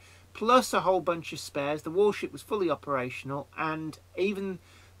warship, plus a whole bunch of spares. The warship was fully operational, and even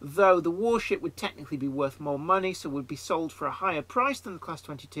though the warship would technically be worth more money, so would be sold for a higher price than the Class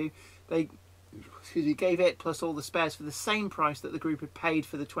 22, they gave it plus all the spares for the same price that the group had paid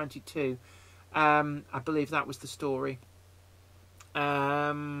for the 22. I believe that was the story. Let's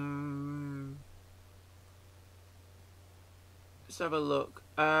have a look.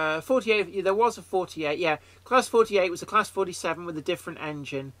 48, there was a 48, yeah. Class 48 was a Class 47 with a different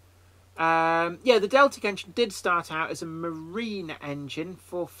engine. Yeah, the Deltic engine did start out as a marine engine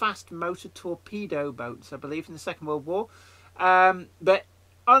for fast motor torpedo boats, I believe, in the Second World War. But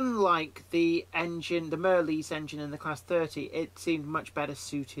unlike the engine, the Merleys engine in the Class 30, it seemed much better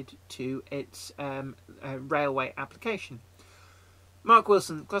suited to its railway application. Mark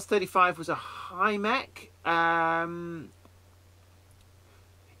Wilson, Class 35 was a high mech.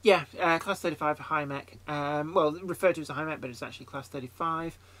 Yeah, Class 35 a high mech. Well, referred to as a high mech, but it's actually Class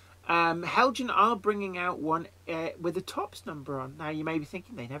 35. Helgen are bringing out one with a tops number on. Now, you may be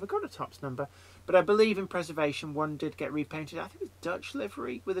thinking they never got a tops number, but I believe in preservation one did get repainted. I think it was Dutch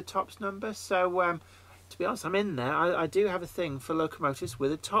livery with a tops number. So, to be honest, I'm in there. I do have a thing for locomotives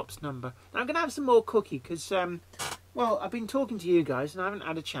with a tops number. Now, I'm going to have some more cookie because, well, I've been talking to you guys and I haven't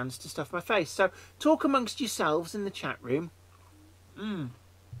had a chance to stuff my face. So, talk amongst yourselves in the chat room.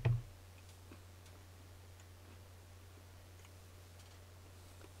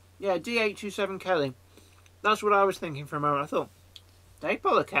 Yeah, D827 Kelly. That's what I was thinking for a moment. I thought,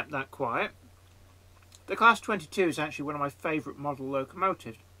 Dapol have kept that quiet. The Class 22 is actually one of my favourite model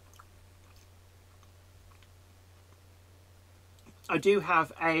locomotives. I do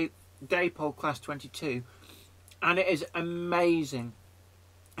have a Dapol Class 22, and it is amazing.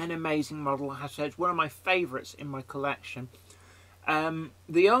 An amazing model. I have to say, it's one of my favourites in my collection.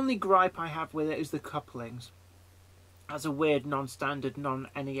 The only gripe I have with it is the couplings. Has a weird non-standard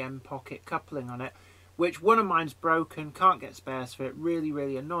non-NEM pocket coupling on it, which one of mine's broken, can't get spares for it, really,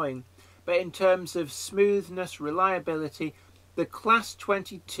 really annoying. But in terms of smoothness, reliability, the Class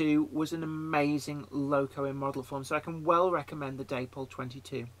 22 was an amazing loco in model form, so I can well recommend the Dapol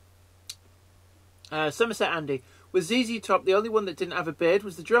 22. Somerset Andy, with ZZ Top, the only one that didn't have a beard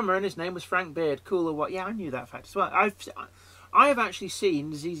was the drummer, and his name was Frank Beard. Cool or what? Yeah, I knew that fact as well. I have actually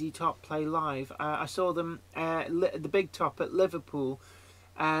seen ZZ Top play live. I saw them the Big Top at Liverpool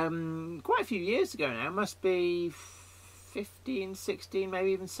quite a few years ago now. It must be 15, 16,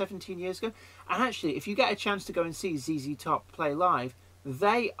 maybe even 17 years ago. And actually, if you get a chance to go and see ZZ Top play live,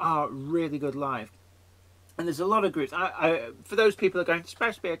 they are really good live. And there's a lot of groups. For those people who are going, it's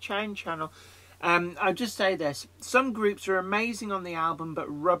supposed to be a chain channel. I'll just say this. Some groups are amazing on the album but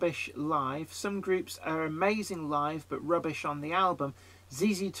rubbish live. Some groups are amazing live but rubbish on the album.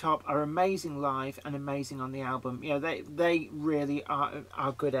 ZZ Top are amazing live and amazing on the album. You know, they really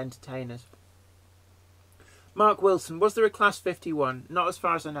are good entertainers. Mark Wilson, was there a Class 51? Not as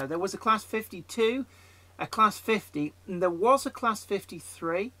far as I know. There was a Class 52, a Class 50, and there was a Class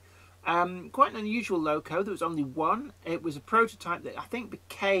 53. Quite an unusual loco. There was only one. It was a prototype that I think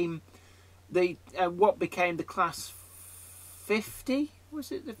became what became the Class 50?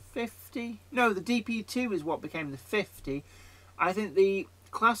 Was it the 50? No, the DP2 is what became the 50. I think the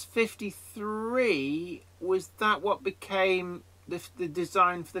Class 53 was that what became the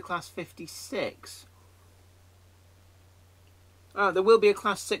design for the Class 56. Oh, there will be a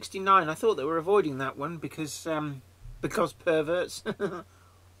Class 69. I thought they were avoiding that one because perverts.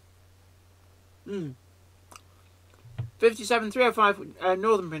 57305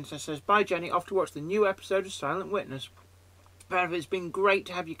 Northern Princess says, bye Jenny, off to watch the new episode of Silent Witness. It's been great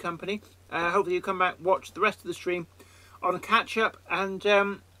to have your company. Hopefully you come back, watch the rest of the stream on a catch up, and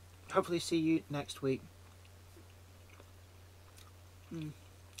hopefully see you next week.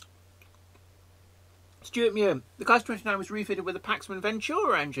 Stuart Muir, the Class 29 was refitted with a Paxman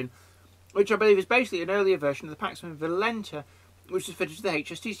Ventura engine, which I believe is basically an earlier version of the Paxman Valenta, which was fitted to the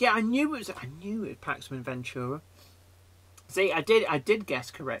HSTs. Yeah, I knew it was Paxman Ventura. See, I did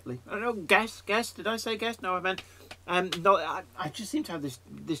guess correctly. I don't know, guess. Did I say guess? No, I meant no. I just seem to have this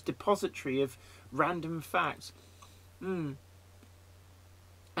depository of random facts. Daryl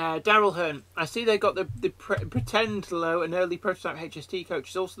Hearn, I see they got the pretend low and early prototype HST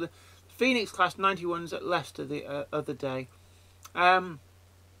coaches. Also the Phoenix Class 91s at Leicester the other day. I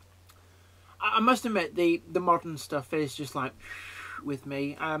must admit the modern stuff is just like with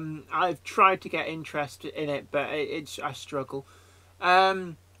me. I've tried to get interest in it, but I struggle.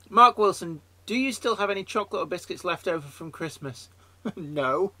 Mark Wilson, do you still have any chocolate or biscuits left over from Christmas?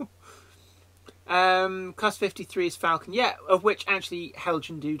 No. Class 53 is Falcon, yeah, of which actually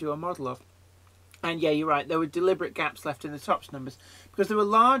Helgen do a model of. And yeah, you're right, there were deliberate gaps left in the tops numbers because they were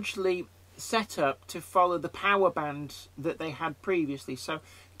largely set up to follow the power band that they had previously. So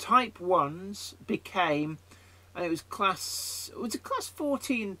Type 1s became, and it was Class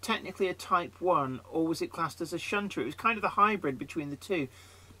 14 technically a Type 1, or was it classed as a shunter? It was kind of a hybrid between the two.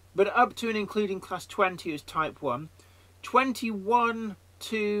 But up to and including Class 20 as Type 1. 21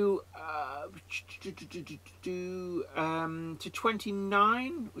 to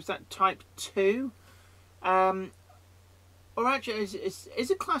 29 was that Type 2. Or actually,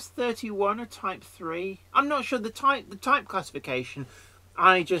 is a Class 31 a Type 3? I'm not sure. The type classification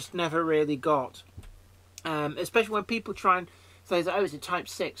I just never really got. Especially when people try and say, oh, it's a Type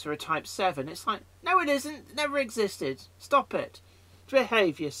 6 or a Type 7. It's like, no, it isn't. It never existed. Stop it.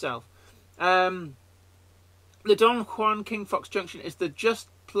 Behave yourself. The Don Juan King Fox Junction, is the Just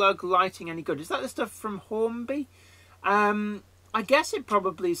Plug lighting any good? Is that the stuff from Hornby? I guess it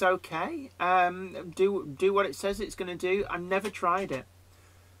probably is okay. Do what it says it's going to do. I've never tried it.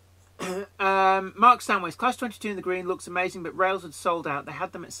 Mark Stanways, Class 22 in the green looks amazing, but rails had sold out. They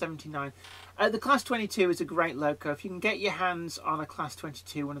had them at 79. The Class 22 is a great loco. If you can get your hands on a Class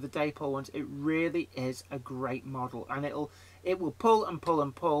 22, one of the Daypole ones, it really is a great model, and it will pull and pull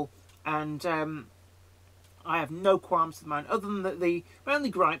and pull. And I have no qualms with mine, other than that my only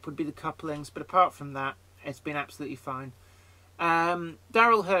gripe would be the couplings, but apart from that, it's been absolutely fine.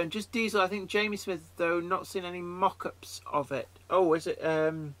 Daryl Hearn, just diesel. I think Jamie Smith, though, not seen any mock-ups of it. Oh, is it?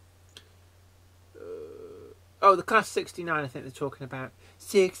 Oh, the Class 69, I think they're talking about.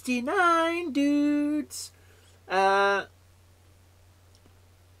 69 dudes. I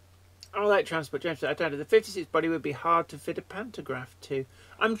like Transport James. I don't know. The 56 body would be hard to fit a pantograph to.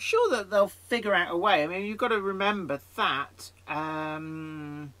 I'm sure that they'll figure out a way. I mean, you've got to remember that. I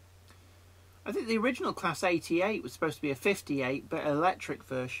think the original Class 88 was supposed to be a 58, but an electric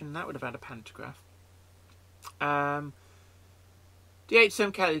version. That would have had a pantograph. D8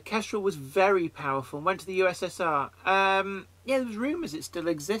 Kelly, Kestrel was very powerful and went to the USSR. Yeah, there was rumours it still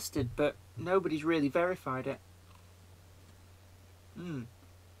existed, but nobody's really verified it.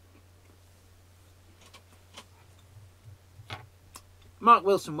 Mark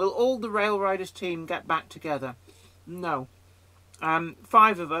Wilson, will all the Rail Riders team get back together? No.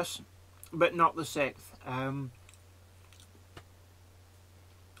 5 of us, but not the 6th. A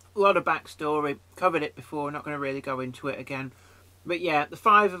lot of backstory. Covered it before, not going to really go into it again. But yeah, the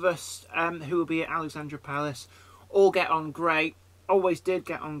 5 of us who will be at Alexandra Palace all get on great. Always did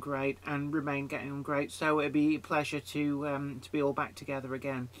get on great and remain getting on great. So it'd be a pleasure to be all back together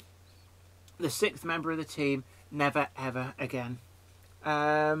again. The 6th member of the team, never ever again.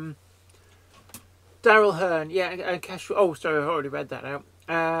 Daryl Hearn, yeah, Kestrel. Oh, sorry, I've already read that out.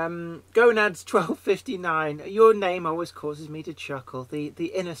 Gonads 1259. Your name always causes me to chuckle.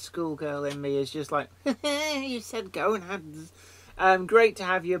 The inner schoolgirl in me is just like, you said Gonads. Great to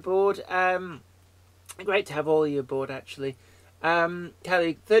have you aboard. Great to have all of you aboard, actually.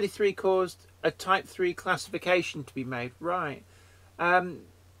 Kelly, 33 caused a Type 3 classification to be made. Right. Woodland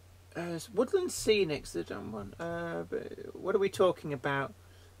Scenics, the done one. What are we talking about?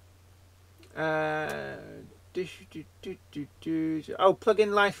 Oh,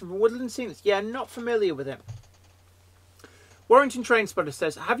 Plug-in Life from Woodland Scenics. Yeah, not familiar with it. Warrington Train Spotter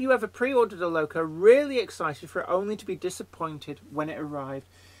says, have you ever pre-ordered a loco, really excited for it, only to be disappointed when it arrived?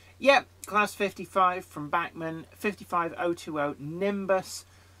 Yep, Class 55 from Bachmann, 55020 Nimbus.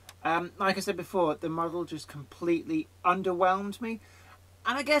 Like I said before, the model just completely underwhelmed me.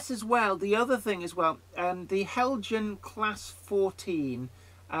 And I guess as well, the other thing as well, the Helgen Class 14,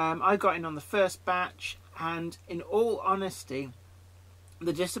 I got in on the first batch, and in all honesty,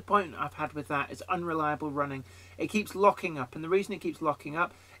 the disappointment I've had with that is unreliable running. It keeps locking up, and the reason it keeps locking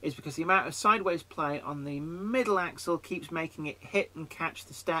up is because the amount of sideways play on the middle axle keeps making it hit and catch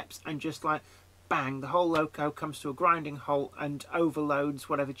the steps, and just like bang, the whole loco comes to a grinding halt and overloads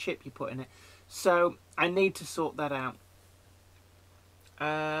whatever chip you put in it. So I need to sort that out.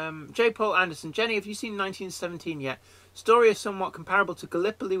 J. Paul Anderson, Jenny, have you seen 1917 yet? Story is somewhat comparable to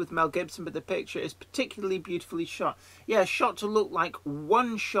Gallipoli with Mel Gibson, but the picture is particularly beautifully shot. Yeah, shot to look like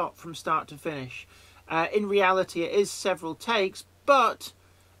one shot from start to finish. In reality, it is several takes, but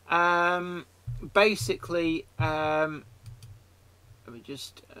basically, let me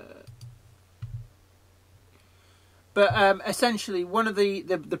just. Essentially, one of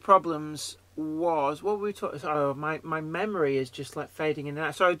the problems was, what were we talking? Oh, my memory is just like fading in and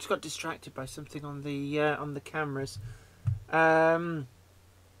out. Sorry, I just got distracted by something on the cameras. Yeah,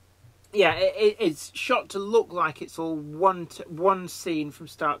 it's shot to look like it's all one scene from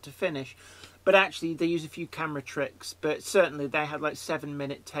start to finish, but actually they use a few camera tricks. But certainly they had like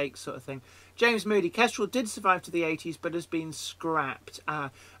 7-minute takes sort of thing. James Moody, Kestrel did survive to the 80s, but has been scrapped.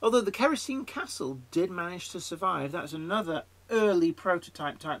 Although the Kerosene Castle did manage to survive. That was another early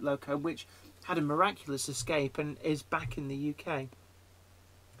prototype type loco which had a miraculous escape and is back in the UK.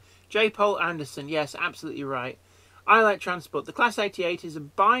 J. Paul Anderson, yes, absolutely right. I like transport. The Class 88 is a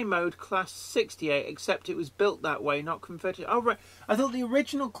bi-mode Class 68, except it was built that way, not converted. Oh, right. I thought the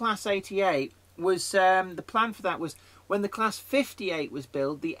original Class 88 was, the plan for that was when the Class 58 was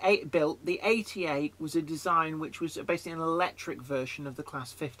built, the 88 was a design which was basically an electric version of the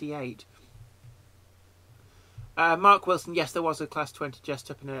Class 58. Mark Wilson, yes, there was a Class 20 dressed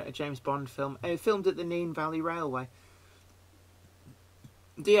up in a James Bond film. Filmed at the Nene Valley Railway.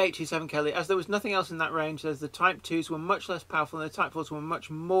 D87 Kelly, as there was nothing else in that range, as the Type 2s were much less powerful and the Type 4s were much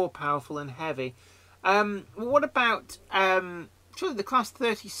more powerful and heavy. What about, surely the Class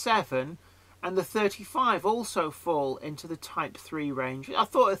 37 and the 35 also fall into the Type 3 range? I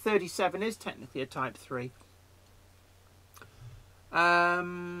thought a 37 is technically a Type 3.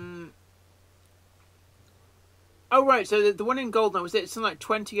 Oh, right, so the one in gold now, was it something like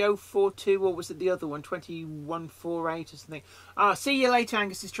 20042, or was it the other one, 2148 or something? See you later,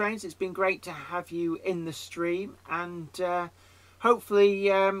 Angus's Trains. It's been great to have you in the stream, and hopefully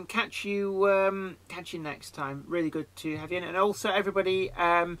catch you next time. Really good to have you in. And also, everybody,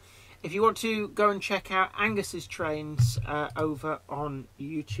 if you want to go and check out Angus's Trains over on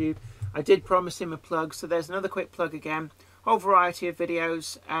YouTube, I did promise him a plug, so there's another quick plug again. Whole variety of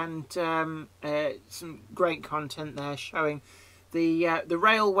videos and some great content there showing the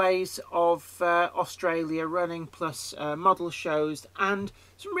railways of Australia running, plus model shows and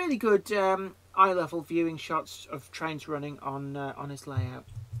some really good eye-level viewing shots of trains running on his layout.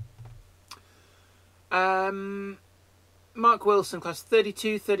 Mark Wilson, class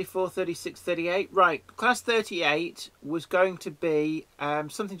 32, 34, 36, 38. Right, class 38 was going to be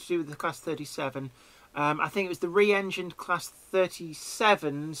something to do with the class 37. I think it was the re-engined class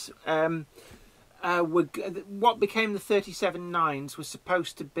 37s. What became the 37-9s was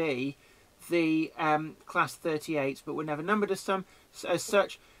supposed to be the class 38s, but were never numbered as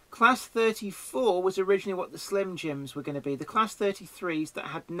such. Class 34 was originally what the Slim Jims were going to be. The class 33s that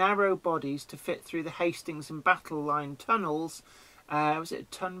had narrow bodies to fit through the Hastings and Battle Line tunnels. Was it a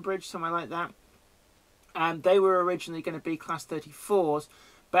Tunbridge, somewhere like that? They were originally going to be class 34s.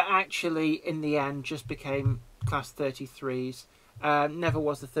 But actually, in the end, just became class 33s. Never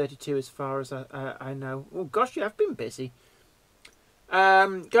was the 32 as far as I know. Oh, gosh, you have been busy.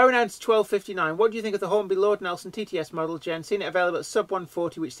 Going on to 1259. What do you think of the Hornby Lord Nelson TTS model, Jen? Seen it available at sub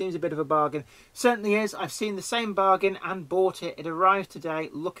 140, which seems a bit of a bargain. Certainly is. I've seen the same bargain and bought it. It arrived today.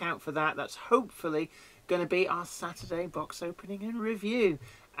 Look out for that. That's hopefully going to be our Saturday box opening and review.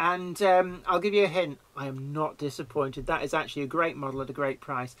 And I'll give you a hint, I am not disappointed. That is actually a great model at a great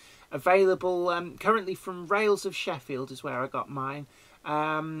price. Available currently from Rails of Sheffield is where I got mine.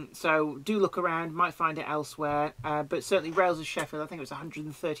 So do look around, might find it elsewhere. But certainly Rails of Sheffield, I think it was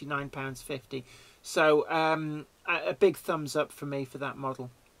 £139.50. So a big thumbs up for me for that model.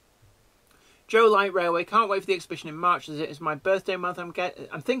 Joe Light Railway, can't wait for the exhibition in March as it is my birthday month. I'm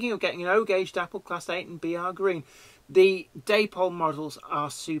thinking of getting an O-gauge Apple Class 8 and BR Green. The Dapol models are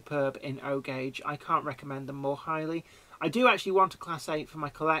superb in O-gauge. I can't recommend them more highly. I do actually want a Class 8 for my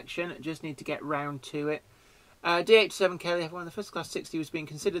collection. I just need to get round to it. DH7 Kelly, when the first Class 60 was being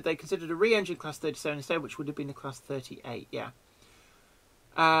considered, they considered a re-engined Class 37 instead, which would have been a Class 38, yeah.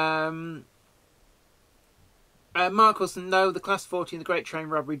 Mark Wilson, no, the Class 40 in the Great Train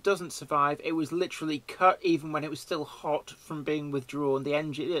Robbery doesn't survive. It was literally cut even when it was still hot from being withdrawn. The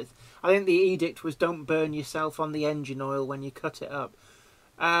engine, I think the edict was don't burn yourself on the engine oil when you cut it up.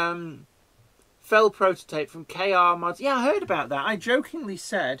 Fell Prototype from KR Mods. Yeah, I heard about that. I jokingly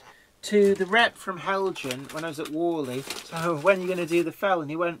said to the rep from Helgen when I was at Worley, so when are you going to do the Fell? And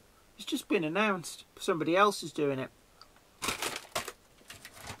he went, it's just been announced. Somebody else is doing it.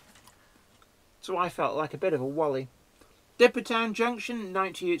 So I felt like a bit of a wally. Dippertown Junction,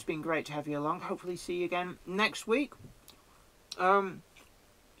 night to you. It's been great to have you along. Hopefully see you again next week. TPO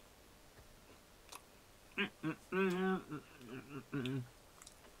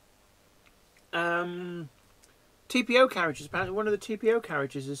carriages. Apparently one of the TPO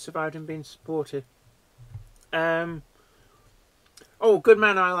carriages has survived and been supported. Oh, good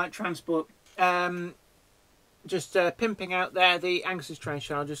man, I like transport. Just pimping out there the Angus's Train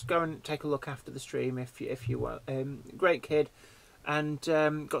Show. Just go and take a look after the stream if you want. Great kid, and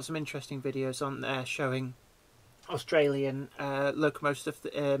got some interesting videos on there showing Australian locomotive stuff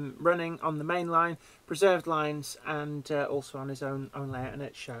running on the main line, preserved lines, and also on his own layout, and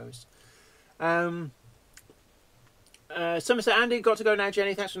it shows. Somerset Andy, got to go now,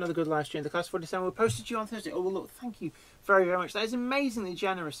 Jenny. Thanks for another good live stream. The Class 47 will posted you on Thursday. Oh, well, look, thank you very, very much. That is amazingly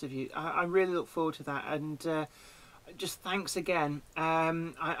generous of you. I really look forward to that. And just thanks again.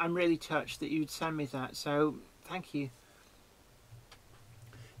 I'm really touched that you'd send me that. So thank you.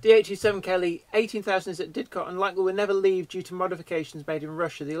 DH7 Kelly, 18,000 is at Didcot and likely will never leave due to modifications made in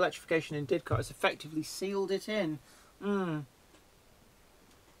Russia. The electrification in Didcot has effectively sealed it in.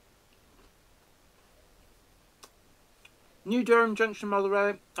 New Durham Junction Model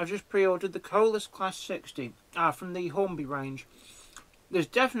Railway. I've just pre-ordered the Colas Class 60 from the Hornby range. There's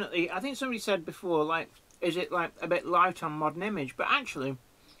definitely, I think somebody said before, like, is it like a bit light on Modern Image? But actually,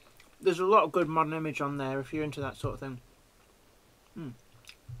 there's a lot of good Modern Image on there if you're into that sort of thing.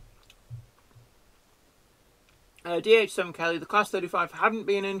 DH7 Kelly, the Class 35 hadn't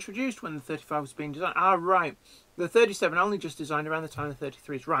been introduced when the 35 was being designed. Ah, right. The 37 only just designed around the time the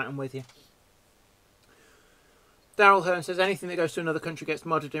 33s. Right, I'm with you. Daryl Hearn says anything that goes to another country gets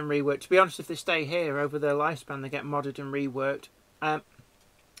modded and reworked. To be honest, if they stay here over their lifespan, they get modded and reworked. You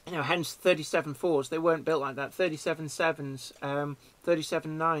know, hence 37 4s. They weren't built like that. 37 7s,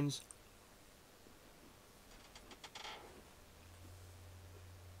 37 9s.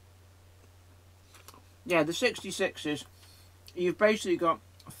 Yeah, the 66s, you've basically got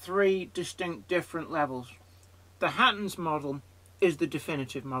 3 distinct different levels. The Hattons model is the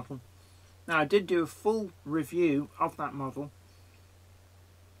definitive model. Now, I did do a full review of that model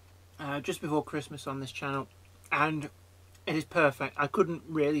just before Christmas on this channel, and it is perfect. I couldn't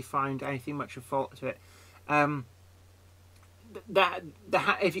really find anything much of fault to it.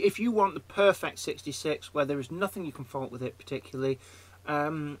 If you want the perfect 66, where there is nothing you can fault with it particularly,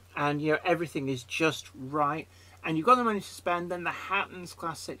 and you know everything is just right, and you've got the money to spend, then the Hattons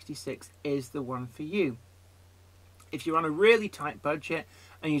Class 66 is the one for you. If you're on a really tight budget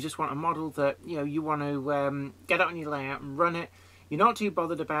and you just want a model that you want to get out on your layout and run it, you're not too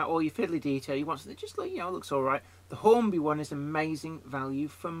bothered about all your fiddly detail, you want something that just looks all right, the Hornby one is amazing value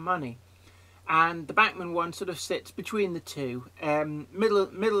for money. And the Bachmann one sort of sits between the two. Middle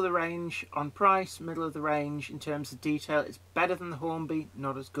of the range on price, middle of the range in terms of detail. It's better than the Hornby,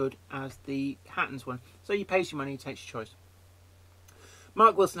 not as good as the Hattons one. So you pay your money, you take your choice.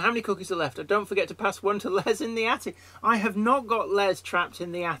 Mark Wilson, how many cookies are left? And don't forget to pass one to Les in the attic. I have not got Les trapped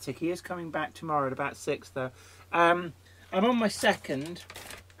in the attic. He is coming back tomorrow at about 6 though. I'm on my second,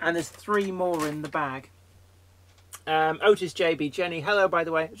 and there's 3 more in the bag. Otis JB, Jenny, hello by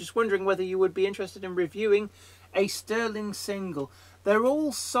the way. Just wondering whether you would be interested in reviewing a Sterling single. They're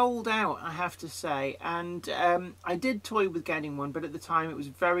all sold out, I have to say, and I did toy with getting one, but at the time it was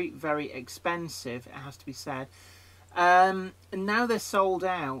very, very expensive, it has to be said. And now they're sold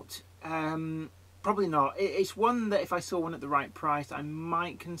out. Probably not. It's one that if I saw one at the right price, I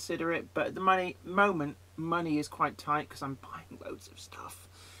might consider it, but at the moment, money is quite tight because I'm buying loads of stuff.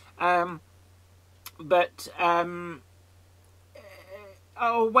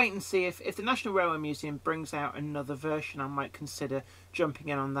 I'll wait and see if the National Railway Museum brings out another version. I might consider jumping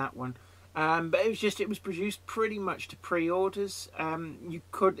in on that one. But it was produced pretty much to pre-orders.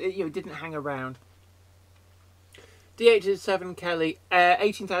 It didn't hang around. D827 Kelly,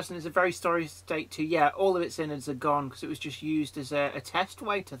 18,000 is a very sorry state too. Yeah, all of its innards are gone because it was just used as a test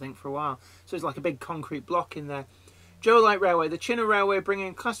weight, I think, for a while. So it's like a big concrete block in there. Joe Light Railway, the Chinner Railway are bringing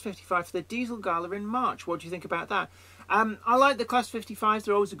in Class 55 for the Diesel Gala in March. What do you think about that? I like the Class 55s.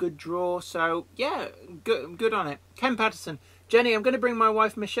 They're always a good draw. So, yeah, good on it. Ken Patterson. Jenny, I'm going to bring my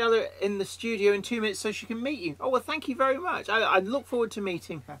wife Michelle in the studio in 2 minutes so she can meet you. Oh, well, thank you very much. I look forwad to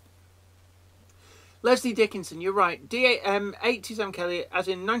meeting her. Leslie Dickinson, you're right. D827 Kelly, as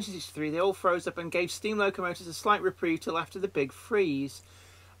in 1963, they all froze up and gave steam locomotives a slight reprieve till after the big freeze.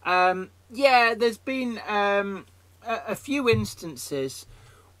 Yeah, there's been a few instances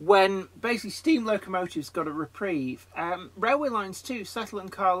when basically steam locomotives got a reprieve. Railway lines too, Settle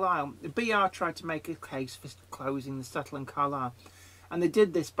and Carlisle. The BR tried to make a case for closing the Settle and Carlisle, and they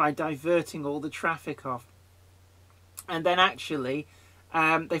did this by diverting all the traffic off. And then actually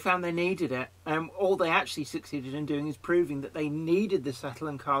they found they needed it. All they actually succeeded in doing is proving that they needed the Settle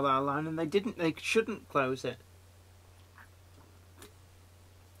and Carlisle line, and they shouldn't close it.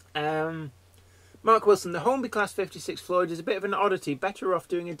 Mark Wilson, the Hornby Class 56 Floyd is a bit of an oddity. Better off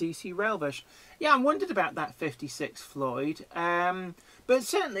doing a DC rail version. Yeah, I wondered about that 56 Floyd. But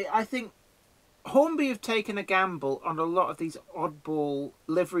certainly, I think Hornby have taken a gamble on a lot of these oddball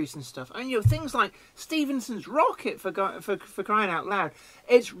liveries and stuff. And, things like Stephenson's Rocket, for crying out loud.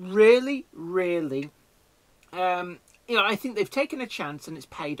 It's really, really... I think they've taken a chance and it's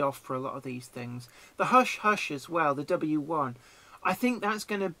paid off for a lot of these things. The Hush Hush as well, the W1. I think that's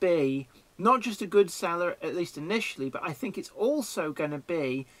going to be not just a good seller, at least initially, but I think it's also going to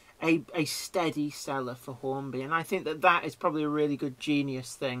be a steady seller for Hornby. And I think that is probably a really good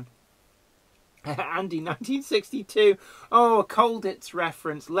genius thing. Andy, 1962. Oh, a Colditz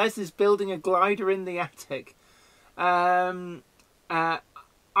reference. Les is building a glider in the attic. I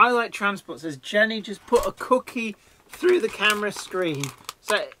like transport, says Jenny. Just put a cookie through the camera screen.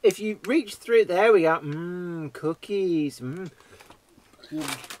 So if you reach through, there we are. Cookies.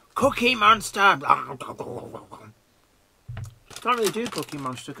 Cookie Monster. Can't really do Cookie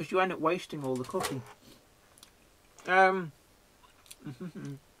Monster because you end up wasting all the cookie. Kelly,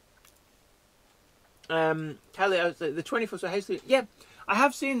 the 24th so hastily. Yeah, I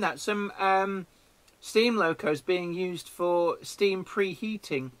have seen that. Some steam locos being used for steam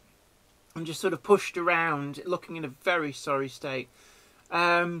preheating and just sort of pushed around, looking in a very sorry state.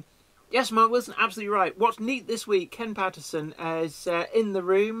 Yes, Mark Wilson, absolutely right. What's neat this week, Ken Patterson is in the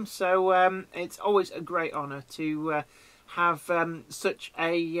room, so it's always a great honour to have such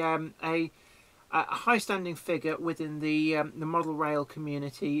a a high-standing figure within the model rail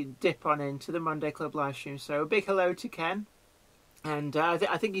community, dip on into the Monday Club live stream. So a big hello to Ken. And I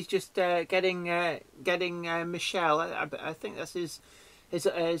think he's just getting Michelle. I think that's his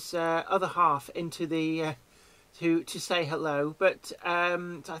other half into the to say hello. But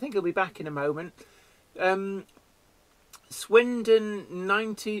so I think he'll be back in a moment. Swindon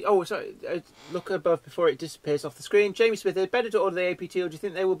 90. Oh, sorry. Look above before it disappears off the screen. Jamie Smith, is it better to order the APT, or do you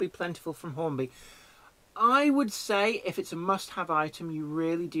think they will be plentiful from Hornby? I would say if it's a must-have item, you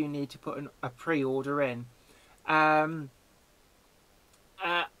really do need to put a pre-order in. I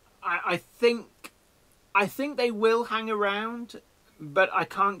think they will hang around, but I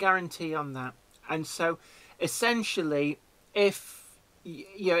can't guarantee on that. And so, essentially, if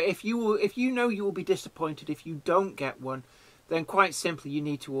you know you will be disappointed if you don't get one, then quite simply you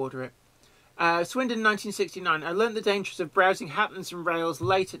need to order it. Swindon 1969. I learnt the dangers of browsing Hattons and rails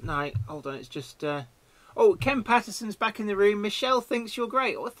late at night. Hold on, it's just. Oh, Ken Patterson's back in the room. Michelle thinks you're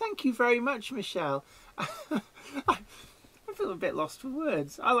great. Well, thank you very much, Michelle. I feel a bit lost for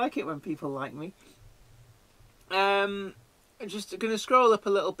words. I like it when people like me. I'm just going to scroll up a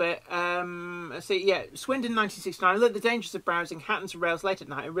little bit. Let's see, yeah, Swindon 1969. I learned the dangers of browsing Hattons and rails late at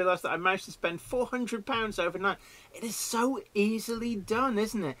night and realised that I managed to spend £400 overnight. It is so easily done,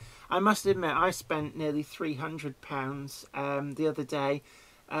 isn't it? I must admit, I spent nearly £300 the other day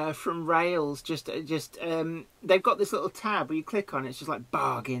from rails. They've got this little tab where you click on it. It's just like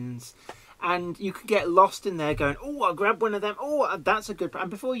bargains. And you can get lost in there going, oh, I'll grab one of them. Oh, that's a good... And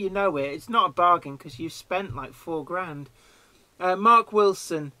before you know it, it's not a bargain because you've spent like £4,000. Mark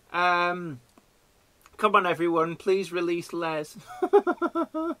Wilson. Come on, everyone. Please release Les.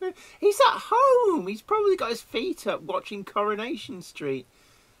 He's at home. He's probably got his feet up watching Coronation Street.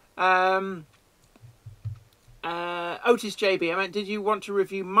 Otis JB. I meant, did you want to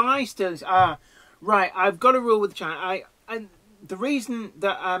review my Sterlings? Right. I've got a rule with the channel. The reason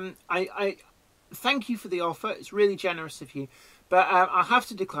that I thank you for the offer, it's really generous of you, but I'll have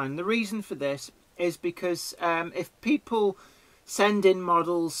to decline. The reason for this is because if people send in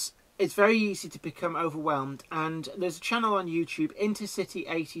models, it's very easy to become overwhelmed. And there's a channel on YouTube,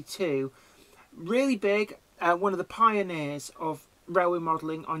 Intercity82, really big, one of the pioneers of railway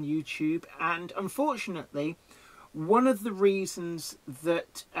modelling on YouTube, and unfortunately, one of the reasons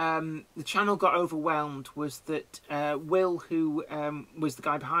that the channel got overwhelmed was that Will, who was the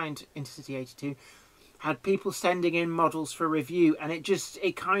guy behind Intercity 82, had people sending in models for review, and it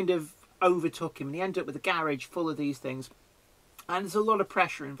kind of overtook him, and he ended up with a garage full of these things, and there's a lot of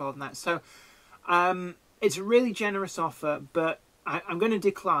pressure involved in that. So it's a really generous offer, but I'm going to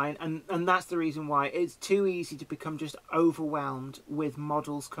decline, and that's the reason why. It's too easy to become just overwhelmed with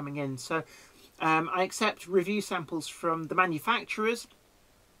models coming in. So I accept review samples from the manufacturers,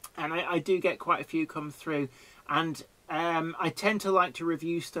 and I do get quite a few come through, and I tend to like to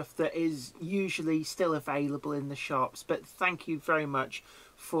review stuff that is usually still available in the shops. But thank you very much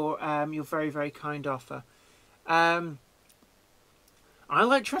for your very, very kind offer. I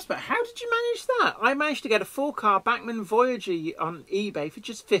like Transport. How did you manage that? I managed to get a 4-car Bachmann Voyager on eBay for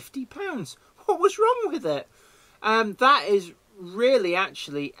just £50. What was wrong with it? That is really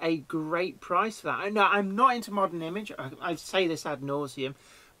actually a great price for that. No, I'm not into modern image. I say this ad nauseum,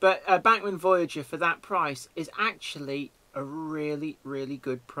 but a Bachmann Voyager for that price is actually a really, really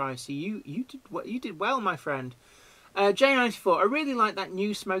good price. So you did well, my friend. J94. I really like that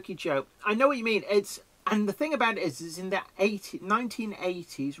new Smoky Joe. I know what you mean. And the thing about it is, it's in that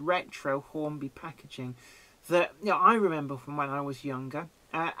 1980s retro Hornby packaging that I remember from when I was younger.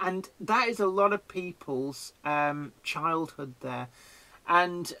 And that is a lot of people's childhood there.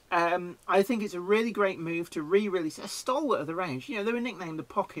 And I think it's a really great move to re-release a stalwart of the range. They were nicknamed the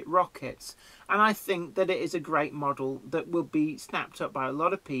Pocket Rockets. And I think that it is a great model that will be snapped up by a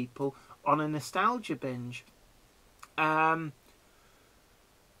lot of people on a nostalgia binge. Daryl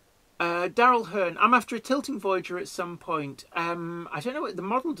Hearn. I'm after a tilting Voyager at some point. I don't know what the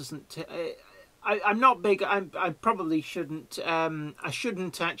model doesn't... I'm not big. I probably shouldn't. I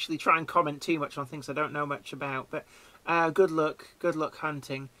shouldn't actually try and comment too much on things I don't know much about. But good luck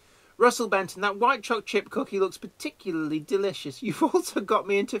hunting. Russell Benton, that white chocolate chip cookie looks particularly delicious. You've also got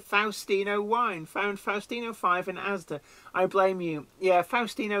me into Faustino wine. Found Faustino 5 in Asda. I blame you. Yeah,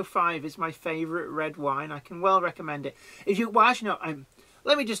 Faustino 5 is my favourite red wine. I can well recommend it.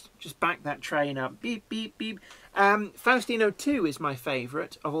 Let me just back that train up. Beep, beep, beep. Faustino 2 is my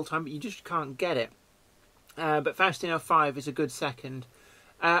favourite of all time, but you just can't get it. But Faustino 5 is a good second.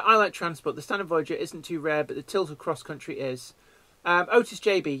 I like Transport. The Standard Voyager isn't too rare, but the Tilt of Cross Country is. Otis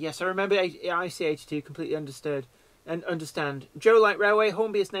JB. Yes, I remember IC82. Completely understood. and understand. Joe Light Railway,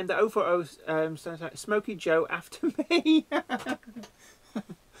 Hornby has named the 040 Smoky Joe after me.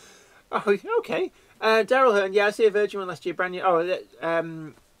 Oh, okay. Daryl Hearn, yeah, I see a Virgin one last year, brand new. Oh,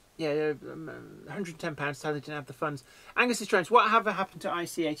 yeah, £110, sadly didn't have the funds. Angus is Strange, what have happened to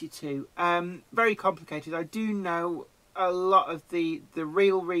IC82? Very complicated. I do know a lot of the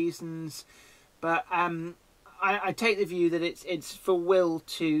real reasons, but I take the view that it's for Will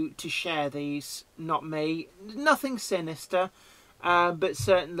to share these, not me. Nothing sinister, but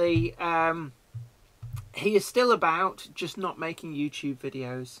certainly he is still about, just not making YouTube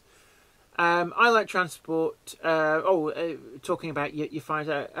videos. I like transport. Talking about your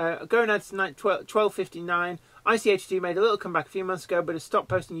fighter. Going out tonight, 12:59. IC82 made a little comeback a few months ago, but has stopped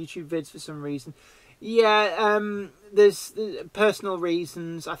posting YouTube vids for some reason. Yeah, there's personal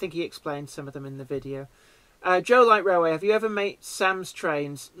reasons. I think he explained some of them in the video. Joe Light Railway, have you ever made Sam's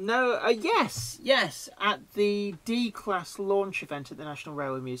trains? No. Yes. At the D-Class launch event at the National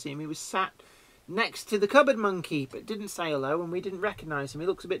Railway Museum, he was sat next to the cupboard monkey, but didn't say hello, and we didn't recognise him. He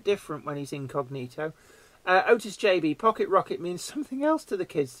looks a bit different when he's incognito. Otis JB, pocket rocket means something else to the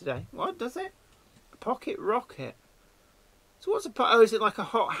kids today. What does it? A pocket rocket. So what's a is it like a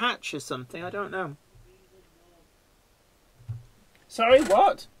hot hatch or something? I don't know. Sorry,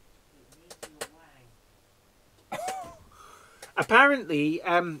 what? Apparently,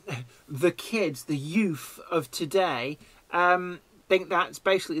 the kids, the youth of today, think that's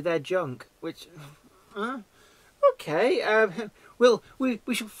basically their junk, which okay,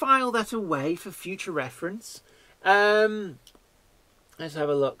 we should file that away for future reference. Let's have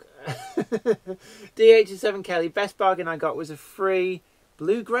a look. D87 Kelly, best bargain I got was a free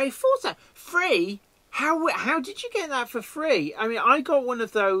blue-grey Forza. Free? How did you get that for free? I mean, I got one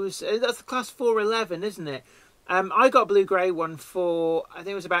of those. That's the class 411, isn't it? I got a blue-grey one for, I think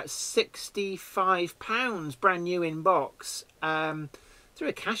it was about £65, brand new in box, through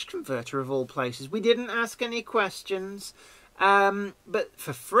a cash converter of all places. We didn't ask any questions, but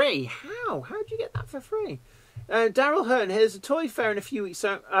for free. How did you get that for free? Daryl Hearn, here's a toy fair in a few weeks,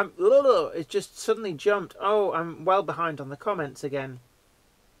 so it just suddenly jumped. Oh, I'm well behind on the comments again.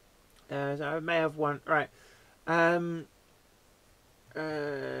 So I may have one. Right.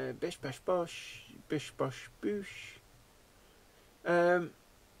 Bish bash bosh. Bish bosh boosh.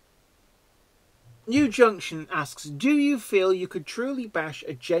 New Junction asks, do you feel you could truly bash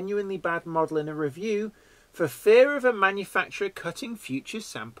a genuinely bad model in a review for fear of a manufacturer cutting future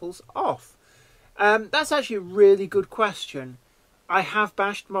samples off? That's actually a really good question. I have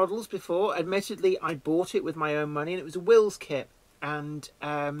bashed models before. Admittedly, I bought it with my own money, and it was a Wills kit. And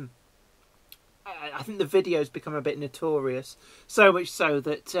I think the video's become a bit notorious. So much so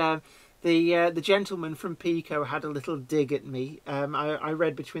that the gentleman from Pico had a little dig at me. I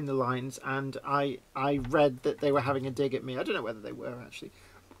read between the lines, and I read that they were having a dig at me. I don't know whether they were, actually.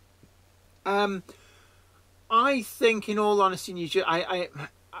 I think, in all honesty,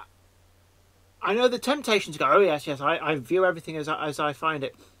 I know the temptation to go, oh yes, I view everything as I find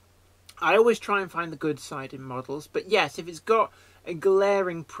it. I always try and find the good side in models, but yes, if it's got a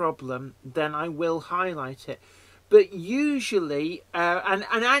glaring problem, then I will highlight it. But usually, and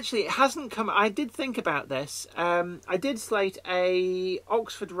actually it hasn't come, I did think about this, I did slate a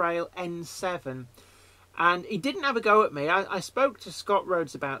Oxford Rail N7, and he didn't have a go at me. I spoke to Scott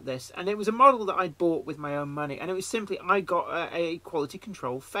Rhodes about this, and it was a model that I'd bought with my own money, and it was simply, I got a quality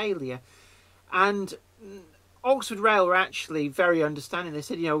control failure. And Oxford Rail were actually very understanding. They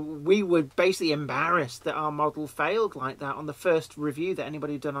said, we were basically embarrassed that our model failed like that on the first review that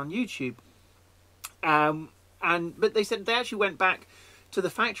anybody had done on YouTube. But they said they actually went back to the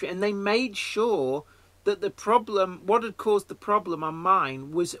factory and they made sure that the problem, what had caused the problem on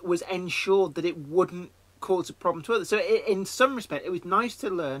mine, was ensured that it wouldn't cause a problem to others. So in some respect, it was nice to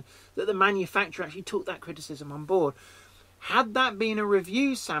learn that the manufacturer actually took that criticism on board. Had that been a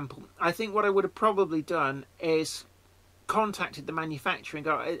review sample, I think what I would have probably done is contacted the manufacturer and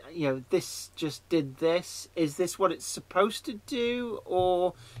go, this just did this. Is this what it's supposed to do?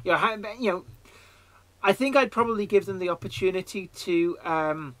 Or, I think I'd probably give them the opportunity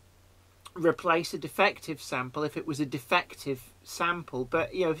to replace a defective sample if it was a defective sample. But,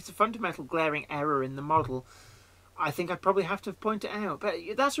 if it's a fundamental glaring error in the model, I think I'd probably have to point it out. But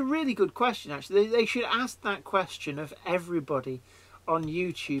that's a really good question, actually. They should ask that question of everybody on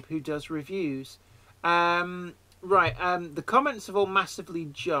YouTube who does reviews. The comments have all massively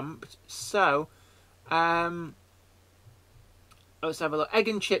jumped. So, let's have a look. Egg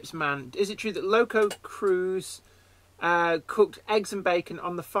and Chips Man. Is it true that Loco Cruz cooked eggs and bacon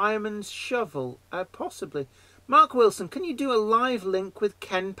on the fireman's shovel? Possibly. Mark Wilson, can you do a live link with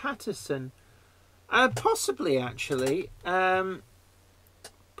Ken Patterson? Possibly, actually.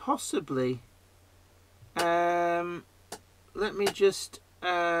 Possibly. Let me just...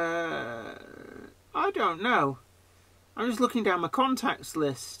 I don't know. I'm just looking down my contacts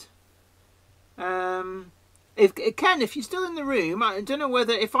list. If Ken, if you're still in the room, I don't know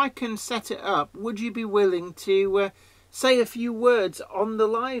whether, if I can set it up, would you be willing to say a few words on the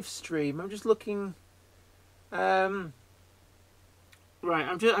live stream? I'm just looking... right,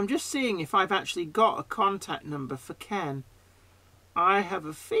 I'm just seeing if I've actually got a contact number for Ken. I have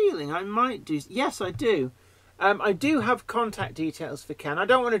a feeling I might do. Yes, I do. I do have contact details for Ken. I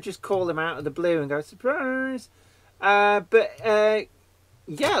don't want to just call him out of the blue and go, surprise. But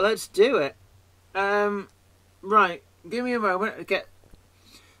yeah, let's do it. Right, give me a moment to get...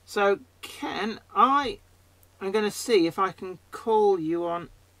 So, Ken, I'm going to see if I can call you on...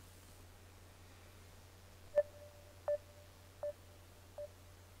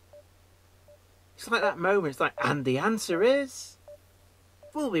 It's like that moment. It's like, and the answer is...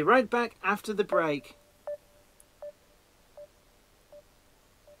 We'll be right back after the break.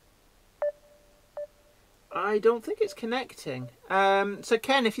 I don't think it's connecting. So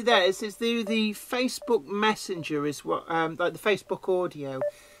Ken, if you're there, it's the Facebook Messenger is what, like the Facebook audio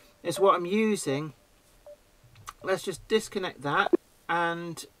is what I'm using. Let's just disconnect that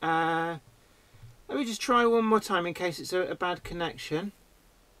and let me just try one more time in case it's a bad connection.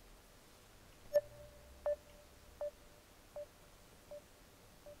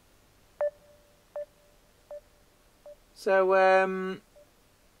 So, I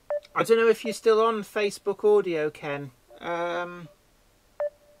don't know if you're still on Facebook audio, Ken.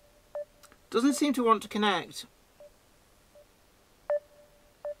 Doesn't seem to want to connect.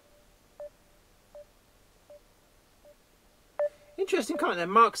 Interesting comment there.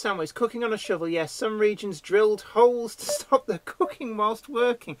 Mark Samways, cooking on a shovel. Yes, some regions drilled holes to stop the cooking whilst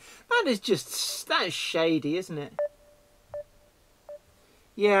working. That is shady, isn't it?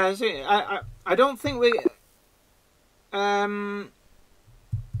 Yeah, I don't think we... One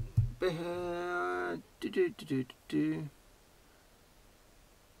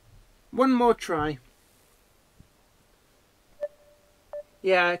more try.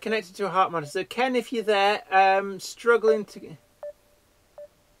 Yeah, connected to a heart monitor. So Ken, if you're there, struggling to...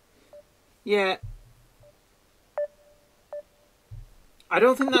 Yeah. I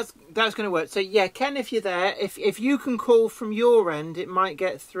don't think that's going to work. So yeah, Ken, if you're there, if you can call from your end, it might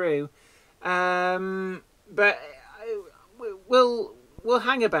get through. But we'll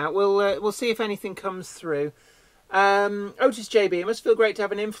hang about. We'll see if anything comes through. Otis JB, it must feel great to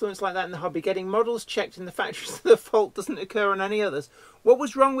have an influence like that in the hobby. Getting models checked in the factory so the fault doesn't occur on any others. What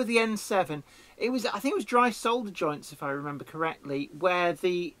was wrong with the N7? I think it was dry solder joints, if I remember correctly, where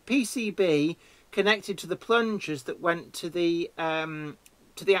the PCB connected to the plungers that went to the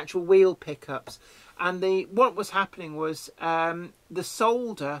actual wheel pickups, and what was happening was the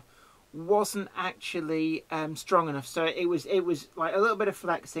solder wasn't actually strong enough, so it was like a little bit of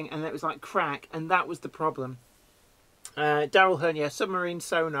flexing, and it was like crack, and that was the problem. Daryl Hearn, yeah, submarine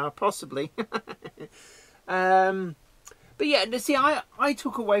sonar, possibly. But yeah, see, I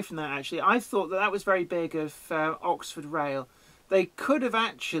took away from that, actually. I thought that was very big of Oxford Rail. They could have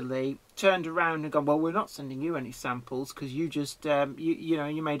actually turned around and gone, well, we're not sending you any samples because you just,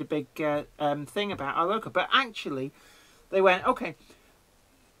 you made a big thing about our loco. But actually, they went, okay,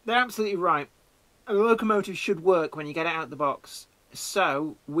 they're absolutely right. A locomotive should work when you get it out of the box.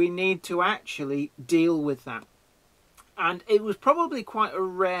 So we need to actually deal with that. And it was probably quite a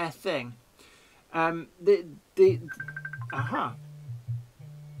rare thing. Aha.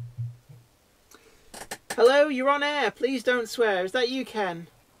 Hello, you're on air. Please don't swear. Is that you, Ken?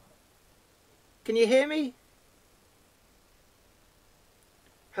 Can you hear me?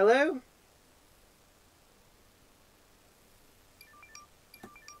 Hello?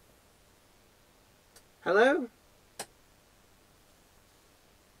 Hello?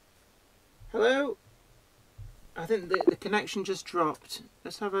 Hello? I think the connection just dropped.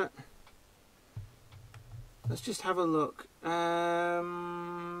 Let's just have a look.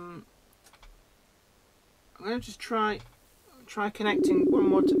 I'm going to just try connecting one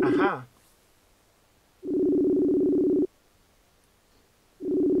more time. Aha.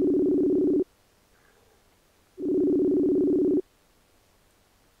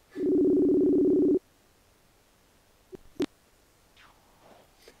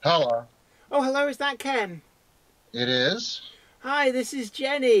 Hello. Oh, hello, is that Ken? It is. Hi, this is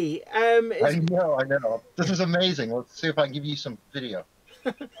Jenny. I know. This is amazing. Let's see if I can give you some video.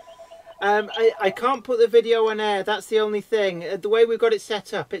 I can't put the video on air. That's the only thing. The way we've got it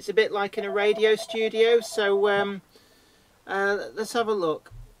set up, it's a bit like in a radio studio. So let's have a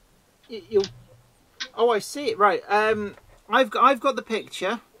look. Oh, I see it. Right. I've got the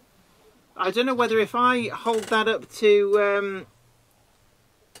picture. I don't know whether if I hold that up to.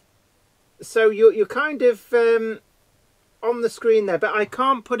 So you're kind of on the screen there, but I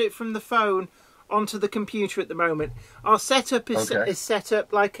can't put it from the phone onto the computer at the moment. Our setup is set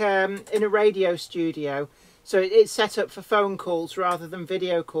up like in a radio studio, so it's set up for phone calls rather than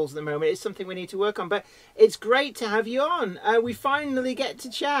video calls at the moment. It's something we need to work on, but it's great to have you on. We finally get to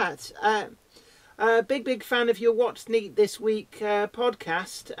chat. Big fan of your What's Neat This Week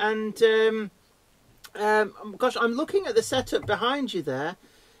podcast, and gosh, I'm looking at the setup behind you there.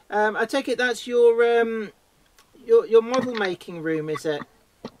 I take it that's your model making room, is it?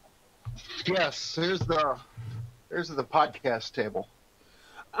 Yes, here's the podcast table.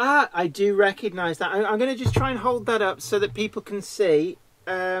 Ah, I do recognise that. I'm going to just try and hold that up so that people can see.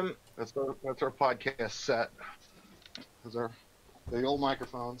 That's our podcast set. Those are the old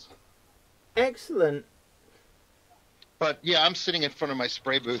microphones. Excellent. But yeah, I'm sitting in front of my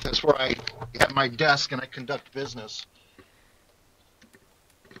spray booth. That's where I have my desk and I conduct business.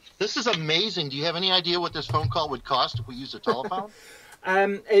 This is amazing. Do you have any idea what this phone call would cost if we used a telephone?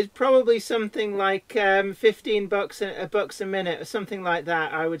 It's probably something like $15 a minute or something like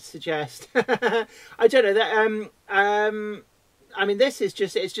that, I would suggest. I don't know that. I mean, it's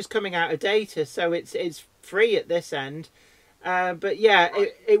just coming out of data, so it's free at this end. But yeah,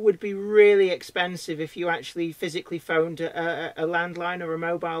 it would be really expensive if you actually physically phoned a landline or a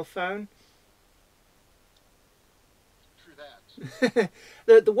mobile phone. True that.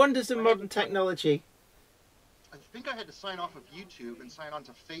 The wonders of modern technology. I think I had to sign off of YouTube and sign on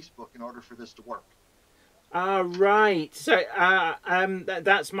to Facebook in order for this to work. Ah, right. So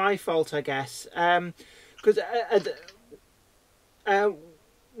that's my fault, I guess. Because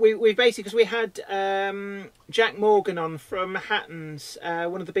we basically, because we had Jack Morgan on from Hattons,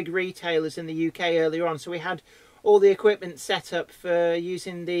 one of the big retailers in the UK earlier on. So we had all the equipment set up for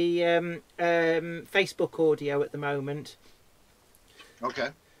using the Facebook audio at the moment. Okay.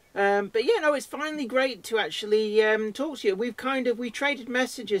 But yeah, no, it's finally great to actually talk to you. We traded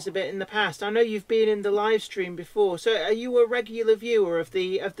messages a bit in the past. I know you've been in the live stream before. So are you a regular viewer of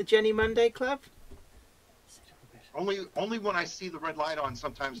the Jenny Monday Club? Only when I see the red light on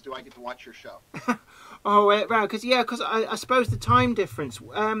sometimes do I get to watch your show. Oh, right, because I suppose the time difference.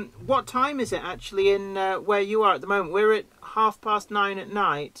 What time is it actually in where you are at the moment? We're at 9:30 at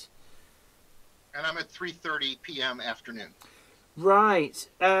night. And I'm at 3:30 p.m. afternoon. Right.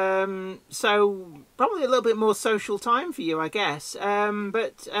 So probably a little bit more social time for you, I guess.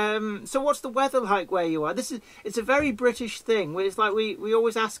 But so what's the weather like where you are? It's a very British thing. It's like we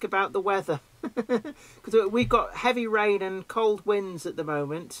always ask about the weather because we've got heavy rain and cold winds at the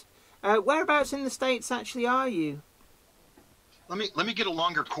moment. Whereabouts in the States actually are you? Let me get a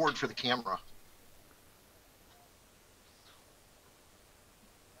longer cord for the camera.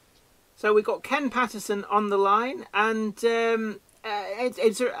 So we've got Ken Patterson on the line, and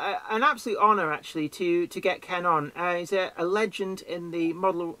it's an absolute honour actually to get Ken on. He's a legend in the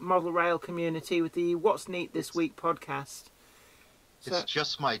model rail community with the What's Neat This Week podcast. So, it's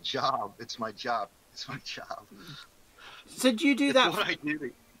just my job. It's my job. It's my job. So do you do that? What I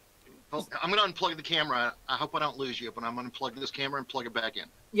do. Well, I'm going to unplug the camera. I hope I don't lose you, but I'm going to unplug this camera and plug it back in.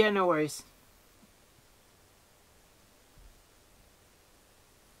 Yeah, no worries.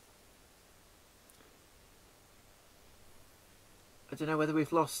 I don't know whether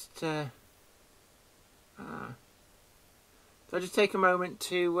we've lost. So I'll just take a moment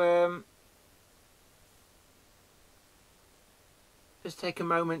to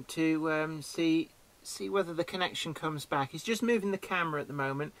see whether the connection comes back. He's just moving the camera at the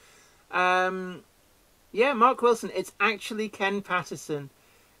moment. Yeah, Mark Wilson. It's actually Ken Patterson.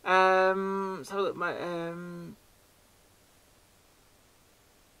 So look,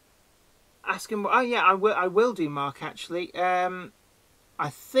 ask him. Oh yeah, I will do, Mark. Actually, I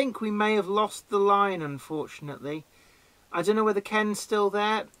think we may have lost the line, unfortunately. I don't know whether Ken's still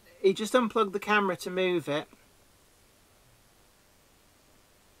there. He just unplugged the camera to move it.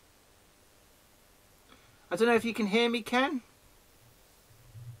 I don't know if you can hear me, Ken.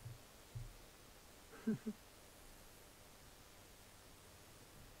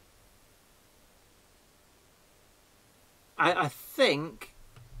 I think...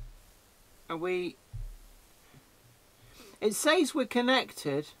 Are we... It says we're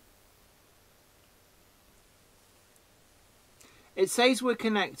connected. It says we're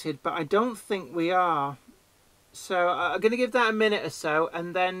connected, but I don't think we are. So I'm going to give that a minute or so,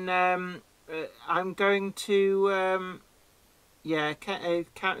 and then I'm going to... yeah,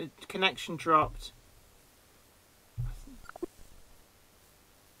 connection dropped.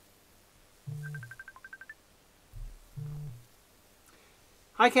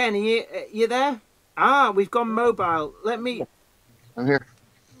 Hi, Ken. Are you there? Ah, we've gone mobile. Let me. I'm here.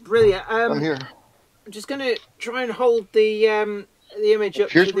 Brilliant. I'm here. I'm just going to try and hold the image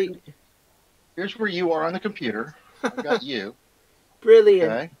up Here's to the. Here's where you are on the computer. I've got you.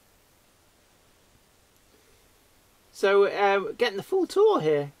 Brilliant. Okay. So getting the full tour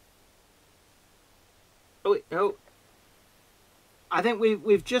here. Oh, I think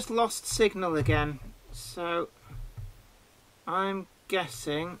we've just lost signal again. So I'm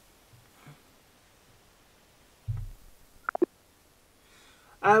guessing.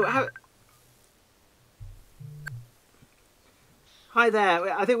 Oh, hi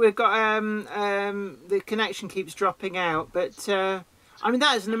there. I think we've got the connection keeps dropping out, but I mean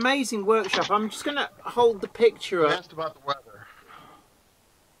that is an amazing workshop. I'm just going to hold the picture You up. asked about the weather.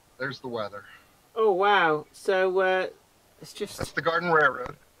 There's the weather. Oh wow! So it's just. That's the Garden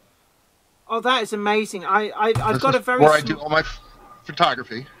Railroad. Oh, that is amazing. I've got a very. Where I do all my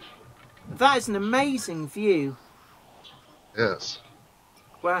photography. That is an amazing view. Yes.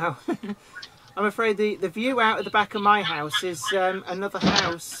 Wow. I'm afraid the view out of the back of my house is another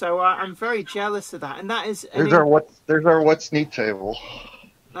house, so I'm very jealous of that. And that is There's our what's neat table.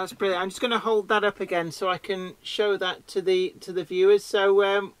 That's brilliant. I'm just going to hold that up again so I can show that to the viewers.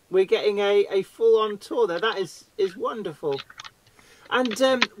 So we're getting a full-on tour there. That is wonderful. And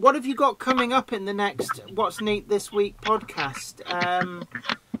what have you got coming up in the next What's Neat This Week podcast?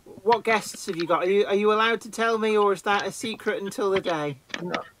 What guests have you got? Are you allowed to tell me, or is that a secret until the day?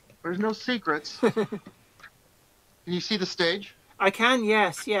 No, there's no secrets. Can you see the stage? I can,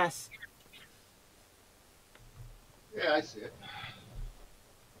 yes. Yeah, I see it.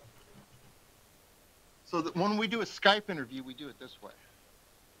 So that when we do a Skype interview, we do it this way.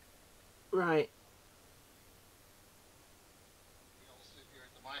 Right. We all sit here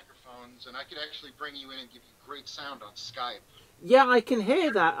at the microphones, and I could actually bring you in and give you great sound on Skype. Yeah, I can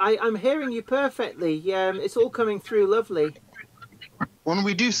hear that. I'm hearing you perfectly. It's all coming through lovely. When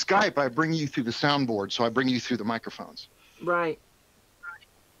we do Skype, I bring you through the soundboard, so I bring you through the microphones. Right.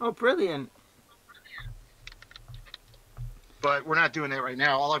 Oh, brilliant. But we're not doing that right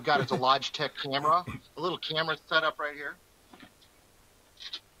now. All I've got is a Logitech camera, a little camera set up right here.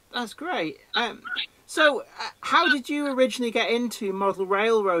 That's great. So, how did you originally get into model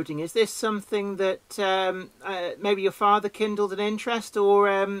railroading? Is this something that maybe your father kindled an interest,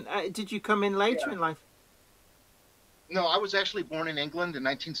 or did you come in later in life? No, I was actually born in England in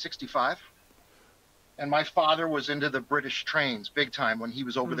 1965. And my father was into the British trains big time when he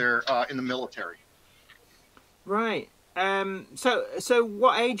was over there in the military. Right. So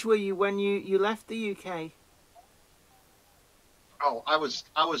what age were you when you left the UK? Oh, I was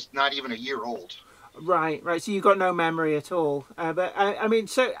not even a year old. Right. So you got no memory at all. But I mean,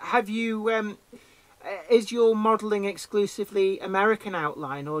 so have you? Is your modelling exclusively American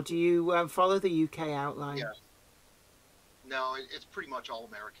outline, or do you follow the UK outline? Yeah. No, it's pretty much all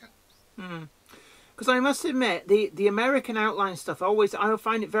American. Because I must admit, the American outline stuff I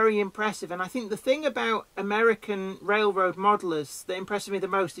find it very impressive, and I think the thing about American railroad modelers that impresses me the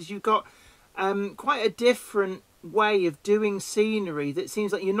most is you've got quite a different way of doing scenery that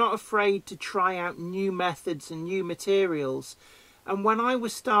seems like you're not afraid to try out new methods and new materials. And when I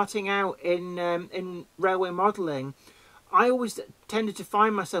was starting out in railway modelling, I always tended to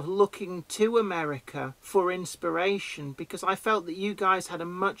find myself looking to America for inspiration, because I felt that you guys had a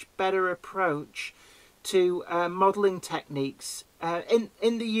much better approach to modelling techniques.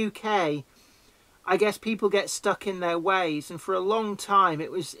 In the UK, I guess people get stuck in their ways, and for a long time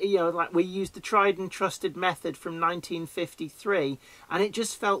it was, like we used the tried and trusted method from 1953, and it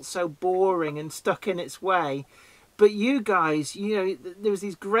just felt so boring and stuck in its way. But you guys, there was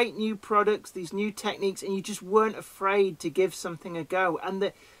these great new products, these new techniques, and you just weren't afraid to give something a go.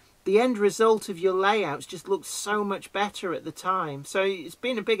 And the end result of your layouts just looked so much better at the time. So it's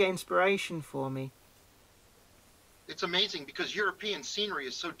been a big inspiration for me. It's amazing because European scenery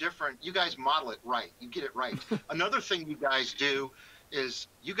is so different. You guys model it right. You get it right. Another thing you guys do is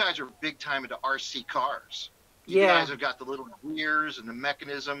you guys are big time into RC cars. You guys have got the little gears and the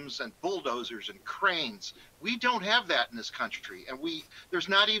mechanisms and bulldozers and cranes. We don't have that in this country, and there's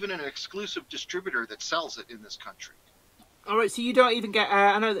not even an exclusive distributor that sells it in this country. All right, so you don't even get.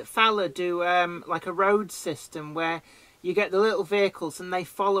 I know that Fowler do like a road system where you get the little vehicles and they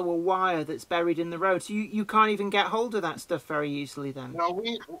follow a wire that's buried in the road. So you can't even get hold of that stuff very easily then. No,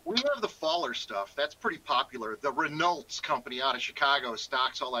 we have the Fowler stuff. That's pretty popular. The Renault's company out of Chicago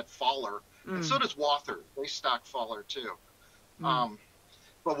stocks all that Fowler. And so does Wather. They stock Fowler too.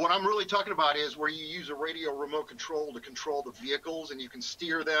 But what I'm really talking about is where you use a radio remote control to control the vehicles, and you can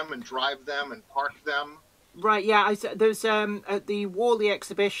steer them and drive them and park them. Right, yeah. There's at the Worley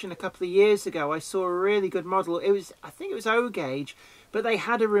exhibition a couple of years ago, I saw a really good model. I think it was O gauge, but they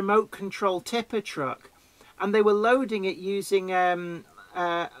had a remote control tipper truck, and they were loading it using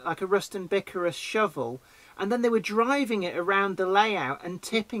like a Ruston Bickerus shovel, and then they were driving it around the layout and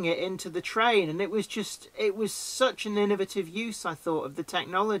tipping it into the train, and it was such an innovative use, I thought, of the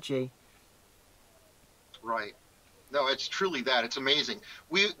technology. Right. No, it's truly that. It's amazing.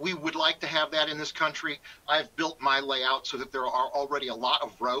 We would like to have that in this country. I've built my layout so that there are already a lot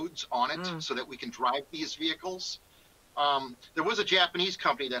of roads on it so that we can drive these vehicles. There was a Japanese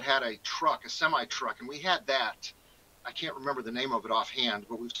company that had a truck, a semi-truck, and we had that. I can't remember the name of it offhand,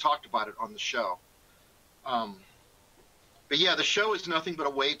 but we've talked about it on the show. But yeah, the show is nothing but a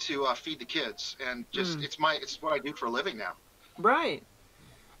way to feed the kids, and just it's what I do for a living now. Right.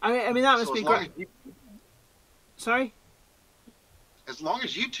 I mean that must be great. Sorry? As long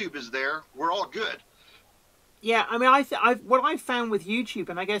as YouTube is there, we're all good. Yeah, I mean, what I've found with YouTube,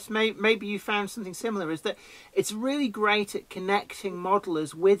 and I guess maybe you found something similar, is that it's really great at connecting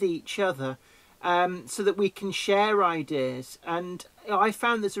modelers with each other, so that we can share ideas. And I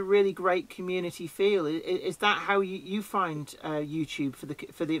found there's a really great community feel. Is that how you find YouTube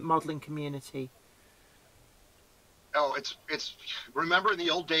for the modeling community? Oh, it's remember in the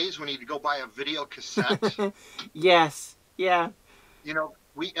old days when you'd go buy a video cassette? Yes, yeah. You know,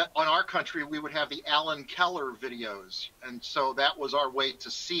 we on our country we would have the Alan Keller videos, and so that was our way to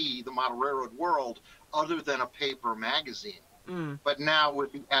see the model railroad world other than a paper magazine. But now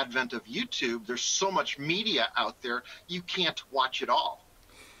with the advent of YouTube, there's so much media out there, you can't watch it all.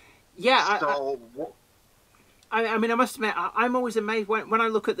 Yeah. So I mean, I must admit, I'm always amazed when I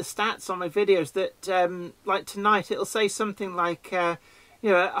look at the stats on my videos that, like tonight, it'll say something like,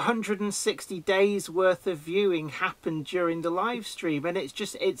 160 days worth of viewing happened during the live stream, and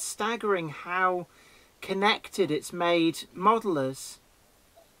it's staggering how connected it's made modelers.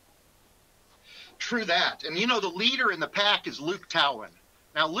 True that. And the leader in the pack is Luke Towan.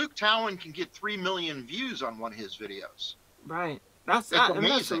 Now, Luke Towan can get 3 million views on one of his videos. Right. That's amazing. I mean,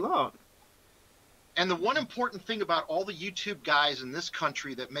 that's a lot. And the one important thing about all the YouTube guys in this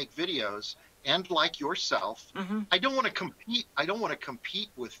country that make videos, and like yourself, I don't want to compete. I don't want to compete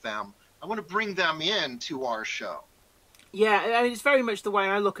with them. I want to bring them in to our show. Yeah, I mean, it's very much the way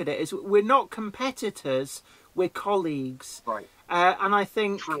I look at it. Is we're not competitors, we're colleagues. Right. And I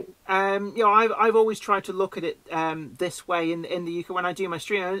think, I've always tried to look at it this way in the UK when I do my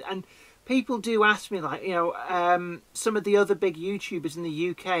stream, and people do ask me, like, some of the other big YouTubers in the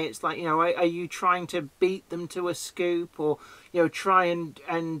UK, it's like, are you trying to beat them to a scoop, or, try and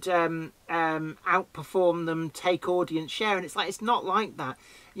outperform them, take audience share? And it's like, it's not like that.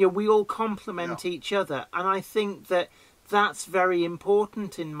 We all complement each other. And I think that's very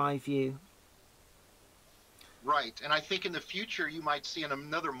important in my view. Right. And I think in the future, you might see in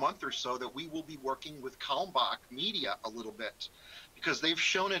another month or so that we will be working with Kalmbach Media a little bit, because they've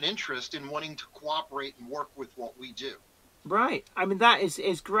shown an interest in wanting to cooperate and work with what we do. Right. I mean, that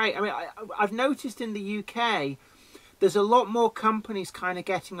is great. I mean, I've noticed in the UK, there's a lot more companies kind of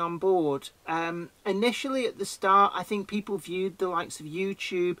getting on board. Initially at the start, I think people viewed the likes of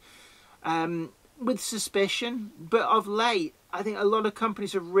YouTube with suspicion. But of late, I think a lot of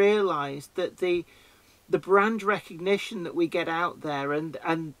companies have realised that the brand recognition that we get out there and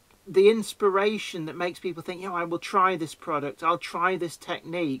the inspiration that makes people think, I will try this product, I'll try this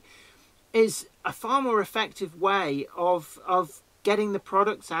technique, is a far more effective way of getting the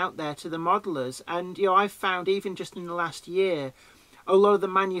products out there to the modelers. And I've found even just in the last year, a lot of the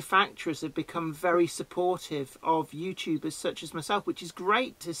manufacturers have become very supportive of YouTubers such as myself, which is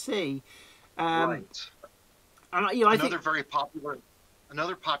great to see. Right. And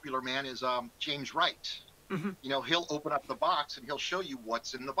Another popular man is James Wright. He'll open up the box and he'll show you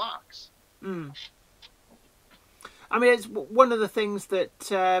what's in the box. I mean, it's one of the things that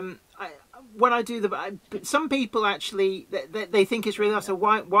when I do some people actually they think it's really nice. So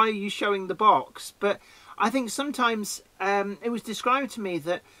why are you showing the box? But I think sometimes it was described to me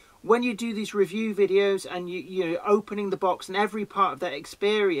that when you do these review videos and you're opening the box and every part of that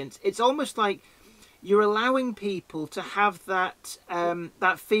experience, it's almost like you're allowing people to have that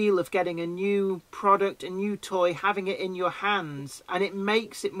that feel of getting a new product, a new toy, having it in your hands, and it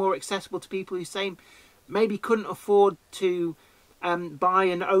makes it more accessible to people who say maybe couldn't afford to buy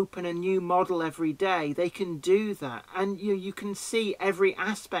and open a new model every day. They can do that, and you can see every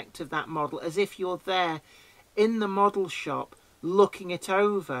aspect of that model as if you're there in the model shop looking it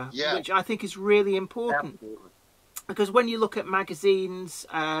over, which I think is really important. Absolutely. Because when you look at magazines,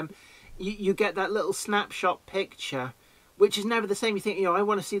 you get that little snapshot picture which is never the same. You think, you know, I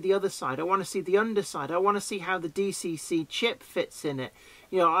want to see the other side. I want to see the underside. I want to see how the DCC chip fits in it.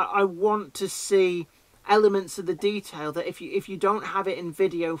 You know, I want to see elements of the detail that if you don't have it in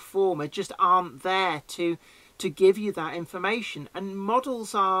video form, it just aren't there to give you that information. And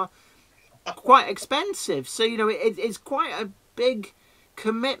models are quite expensive, so you know it's quite a big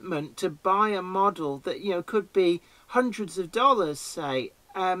commitment to buy a model that, you know, could be hundreds of dollars, say,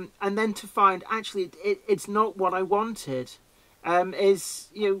 and then to find actually it's not what I wanted, is,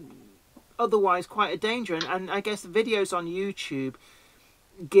 you know, otherwise quite a danger. And I guess the videos on YouTube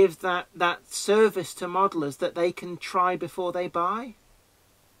give that service to modelers that they can try before they buy.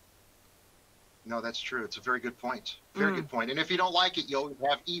 No, that's true. It's a very good point. Very good point. And if you don't like it, you always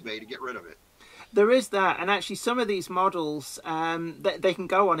have eBay to get rid of it. There is that, and actually some of these models, they can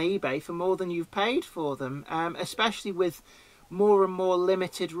go on eBay for more than you've paid for them, especially with more and more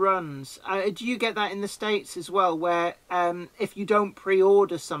limited runs. Do you get that in the States as well, where if you don't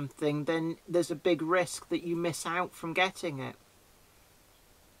pre-order something, then there's a big risk that you miss out from getting it?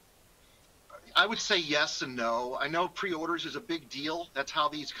 I would say yes and no. I know pre-orders is a big deal. That's how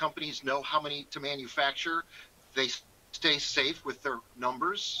these companies know how many to manufacture. They stay safe with their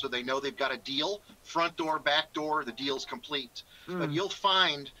numbers, so they know they've got a deal. Front door, back door, the deal's complete. But you'll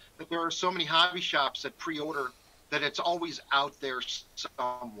find that there are so many hobby shops that pre-order that it's always out there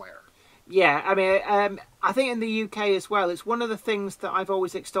somewhere. Yeah, I mean, I think in the UK as well, it's one of the things that I've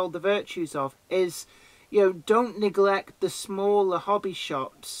always extolled the virtues of is, you know, don't neglect the smaller hobby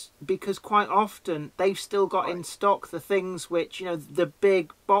shops, because quite often they've still got in stock the things which, you know, the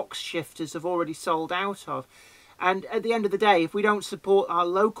big box shifters have already sold out of. And at the end of the day, if we don't support our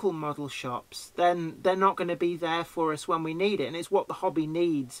local model shops, then they're not going to be there for us when we need it. And it's what the hobby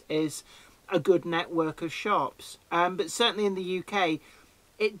needs, is a good network of shops. But certainly in the UK,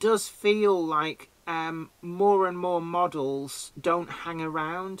 it does feel like more and more models don't hang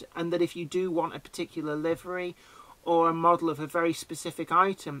around, and that if you do want a particular livery or a model of a very specific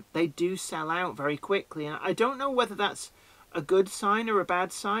item, they do sell out very quickly. And I don't know whether that's a good sign or a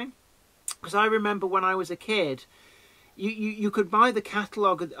bad sign, because I remember when I was a kid, you could buy the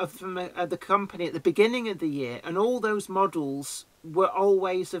catalogue from the company at the beginning of the year, and all those models were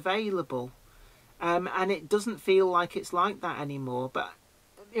always available. And it doesn't feel like it's like that anymore. But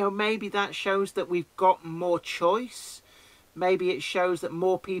you know, maybe that shows that we've got more choice. Maybe it shows that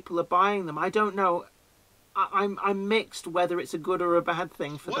more people are buying them. I don't know. I'm mixed whether it's a good or a bad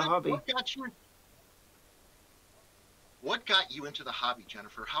thing for the hobby. What got you into the hobby,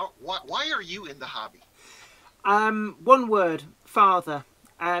 Jennifer? Why are you in the hobby? One word: father.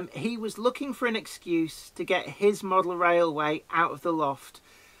 He was looking for an excuse to get his model railway out of the loft.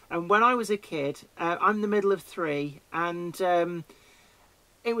 And when I was a kid, I'm the middle of three, and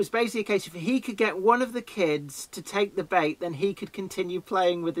it was basically a case of if he could get one of the kids to take the bait, then he could continue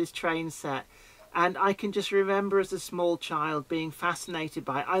playing with his train set. And I can just remember as a small child being fascinated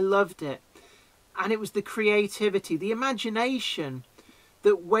by it. I loved it. And it was the creativity, the imagination,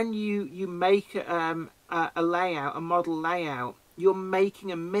 that when you make a layout, a model layout, you're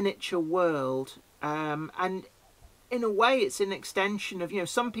making a miniature world. And in a way, it's an extension of, you know,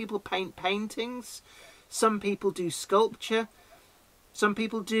 some people paint paintings, some people do sculpture, some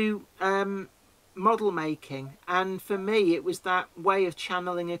people do model making, and for me it was that way of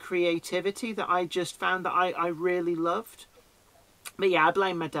channeling a creativity that I just found that I really loved. But yeah, I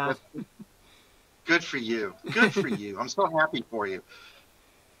blame my dad. Good for you. Good for you. I'm so happy for you.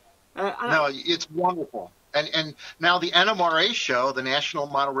 No, it's wonderful. And now the NMRA show, the National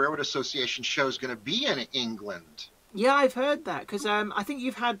Model Railroad Association show, is going to be in England. Yeah, I've heard that, because I think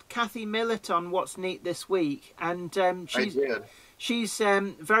you've had Kathy Millett on What's Neat this week, and she's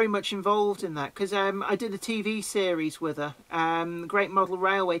very much involved in that, because I did a TV series with her, Great Model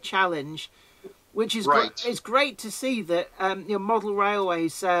Railway Challenge, which is it's great to see that you know, model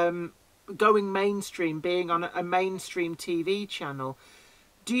railways going mainstream, being on a mainstream TV channel.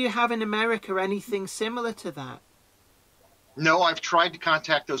 Do you have in America anything similar to that? No, I've tried to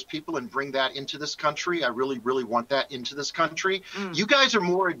contact those people and bring that into this country. I really, really want that into this country. You guys are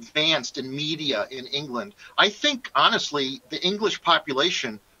more advanced in media in England. I think, honestly, the English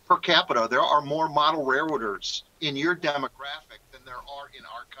population per capita, there are more model railroaders in your demographic than there are in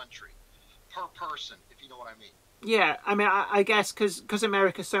our country per person, if you know what I mean. Yeah, I mean, I guess because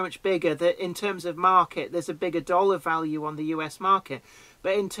America's so much bigger, that in terms of market, there's a bigger dollar value on the US market.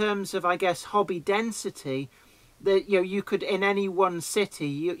 But in terms of, I guess, hobby density, that, you know, you could, in any one city,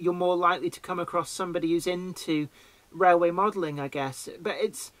 you're more likely to come across somebody who's into railway modelling, I guess. But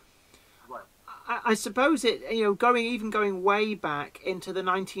it's, I suppose it, you know, going way back into the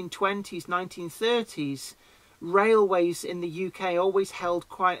 1920s, 1930s, railways in the UK always held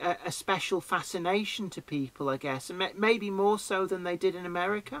quite a special fascination to people, I guess, and maybe more so than they did in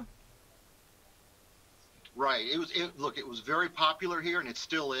America. Right. Look, it was very popular here, and it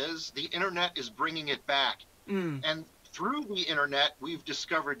still is. The internet is bringing it back. And through the internet, we've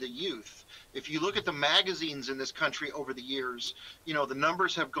discovered the youth. If you look at the magazines in this country over the years, you know, the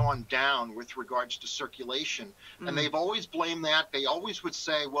numbers have gone down with regards to circulation. And they've always blamed that. They always would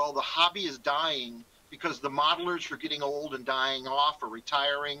say, well, the hobby is dying because the modelers are getting old and dying off or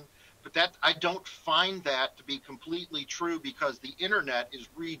retiring. But that, I don't find that to be completely true, because the internet is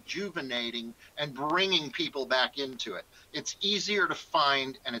rejuvenating and bringing people back into it. It's easier to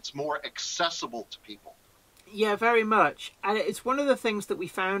find, and it's more accessible to people. Yeah, very much. And it's one of the things that we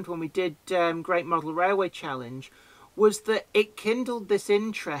found when we did Great Model Railway Challenge, was that it kindled this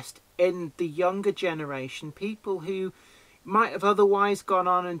interest in the younger generation, people who might have otherwise gone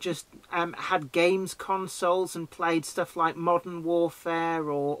on and just had games consoles and played stuff like Modern Warfare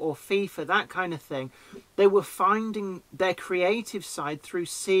or FIFA, that kind of thing. They were finding their creative side through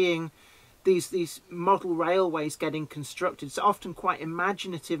seeing these model railways getting constructed. It's often quite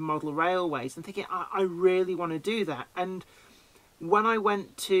imaginative model railways, and thinking, I really want to do that. And when I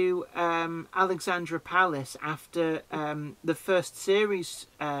went to Alexandra Palace after the first series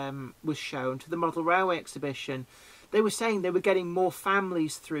was shown, to the model railway exhibition, they were saying they were getting more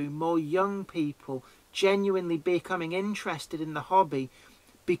families through, more young people genuinely becoming interested in the hobby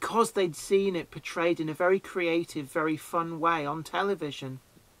because they'd seen it portrayed in a very creative, very fun way on television.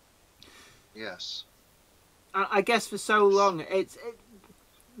 Yes. I guess for so long,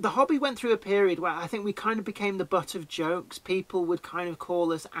 the hobby went through a period where I think we kind of became the butt of jokes. People would kind of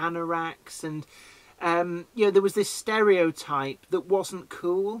call us anoraks, and you know, there was this stereotype that wasn't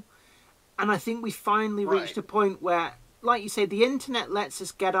cool. And I think we finally reached a point where, like you say, the internet lets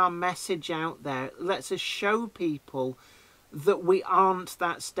us get our message out there, lets us show people that we aren't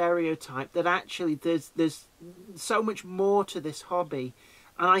that stereotype, that actually there's so much more to this hobby.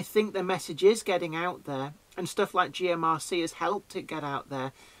 And I think the message is getting out there, and stuff like GMRC has helped it get out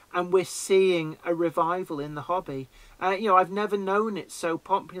there, and we're seeing a revival in the hobby. You know, I've never known it so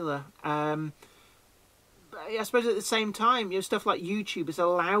popular. I suppose at the same time, you know, stuff like YouTube has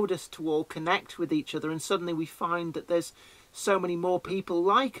allowed us to all connect with each other, and suddenly we find that there's so many more people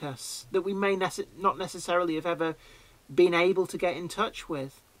like us that we may not necessarily have ever been able to get in touch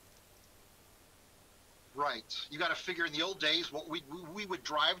with. Right. You got to figure, in the old days, what we would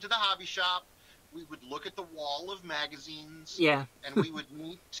drive to the hobby shop, we would look at the wall of magazines, yeah, and we would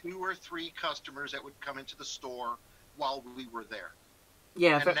meet 2 or 3 customers that would come into the store while we were there.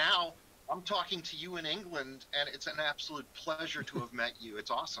 Yeah, and now I'm talking to you in England, and it's an absolute pleasure to have met you.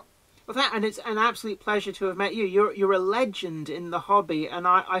 It's awesome. Well, and it's an absolute pleasure to have met you. You're a legend in the hobby, and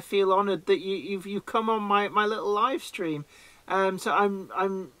I feel honoured that you've come on my little live stream. So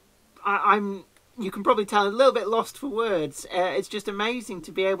I'm you can probably tell, a little bit lost for words. It's just amazing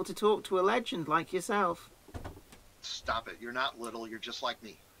to be able to talk to a legend like yourself. Stop it! You're not little. You're just like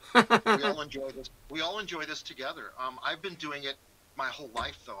me. We all enjoy this. We all enjoy this together. I've been doing it my whole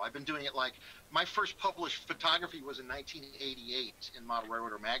life, though. I've been doing it, like, my first published photography was in 1988 in Model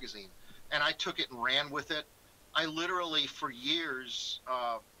Railroader magazine, and I took it and ran with it. I literally, for years,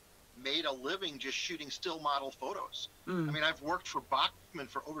 made a living just shooting still model photos. I mean, I've worked for Bachmann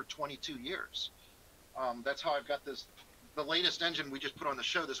for over 22 years. That's how I've got this. The latest engine we just put on the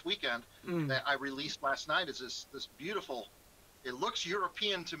show this weekend that I released last night is this beautiful. It looks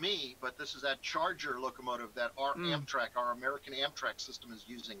European to me, but this is that Charger locomotive that our Amtrak, our American Amtrak system, is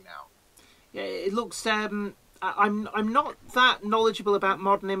using now. Yeah, it looks. I'm not that knowledgeable about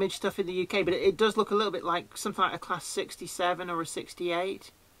modern image stuff in the UK, but it does look a little bit like something like a Class 67 or a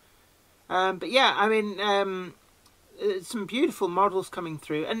 68. But yeah, I mean, some beautiful models coming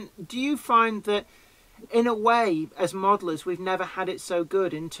through. And do you find that, in a way, as modelers, we've never had it so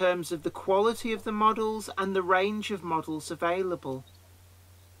good in terms of the quality of the models and the range of models available?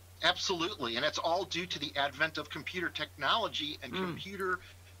 Absolutely, and it's all due to the advent of computer technology and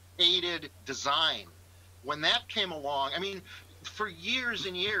computer-aided design. When that came along, I mean, for years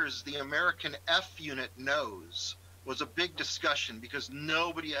and years, the American F unit nose was a big discussion because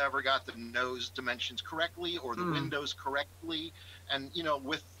nobody ever got the nose dimensions correctly or the windows correctly. And, you know,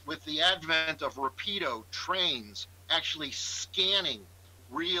 with the advent of Rapido trains actually scanning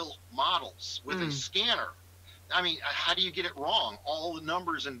real models with a scanner, I mean, how do you get it wrong? All the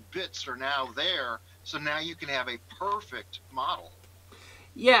numbers and bits are now there, so now you can have a perfect model.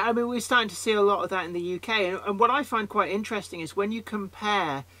 Yeah, I mean, we're starting to see a lot of that in the UK. And what I find quite interesting is when you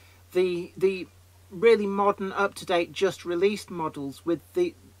compare the really modern, up-to-date, just released models with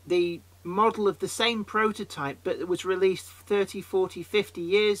the model of the same prototype but it was released 30, 40, 50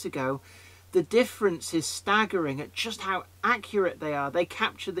 years ago, the difference is staggering at just how accurate they are. They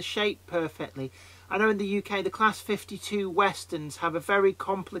capture the shape perfectly. I know in the UK the Class 52 Westerns have a very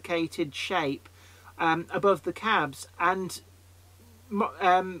complicated shape above the cabs, and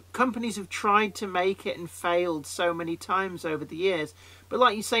companies have tried to make it and failed so many times over the years. But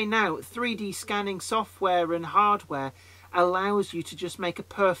like you say now, 3D scanning software and hardware allows you to just make a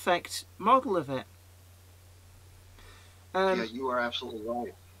perfect model of it. Yeah, you are absolutely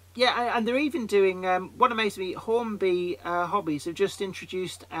right. Yeah, and they're even doing what amazed me. Hornby Hobbies have just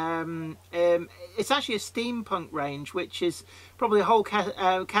introduced. It's actually a steampunk range, which is probably a whole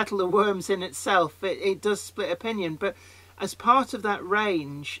kettle of worms in itself. It does split opinion, but as part of that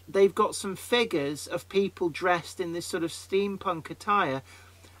range, they've got some figures of people dressed in this sort of steampunk attire.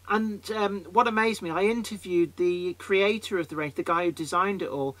 And what amazed me, I interviewed the creator of the range, the guy who designed it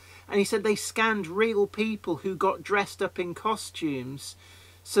all, and he said they scanned real people who got dressed up in costumes,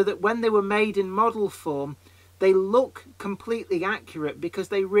 so that when they were made in model form, they look completely accurate because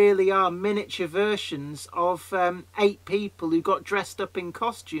they really are miniature versions of 8 people who got dressed up in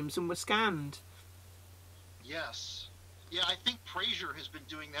costumes and were scanned. Yes. Yeah, I think Fraser has been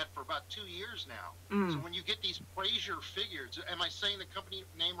doing that for about 2 years now. So when you get these Fraser figures, am I saying the company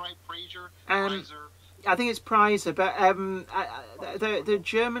name right? Fraser? I think it's Preiser, but the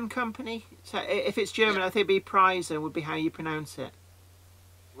German company. So if it's German, Yeah. I think it'd be Preiser would be how you pronounce it.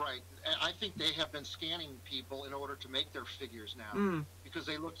 Right. And I think they have been scanning people in order to make their figures now because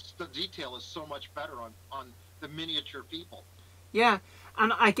the detail is so much better on the miniature people. Yeah,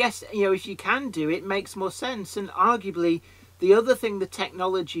 and I guess, if you can do it, it makes more sense. And arguably, the other thing the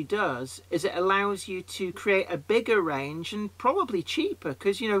technology does is it allows you to create a bigger range and probably cheaper.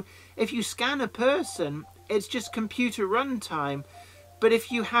 Because, if you scan a person, it's just computer runtime. But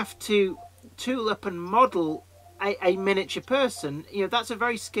if you have to tool up and model a miniature person, that's a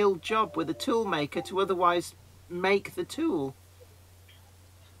very skilled job with a tool maker to otherwise make the tool.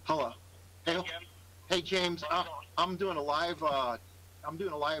 Hello. Hey James, I'm doing a live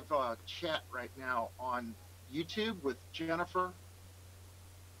chat right now on YouTube with Jennifer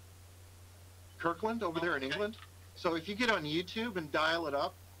Kirkland over there in England. So if you get on YouTube and dial it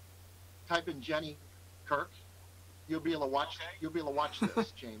up, type in Jenny Kirk, you'll be able to watch. You'll be able to watch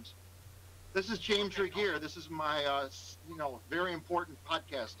this, James. This is James Regier. This is my very important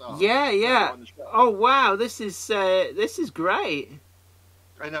podcast. Yeah. Oh wow, this is great.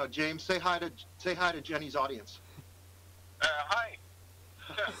 I know, James. Say hi to Jenny's audience. Hi.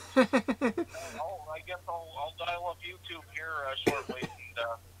 I guess I'll dial up YouTube here shortly.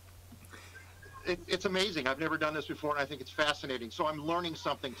 It's amazing. I've never done this before, and I think it's fascinating. So I'm learning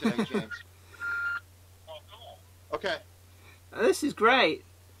something today, James. Oh, cool. Okay. This is great.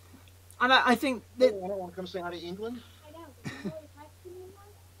 And I think that... I don't want to come say hi to England.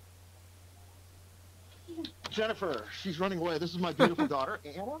 Jennifer, she's running away. This is my beautiful daughter,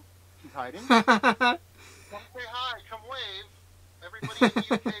 Anna. She's hiding. Come say hi. Come wave. Everybody in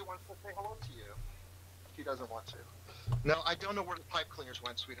the UK wants to say hello to you. She doesn't want to. No, I don't know where the pipe cleaners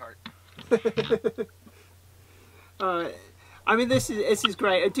went, sweetheart. I mean, this is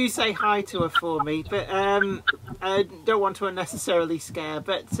great. Do say hi to her for me, but I don't want to unnecessarily scare.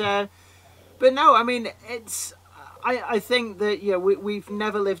 But no, I mean, it's. I think that we've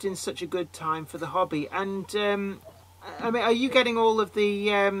never lived in such a good time for the hobby, and I mean, are you getting all of the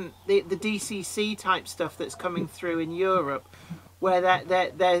DCC type stuff that's coming through in Europe, where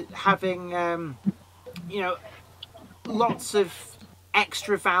they're having lots of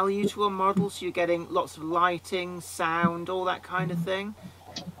extra value to a model, so you're getting lots of lighting, sound, all that kind of thing?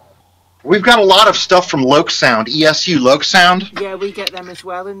 We've got a lot of stuff from Loke Sound, ESU Loke Sound. Yeah, we get them as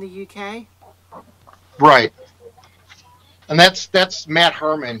well in the UK. Right. And that's Matt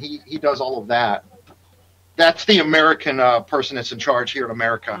Herman. He does all of that. That's the American person that's in charge here in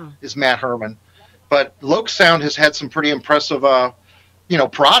America is Matt Herman. But Loke Sound has had some pretty impressive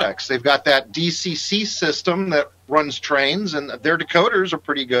products. They've got that DCC system that runs trains, and their decoders are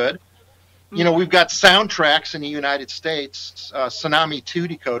pretty good. We've got soundtracks in the United States, Tsunami 2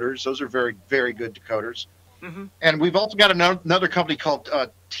 decoders. Those are very, very good decoders. Mm-hmm. And we've also got another company called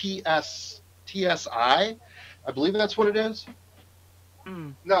TSI. I believe that's what it is.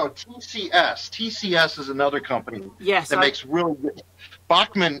 No, TCS. TCS is another company that makes really good.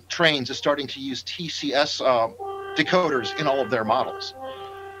 Bachmann Trains is starting to use TCS decoders in all of their models.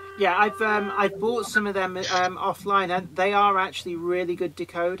 Yeah, I've bought some of them offline, and they are actually really good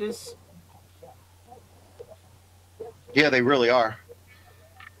decoders. Yeah, they really are.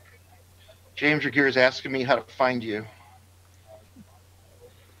 James Regier is asking me how to find you.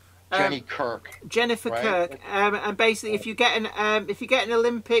 Jenny Kirk. Jennifer Right. Kirk, and basically, if you get an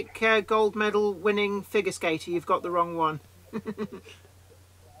Olympic gold medal winning figure skater, you've got the wrong one.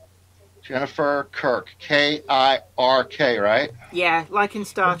 Jennifer Kirk. Kirk, right? Yeah, like in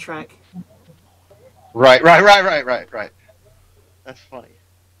Star Trek. Right. That's funny.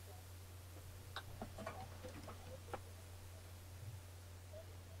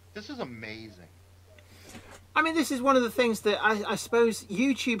 This is amazing. I mean, this is one of the things that I suppose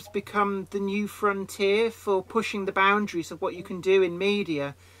YouTube's become the new frontier for pushing the boundaries of what you can do in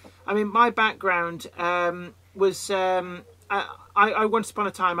media. I mean, my background was I once upon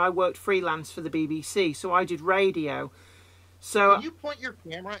a time I worked freelance for the BBC, so I did radio. So Can you point your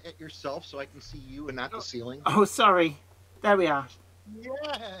camera at yourself so I can see you and not the ceiling? oh, sorry, there we are. Yay!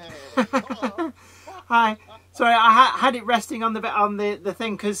 Hi. Sorry, I had it resting on the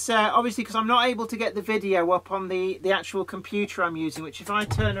thing because obviously because I'm not able to get the video up on the actual computer I'm using. Which if I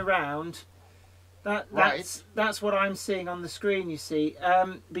turn around, that's what I'm seeing on the screen. You see,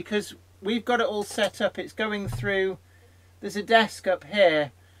 because we've got it all set up. It's going through. There's a desk up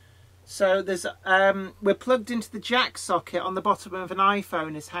here, so there's we're plugged into the jack socket on the bottom of an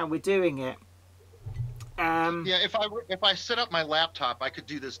iPhone. Is how we're doing it. Yeah, if I set up my laptop, I could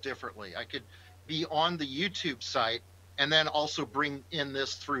do this differently. I could be on the YouTube site and then also bring in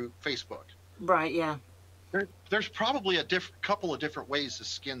this through Facebook. Right. Yeah. There's probably a couple of different ways to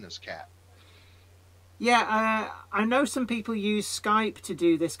skin this cat. Yeah, I know some people use Skype to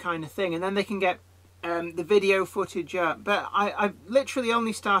do this kind of thing, and then they can get the video footage up. But I've literally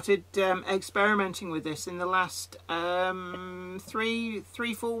only started experimenting with this in the last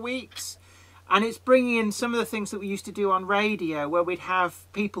 3-4 weeks. And it's bringing in some of the things that we used to do on radio, where we'd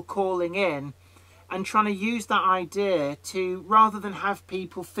have people calling in and trying to use that idea to, rather than have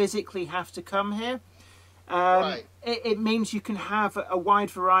people physically have to come here, Right. it means you can have a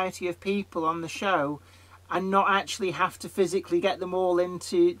wide variety of people on the show and not actually have to physically get them all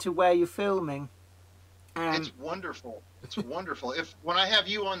into where you're filming. It's wonderful. It's wonderful. When I have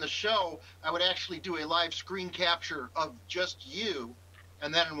you on the show, I would actually do a live screen capture of just you.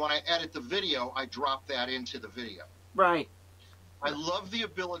 And then when I edit the video, I drop that into the video. Right. I love the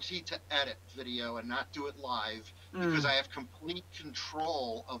ability to edit video and not do it live because I have complete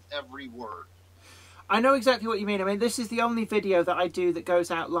control of every word. I know exactly what you mean. I mean, this is the only video that I do that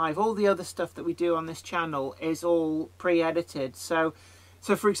goes out live. All the other stuff that we do on this channel is all pre-edited. So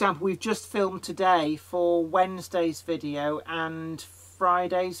for example, we've just filmed today for Wednesday's video and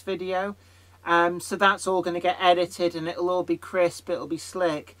Friday's video. So that's all going to get edited and it'll all be crisp, it'll be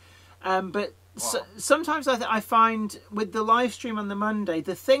slick. But sometimes I find with the live stream on the Monday,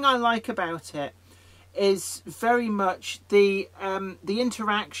 the thing I like about it is very much the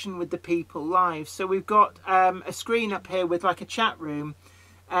interaction with the people live. So we've got a screen up here with like a chat room,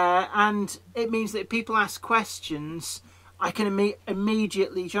 and it means that if people ask questions, I can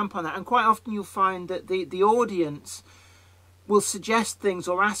immediately jump on that. And quite often you'll find that the audience will suggest things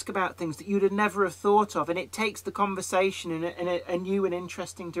or ask about things that you'd have never have thought of, and it takes the conversation in a new and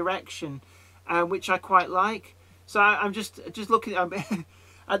interesting direction, which I quite like. So I'm just looking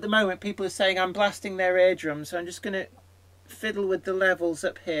at the moment. People are saying I'm blasting their eardrums, so I'm just going to fiddle with the levels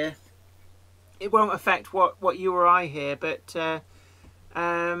up here. It won't affect what you or I hear, but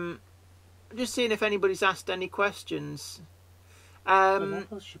I'm just seeing if anybody's asked any questions. The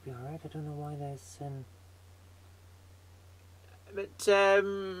levels should be alright. I don't know why there's But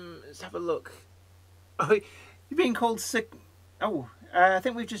let's have a look. Oh, you're being called sick. Oh, I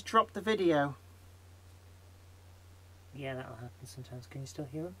think we've just dropped the video. Yeah, that'll happen sometimes. Can you still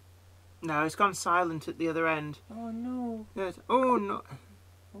hear him? No, it's gone silent at the other end. Oh no! Yes. Oh no!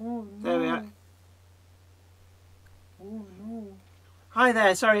 Oh no! There we are. Oh no! Hi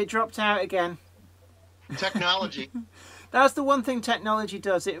there. Sorry, it dropped out again. Technology. That's the one thing technology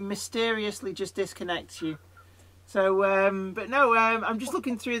does. It mysteriously just disconnects you. So, but no, I'm just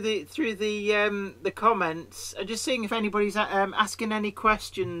looking through the comments. I'm just seeing if anybody's asking any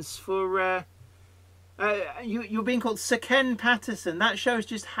questions for. You're being called Sir Ken Patterson. That shows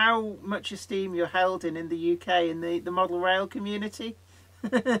just how much esteem you're held in the UK in the model rail community.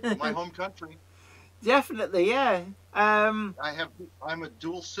 My home country. Definitely, yeah. I'm a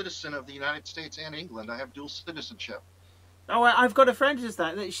dual citizen of the United States and England. I have dual citizenship. Oh, I've got a friend who does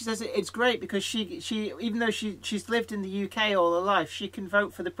that. She says it's great because she even though she's lived in the UK all her life, she can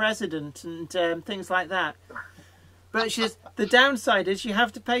vote for the president and things like that. But she says the downside is you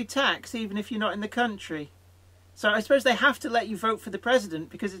have to pay tax even if you're not in the country. So I suppose they have to let you vote for the president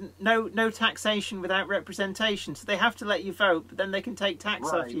because no taxation without representation. So they have to let you vote, but then they can take tax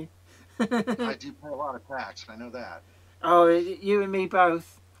off you. I do pay a lot of tax. I know that. Oh, you and me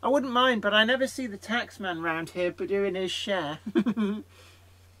both. I wouldn't mind, but I never see the taxman round here but doing his share.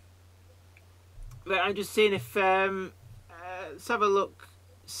 But I'm just seeing if let's have a look,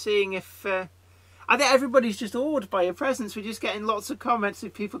 seeing if I think everybody's just awed by your presence. We're just getting lots of comments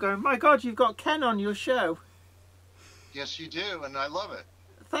of people going, "My God, you've got Ken on your show." Yes, you do, and I love it.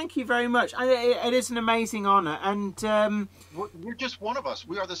 Thank you very much. It is an amazing honour, and You're just one of us.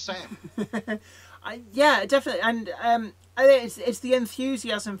 We are the same. yeah, definitely. And I think it's the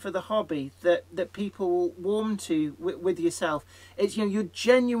enthusiasm for the hobby that people warm to with yourself. It's, you know, you're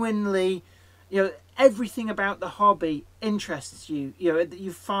genuinely, you know, everything about the hobby interests you. You know,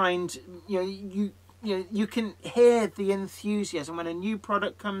 you find, you know, you can hear the enthusiasm when a new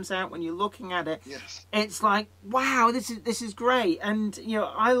product comes out. When you're looking at it, Yes. it's like, wow, this is great. And you know,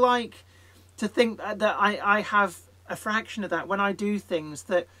 I like to think that I have a fraction of that when I do things,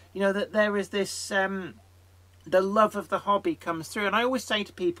 that, you know, that there is this the love of the hobby comes through. And I always say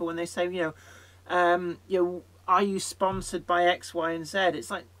to people when they say, you know, are you sponsored by X, Y, and Z?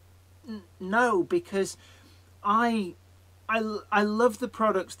 It's like, no, because I love the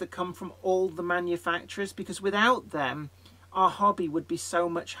products that come from all the manufacturers, because without them, our hobby would be so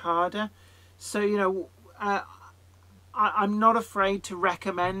much harder. So, you know, I'm not afraid to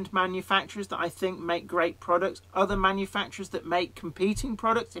recommend manufacturers that I think make great products. Other manufacturers that make competing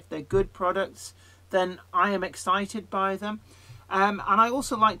products, if they're good products, then I am excited by them. And I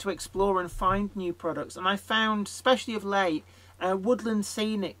also like to explore and find new products. And I found, especially of late, Woodland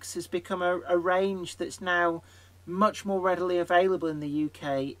Scenics has become a range that's now much more readily available in the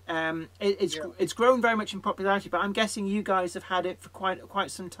UK. It's grown very much in popularity, but I'm guessing you guys have had it for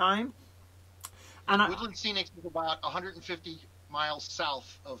quite some time. And Woodland Scenics is about 150 miles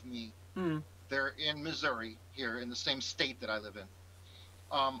south of me. They're in Missouri, here in the same state that I live in.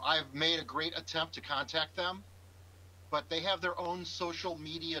 I've made a great attempt to contact them, but they have their own social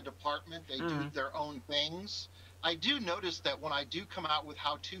media department. They do their own things. I do notice that when I do come out with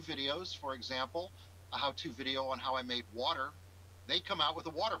how-to videos, for example, a how-to video on how I made water, they come out with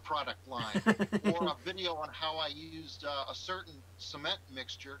a water product line, or a video on how I used a certain cement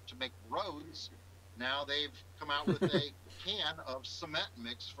mixture to make roads. Now they've come out with a can of cement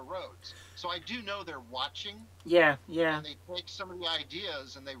mix for roads. So I do know they're watching. Yeah. And they take some of the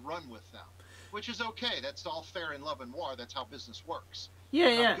ideas and they run with them, which is okay. That's all fair in love and war. That's how business works.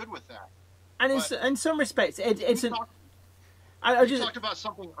 I'm good with that. And in some respects, it's an. You talked about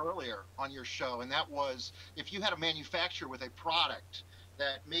something earlier on your show, and that was if you had a manufacturer with a product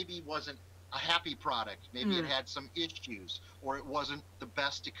that maybe wasn't a happy product, maybe it had some issues, or it wasn't the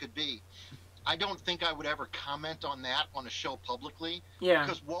best it could be. I don't think I would ever comment on that on a show publicly,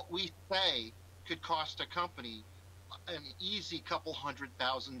 because what we say could cost a company an easy couple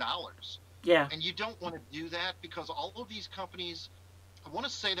 $100,000. Yeah. And you don't want to do that, because all of these companies, I want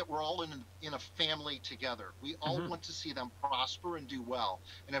to say that we're all in a family together. We all want to see them prosper and do well.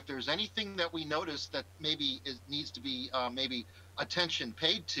 And if there's anything that we notice that maybe needs to be maybe attention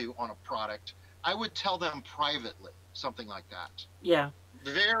paid to on a product, I would tell them privately, something like that. Yeah.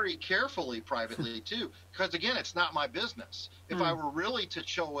 Very carefully privately too, because again, it's not my business. If I were really to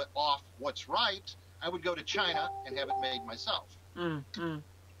show it off what's right, I would go to China and have it made myself.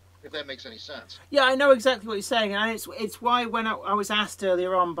 If that makes any sense. Yeah, I know exactly what you're saying, and it's why when I was asked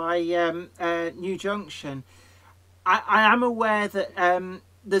earlier on by New Junction, I am aware that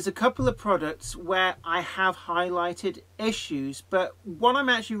there's a couple of products where I have highlighted issues, but what I'm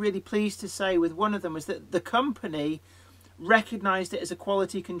actually really pleased to say with one of them was that the company recognised it as a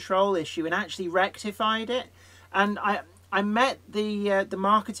quality control issue and actually rectified it. And I met the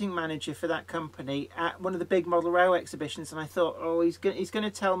marketing manager for that company at one of the big Model Row exhibitions, and I thought, oh, he's going to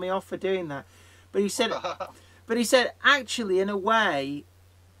tell me off for doing that. But he said, actually, in a way,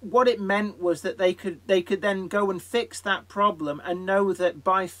 what it meant was that they could then go and fix that problem and know that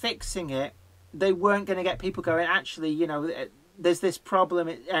by fixing it, they weren't going to get people going, actually, you know, there's this problem,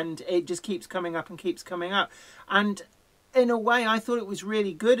 and it just keeps coming up and keeps coming up. And in a way, I thought it was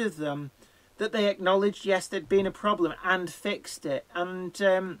really good of them that they acknowledged, yes, there'd been a problem and fixed it. And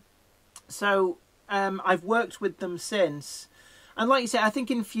so I've worked with them since. And like you said, I think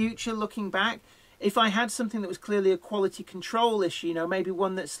in future, looking back, if I had something that was clearly a quality control issue, you know, maybe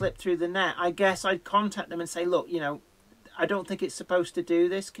one that slipped through the net, I guess I'd contact them and say, look, you know, I don't think it's supposed to do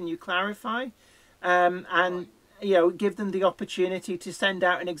this. Can you clarify? And, you know, give them the opportunity to send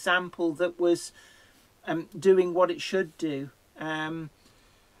out an example that was doing what it should do.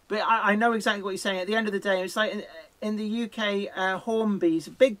 But I know exactly what you're saying. At the end of the day, it's like in the UK, Hornby's,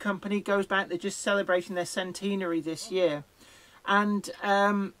 a big company, goes back. They're just celebrating their centenary this year. And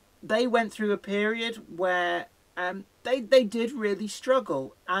they went through a period where they did really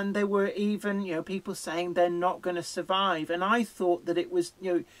struggle, and there were even, you know, people saying they're not going to survive. And I thought that it was,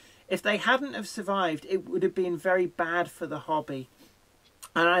 you know, if they hadn't have survived, it would have been very bad for the hobby.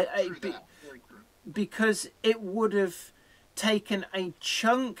 And because it would have taken a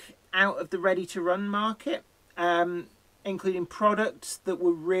chunk out of the ready-to-run market, including products that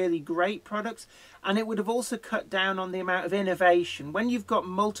were really great products, and it would have also cut down on the amount of innovation. When you've got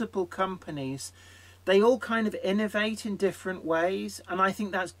multiple companies, they all kind of innovate in different ways, and I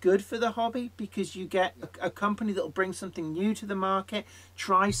think that's good for the hobby, because you get a company that will bring something new to the market,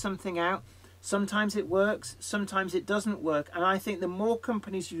 try something out. Sometimes it works, sometimes it doesn't work, and I think the more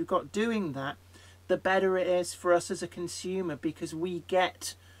companies you've got doing that, the better it is for us as a consumer, because we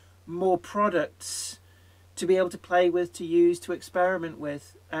get more products to be able to play with, to use, to experiment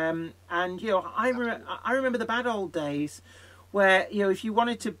with. And you know, I remember the bad old days where, you know, if you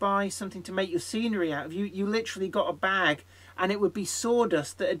wanted to buy something to make your scenery out of, you literally got a bag and it would be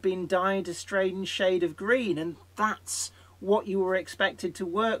sawdust that had been dyed a strange shade of green, and that's what you were expected to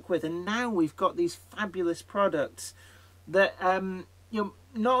work with. And now we've got these fabulous products that you know,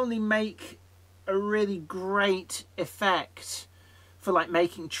 not only make a really great effect for like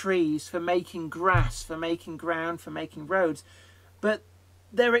making trees, for making grass, for making ground, for making roads, but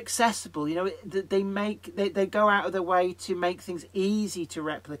they're accessible. You know, they go out of their way to make things easy to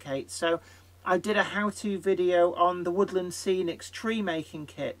replicate. So I did a how-to video on the Woodland Scenics tree making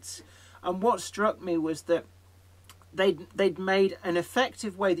kits, and what struck me was that they'd made an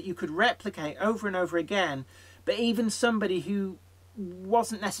effective way that you could replicate over and over again, but even somebody who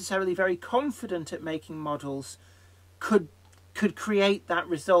wasn't necessarily very confident at making models could create that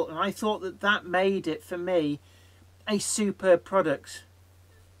result. And I thought that made it, for me, a superb product.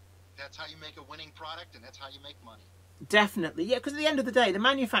 That's how you make a winning product, and that's how you make money. Definitely, yeah, because at the end of the day, the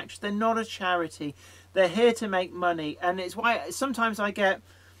manufacturers, they're not a charity. They're here to make money, and it's why sometimes I get,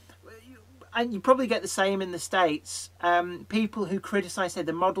 and you probably get the same in the States, people who criticise, say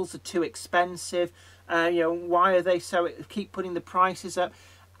the models are too expensive, you know, why are they keep putting the prices up?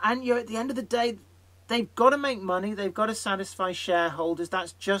 And you know, at the end of the day, they've got to make money, they've got to satisfy shareholders.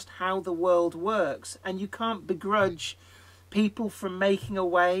 That's just how the world works, and you can't begrudge people from making a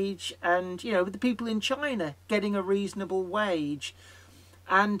wage, and you know, the people in China getting a reasonable wage.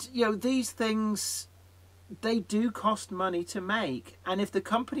 And you know, these things, they do cost money to make, and if the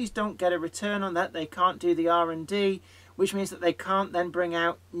companies don't get a return on that, they can't do the R&D, which means that they can't then bring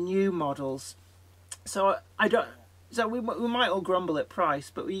out new models. So we might all grumble at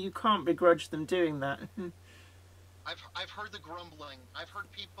price, but you can't begrudge them doing that. I've heard the grumbling. I've heard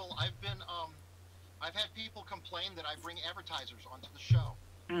people. I've had people complain that I bring advertisers onto the show.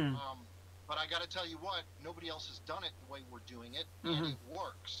 But I got to tell you what, nobody else has done it the way we're doing it, and it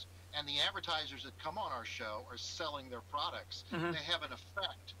works. And the advertisers that come on our show are selling their products. They have an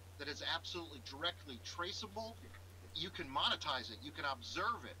effect that is absolutely directly traceable. You can monetize it. You can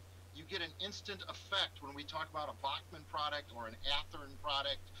observe it. You get an instant effect when we talk about a Bachmann product or an Athearn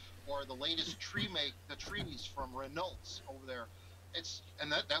product or the latest the trees from Renault's over there.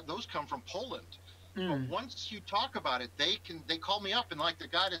 Those come from Poland. But once you talk about it, they call me up, and like the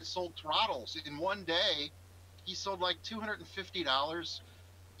guy that sold throttles in one day, he sold like $250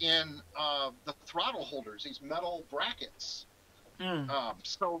 in the throttle holders, these metal brackets.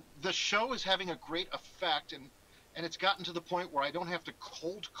 So the show is having a great effect, and it's gotten to the point where I don't have to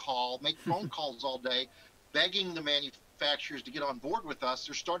cold call, make phone calls all day, begging the manufacturers to get on board with us.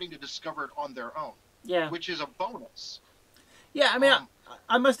 They're starting to discover it on their own, which is a bonus. Yeah, I mean,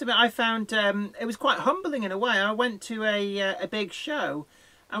 I must admit, I found it was quite humbling in a way. I went to a big show,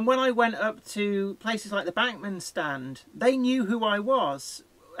 and when I went up to places like the Bachmann stand, they knew who I was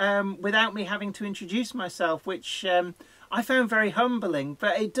without me having to introduce myself, which I found very humbling.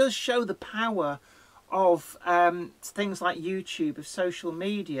 But it does show the power of things like YouTube, of social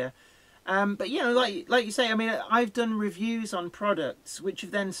media. But you know, like you say, I mean, I've done reviews on products which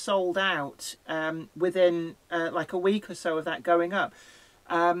have then sold out within like a week or so of that going up.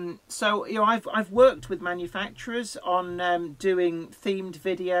 So you know, I've worked with manufacturers on doing themed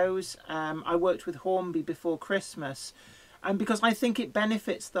videos. I worked with Hornby before Christmas, and because I think it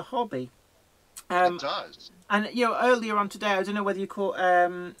benefits the hobby. It does. And you know, earlier on today, I don't know whether you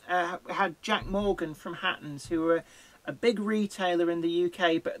had Jack Morgan from Hattons, who are a big retailer in the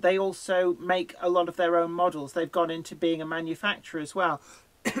UK, but they also make a lot of their own models. They've gone into being a manufacturer as well.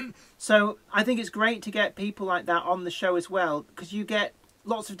 So I think it's great to get people like that on the show as well, because you get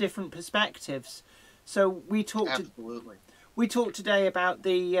lots of different perspectives. So we talked today about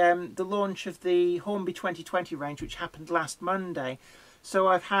the launch of the Hornby 2020 range, which happened last Monday. So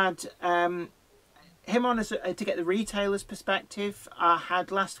I've had him on as to get the retailer's perspective.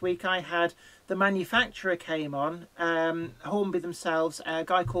 Last week I had the manufacturer came on, Hornby themselves, a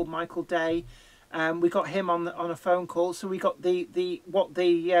guy called Michael Day. We got him on a phone call, so we got what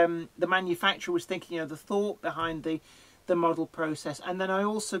the manufacturer was thinking, the thought behind the model process, and then I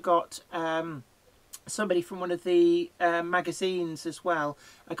also got somebody from one of the magazines as well,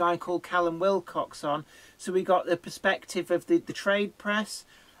 a guy called Callum Wilcox on. So we got the perspective of the trade press,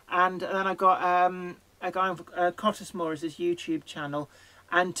 and then I got a guy on Cottesmore as his YouTube channel,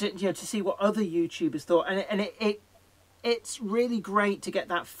 and to see what other YouTubers thought, and it's really great to get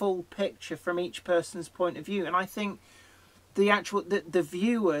that full picture from each person's point of view. And I think the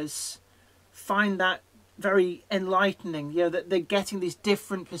viewers find that very enlightening, that they're getting these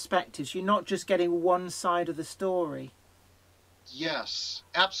different perspectives. You're not just getting one side of the story. Yes,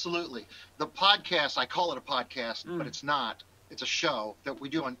 absolutely. The podcast, I call it a podcast, but it's not. It's a show that we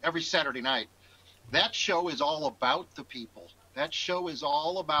do on every Saturday night. That show is all about the people. That show is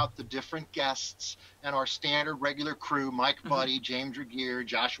all about the different guests and our standard regular crew, Mike Buddy, James Regier,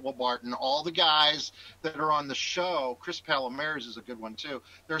 Joshua Barton, all the guys that are on the show. Chris Palomares is a good one, too.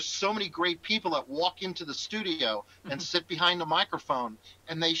 There's so many great people that walk into the studio and sit behind the microphone,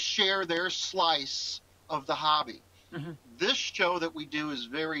 and they share their slice of the hobby. This show that we do is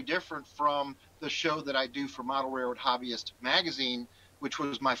very different from the show that I do for Model Railroad Hobbyist magazine, which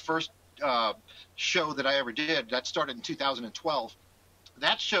was my first show that I ever did. That started in 2012.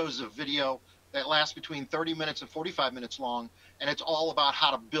 That show's a video that lasts between 30 minutes and 45 minutes long, and it's all about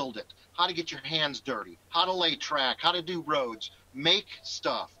how to build it, how to get your hands dirty, how to lay track, how to do roads, make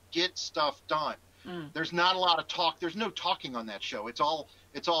stuff, get stuff done. There's not a lot of talk. There's no talking on that show. It's all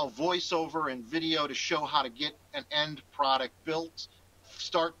voiceover and video to show how to get an end product built,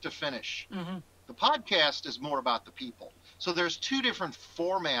 start to finish. The podcast is more about the people. So there's two different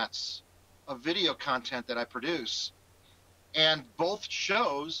formats of video content that I produce, and both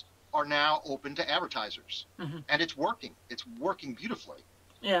shows are now open to advertisers, and it's working. It's working beautifully.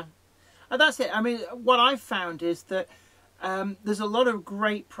 Yeah, and that's it. I mean, what I've found is that there's a lot of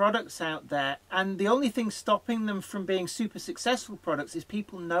great products out there, and the only thing stopping them from being super successful products is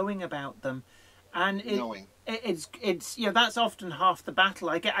people knowing about them. And it's that's often half the battle.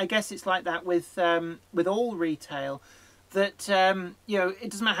 I guess it's like that with all retail. That it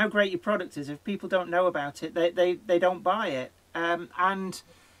doesn't matter how great your product is, if people don't know about it, they don't buy it. And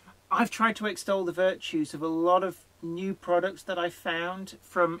I've tried to extol the virtues of a lot of new products that I found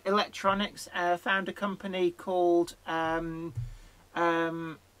from electronics. Found a company called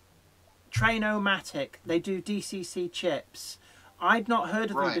Train-O-Matic. They do DCC chips. I'd not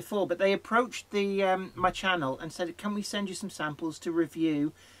heard of them before, but they approached my channel and said, "Can we send you some samples to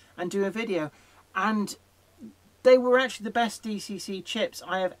review and do a video?" And they were actually the best DCC chips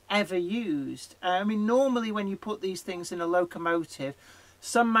I have ever used. I mean, normally when you put these things in a locomotive,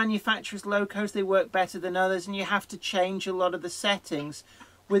 some manufacturers' locos, they work better than others, and you have to change a lot of the settings.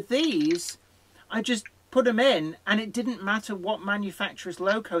 With these, I just put them in, and it didn't matter what manufacturer's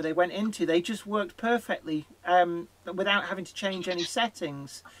loco they went into. They just worked perfectly without having to change any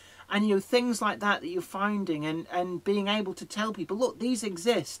settings. And things like that you're finding, and being able to tell people, look, these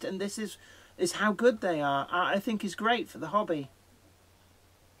exist, and this is how good they are, I think is great for the hobby.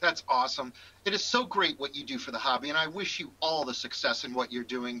 That's awesome. It is so great what you do for the hobby, and I wish you all the success in what you're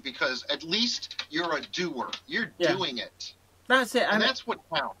doing, because at least you're a doer. You're doing it. That's it. And that's what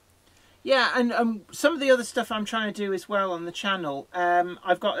counts. Yeah, and some of the other stuff I'm trying to do as well on the channel.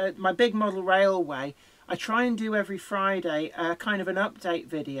 I've got my big model railway. I try and do every Friday kind of an update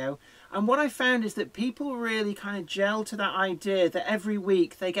video. And what I found is that people really kind of gel to that idea that every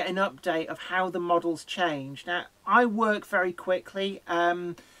week they get an update of how the models change. Now, I work very quickly.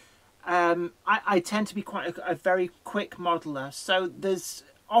 I tend to be quite a very quick modeler. So there's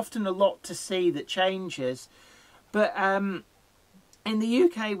often a lot to see that changes. But in the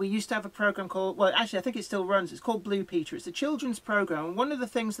UK, we used to have a program called, well, actually, I think it still runs. It's called Blue Peter. It's a children's program. And one of the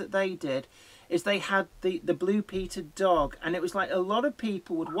things that they did is they had the Blue Peter dog. And it was like a lot of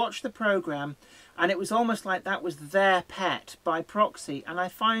people would watch the program, and it was almost like that was their pet by proxy. And I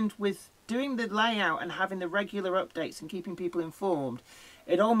find with doing the layout and having the regular updates and keeping people informed,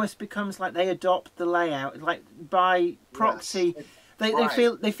 it almost becomes like they adopt the layout, like by proxy. Yes.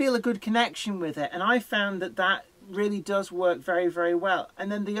 They feel a good connection with it. And I found that really does work very, very well.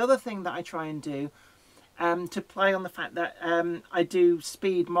 And then the other thing that I try and do to play on the fact that I do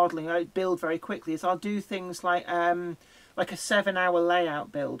speed modelling, I build very quickly, is I'll do things like a 7-hour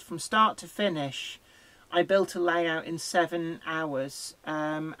layout build from start to finish. I built a layout in 7 hours,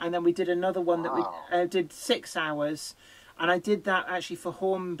 and then we did another one that we did 6 hours. and I did that actually for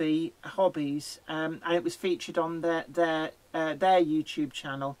Hornby Hobbies, and it was featured on their YouTube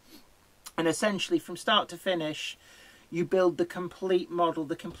channel. And essentially, from start to finish, you build the complete model,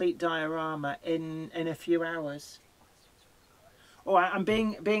 the complete diorama in a few hours. Oh, I'm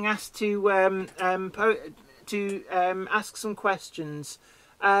being asked to ask some questions.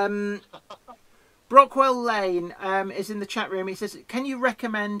 Brockwell Lane is in the chat room. He says, "Can you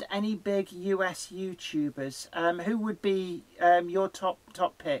recommend any big US YouTubers? Who would be your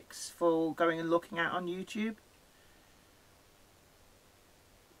top picks for going and looking at on YouTube?"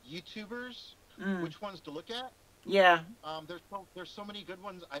 YouTubers? Which ones to look at? Yeah. There's so many good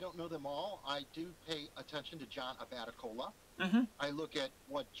ones. I don't know them all. I do pay attention to John Abaticola. I look at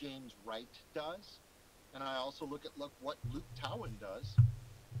what James Wright does, and I also look at what Luke Towan does.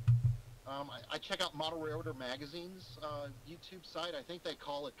 I check out Model Railroader Magazine's YouTube site. I think they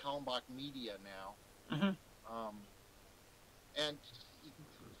call it Kalmbach Media now. And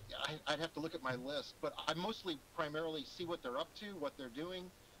I'd have to look at my list, but I primarily see what they're up to, what they're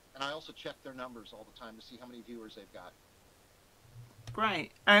doing, and I also check their numbers all the time to see how many viewers they've got.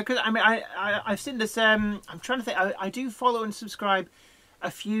 Great. Because I mean, I've seen this. I'm trying to think. I do follow and subscribe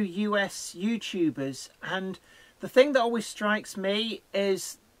a few US YouTubers, and the thing that always strikes me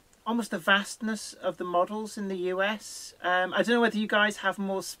is almost the vastness of the models in the US. I don't know whether you guys have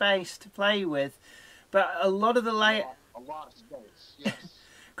more space to play with, but a lot of the layout. A lot of space, yes.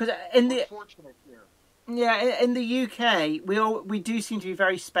 Because in the fortunate here. Yeah, in the UK, we do seem to be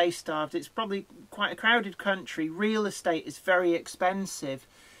very space starved. It's probably quite a crowded country. Real estate is very expensive,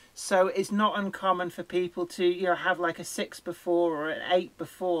 so it's not uncommon for people to have like a 6x4 or an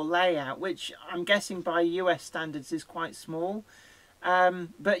 8x4 layout, which I'm guessing by US standards is quite small.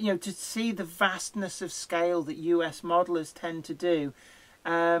 But to see the vastness of scale that US modelers tend to do,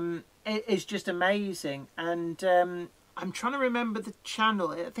 it is just amazing. And I'm trying to remember the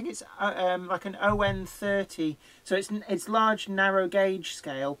channel. I think it's like an ON30, so it's large narrow gauge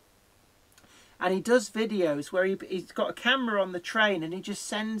scale. And he does videos where he's got a camera on the train and he just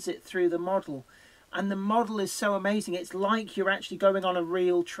sends it through the model. And the model is so amazing. It's like you're actually going on a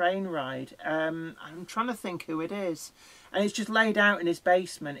real train ride. I'm trying to think who it is. And it's just laid out in his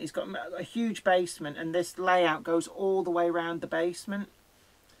basement. He's got a huge basement, and this layout goes all the way around the basement.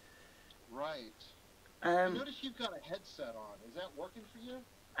 Right. I notice you've got a headset on. Is that working for you?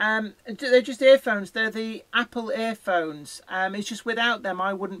 They're just earphones. They're the Apple earphones. It's just without them,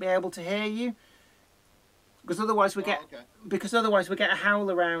 I wouldn't be able to hear you. Because otherwise we get a howl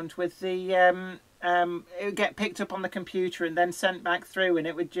around with the it would get picked up on the computer and then sent back through, and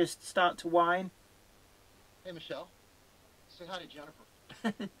it would just start to whine. Hey, Michelle. Say hi to Jennifer.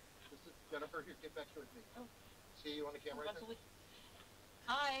 This is Jennifer, here, get back here with me. Oh. See you on the camera right there?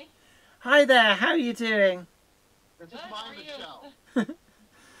 Hi. Hi there, how are you doing? This is my Michelle.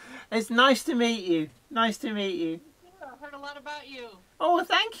 It's nice to meet you. Nice to meet you. Yeah, I've heard a lot about you. Oh,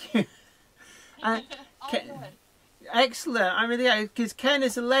 thank you. Good. Excellent. I mean, because Ken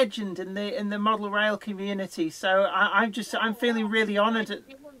is a legend in the model rail community, so I'm feeling really honoured.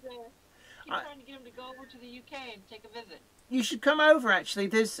 Keep trying to get him to go over to the UK and take a visit. You should come over. Actually,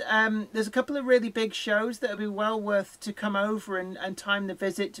 there's a couple of really big shows that would be well worth to come over and time the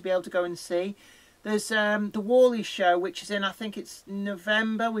visit to be able to go and see. There's the Worley show, which is in, I think it's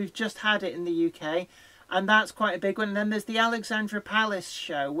November. We've just had it in the UK, and that's quite a big one. And then there's the Alexandra Palace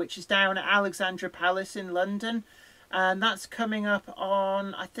show, which is down at Alexandra Palace in London, and that's coming up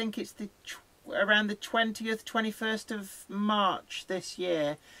on, I think it's around the 20th, 21st of March this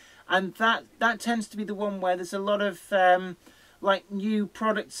year. And that tends to be the one where there's a lot of like new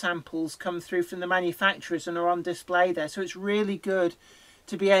product samples come through from the manufacturers and are on display there. So it's really good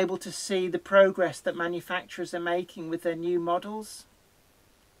to be able to see the progress that manufacturers are making with their new models.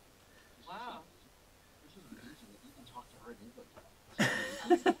 Wow. This is amazing that you can talk to her in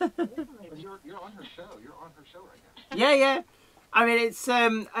English. You're on her show. You're on her show right now. Yeah. I mean, it's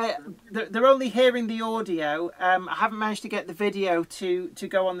they're only hearing the audio. I haven't managed to get the video to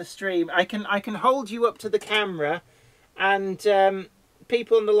go on the stream. I can hold you up to the camera, and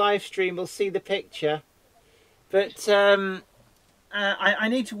people on the live stream will see the picture. But I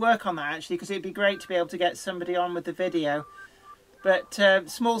need to work on that actually, because it'd be great to be able to get somebody on with the video. But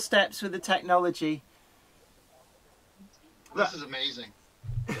small steps with the technology. This is amazing.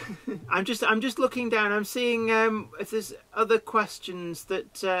 I'm just looking down. I'm seeing if there's other questions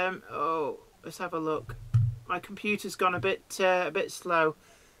that. Oh, let's have a look. My computer's gone a bit slow.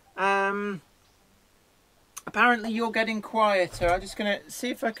 Apparently, you're getting quieter. I'm just gonna see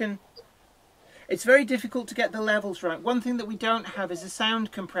if I can. It's very difficult to get the levels right. One thing that we don't have is a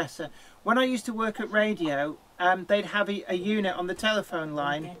sound compressor. When I used to work at radio, they'd have a unit on the telephone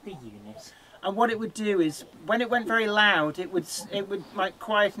line. Get the unit. And what it would do is, when it went very loud, it would like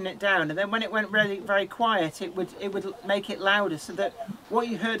quieten it down, and then when it went really very quiet, it would make it louder, so that what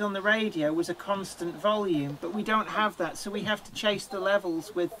you heard on the radio was a constant volume. But we don't have that, so we have to chase the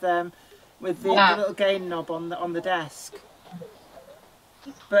levels with the little gain knob on the desk.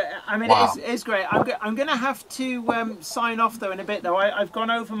 But I mean, Wow. it's great. I'm going to have to sign off though in a bit though. I've gone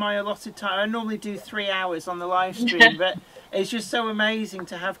over my allotted time. I normally do 3 hours on the live stream, but it's just so amazing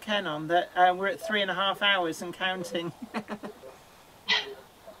to have Ken on that we're at 3.5 hours and counting.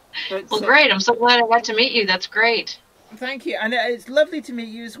 But, Well, great. I'm so glad I got to meet you. That's great. Thank you, and it's lovely to meet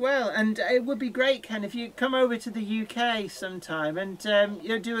you as well. And it would be great, Ken, if you come over to the UK sometime and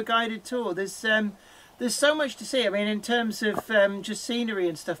do a guided tour. There's so much to see. I mean, in terms of just scenery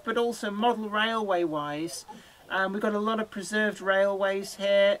and stuff, but also model railway wise. We've got a lot of preserved railways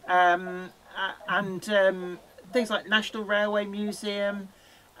here, and things like National Railway Museum,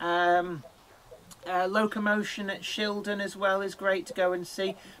 locomotion at Shildon as well is great to go and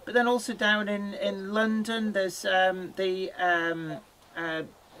see. But then also down in London, there's the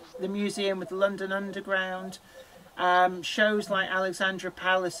museum with the London Underground. Shows like Alexandra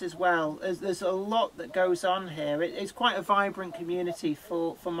Palace as well. There's a lot that goes on here. It's quite a vibrant community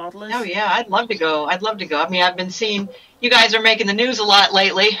for modelers. Oh yeah, I'd love to go. I'd love to go. I mean, I've been seeing you guys are making the news a lot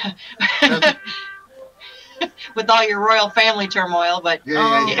lately. With all your royal family turmoil, but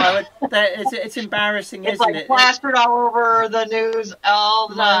Well, it's embarrassing, it's isn't like it? plastered all over the news all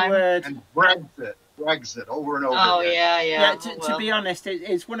the My time. word. And Brexit over and over Oh again. yeah. To be honest,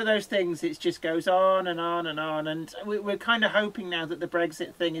 it's one of those things. It just goes on and on and on, and we're kind of hoping now that the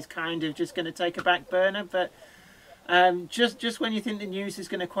Brexit thing is kind of just going to take a back burner. But just when you think the news is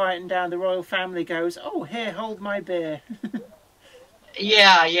going to quieten down, the royal family goes, "Oh, here, hold my beer."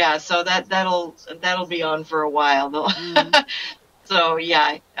 Yeah. So that'll be on for a while though. So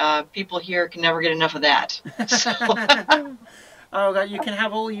yeah, people here can never get enough of that. So. Oh God, you can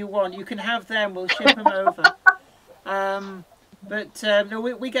have all you want. You can have them. We'll ship them over. No,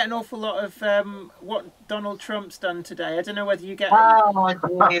 we get an awful lot of what Donald Trump's done today. I don't know whether you get.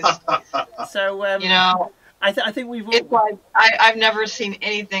 Oh, geez. So I think we've all. It's like I've never seen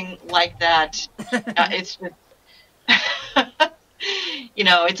anything like that. It's just,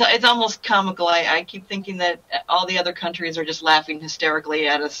 it's almost comical. I keep thinking that all the other countries are just laughing hysterically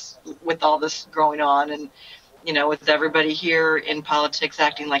at us with all this going on, and with everybody here in politics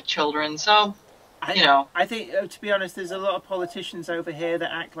acting like children. So, I think, to be honest, there's a lot of politicians over here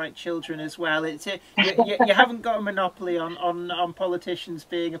that act like children as well. You haven't got a monopoly on politicians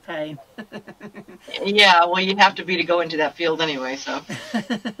being a pain. Yeah, well, you have to be to go into that field anyway. So, all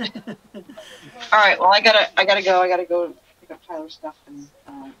right. Well, I gotta go. I gotta go pick up Tyler's stuff. And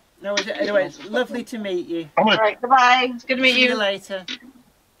No, anyway, it's lovely to meet you. all right. Goodbye. It's good to meet See you you. later.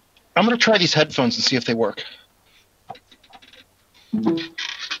 I'm going to try these headphones and see if they work.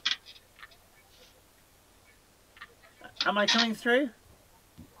 Am I coming through?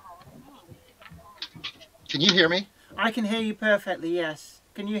 Can you hear me? I can hear you perfectly, yes.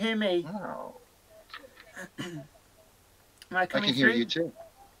 Can you hear me? Oh, Am I I coming can hear through? you too.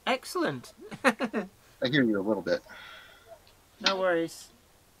 Excellent. I hear you a little bit. No worries.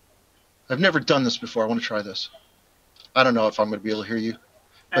 I've never done this before. I want to try this. I don't know if I'm going to be able to hear you,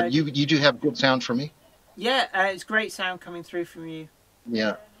 but you do have good sound for me? Yeah, it's great sound coming through from you.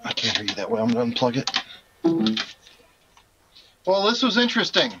 Yeah, I can't hear you that way. I'm going to unplug it. Well, this was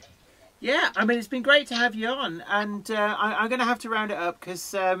interesting. Yeah, I mean, it's been great to have you on, and I'm going to have to round it up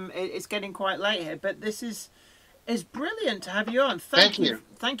because it's getting quite late here, but this is brilliant to have you on. Thank you.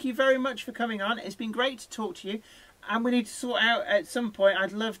 Thank you very much for coming on. It's been great to talk to you, and we need to sort out at some point.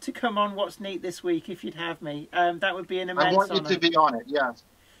 I'd love to come on What's Neat this week if you'd have me. That would be an immense I want you honour. to be on it, yes.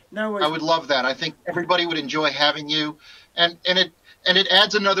 No worries. I would love that. I think everybody would enjoy having you, and it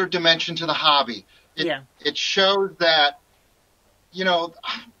adds another dimension to the hobby. It shows that,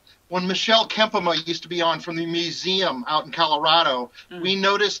 when Michelle Kempema used to be on from the museum out in Colorado, we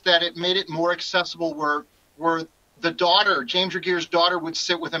noticed that it made it more accessible where the daughter, James Regere's daughter, would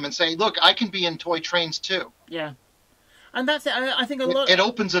sit with him and say, look, I can be in toy trains too. Yeah. And that's it. I think a lot... It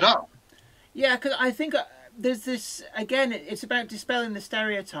opens it up. Yeah, because I think there's this, again, it's about dispelling the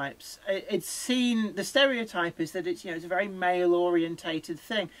stereotypes. It's seen, the stereotype is that it's, it's a very male-orientated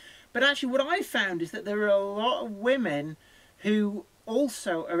thing. But actually what I found is that there are a lot of women who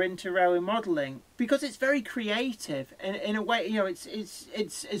also are into rowing modelling because it's very creative in a way. It's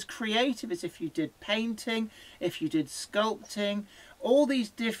as creative as if you did painting, if you did sculpting, all these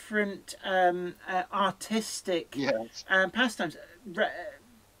different artistic pastimes.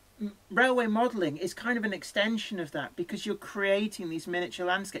 railway modelling is kind of an extension of that, because you're creating these miniature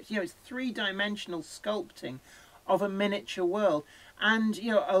landscapes. You know, it's three-dimensional sculpting of a miniature world. And,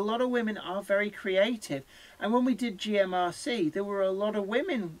 you know, a lot of women are very creative. And when we did GMRC, there were a lot of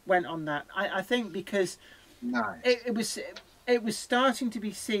women went on that. I think because Nice. it was starting to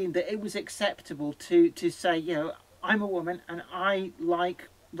be seen that it was acceptable to say, you know, I'm a woman and I like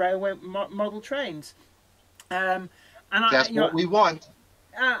railway model trains. And That's what we want.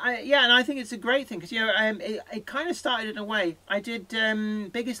 yeah, and I think it's a great thing, because, you know, it kind of started in a way. I did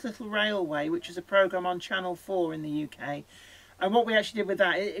Biggest Little Railway, which is a programme on Channel 4 in the UK. And what we actually did with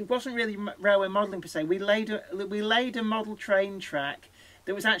that, it wasn't really railway modelling per se. We laid a model train track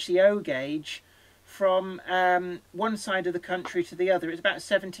that was actually O-gauge from one side of the country to the other. It was about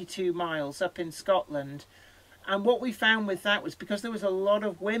 72 miles up in Scotland. And what we found with that was, because there was a lot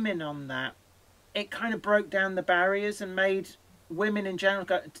of women on that, it kind of broke down the barriers and made women in general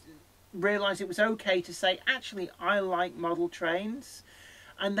realise it was okay to say, actually, I like model trains.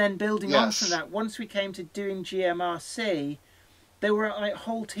 And then building on from that, once we came to doing GMRC, there were like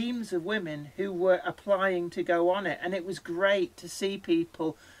whole teams of women who were applying to go on it. And it was great to see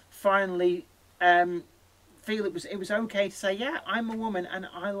people finally feel it was okay to say, yeah, I'm a woman and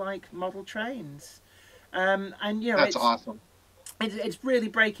I like model trains. And, you know, That's awesome. It's really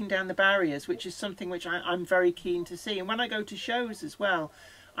breaking down the barriers, which is something which I'm very keen to see. And when I go to shows as well,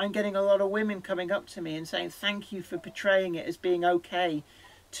 I'm getting a lot of women coming up to me and saying, thank you for portraying it as being okay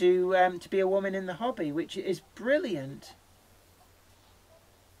to be a woman in the hobby, which is brilliant.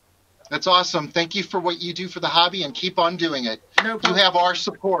 That's awesome. Thank you for what you do for the hobby, and keep on doing it. No problem. You have our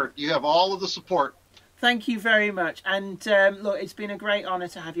support. You have all of the support. Thank you very much. And look, it's been a great honour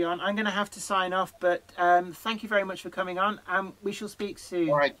to have you on. I'm going to have to sign off, but thank you very much for coming on, and we shall speak soon.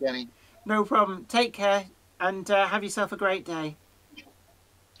 All right, Kenny. No problem. Take care, and have yourself a great day.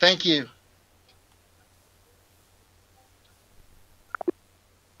 Thank you.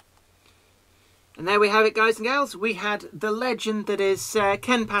 And there we have it, guys and gals. We had the legend that is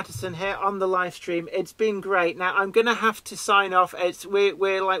Ken Patterson here on the live stream. It's been great. Now I'm going to have to sign off.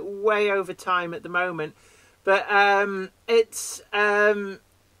 We're like way over time at the moment, but so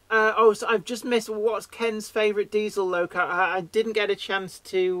I've just missed what's Ken's favourite diesel loco. I didn't get a chance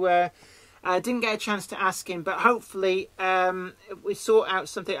to ask him, but hopefully we sort out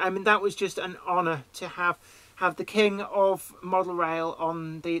something. I mean, that was just an honour to have the king of model rail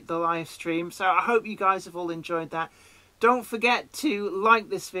on the live stream. So I hope you guys have all enjoyed that. Don't forget to like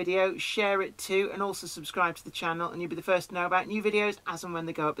this video, share it too, and also subscribe to the channel, and you'll be the first to know about new videos as and when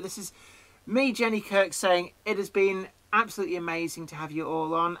they go up. But this is me, Jenny Kirk, saying it has been absolutely amazing to have you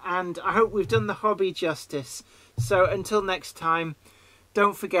all on, and I hope we've done the hobby justice. So until next time,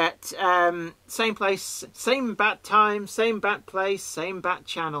 don't forget, same place, same bat time, same bat place, same bat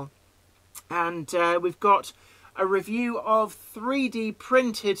channel. And we've got a review of 3D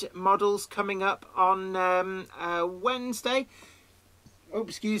printed models coming up on Wednesday. Oh,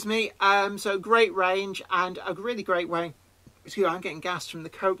 excuse me. So great range, and a really great way. Excuse me, I'm getting gassed from the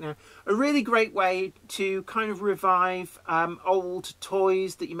Coke now. A really great way to kind of revive old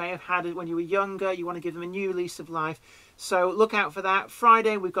toys that you may have had when you were younger. You want to give them a new lease of life. So look out for that.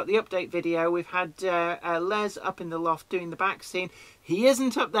 Friday, we've got the update video. We've had Les up in the loft doing the back scene. He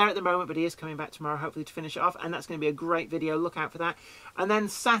isn't up there at the moment, but he is coming back tomorrow, hopefully, to finish it off. And that's going to be a great video. Look out for that. And then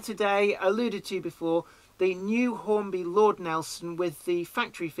Saturday, alluded to before, the new Hornby Lord Nelson with the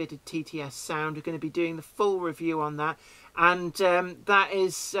factory-fitted TTS sound. We're going to be doing the full review on that. And that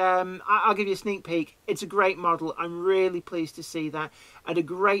is, I'll give you a sneak peek. It's a great model. I'm really pleased to see that at a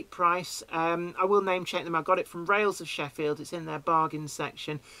great price. I will name check them. I got it from Rails of Sheffield. It's in their bargain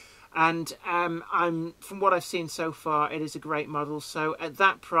section. And from what I've seen so far, it is a great model. So at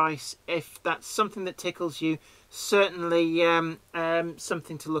that price, if that's something that tickles you, certainly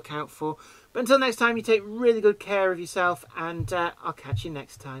something to look out for. But until next time, you take really good care of yourself, and I'll catch you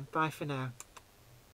next time. Bye for now.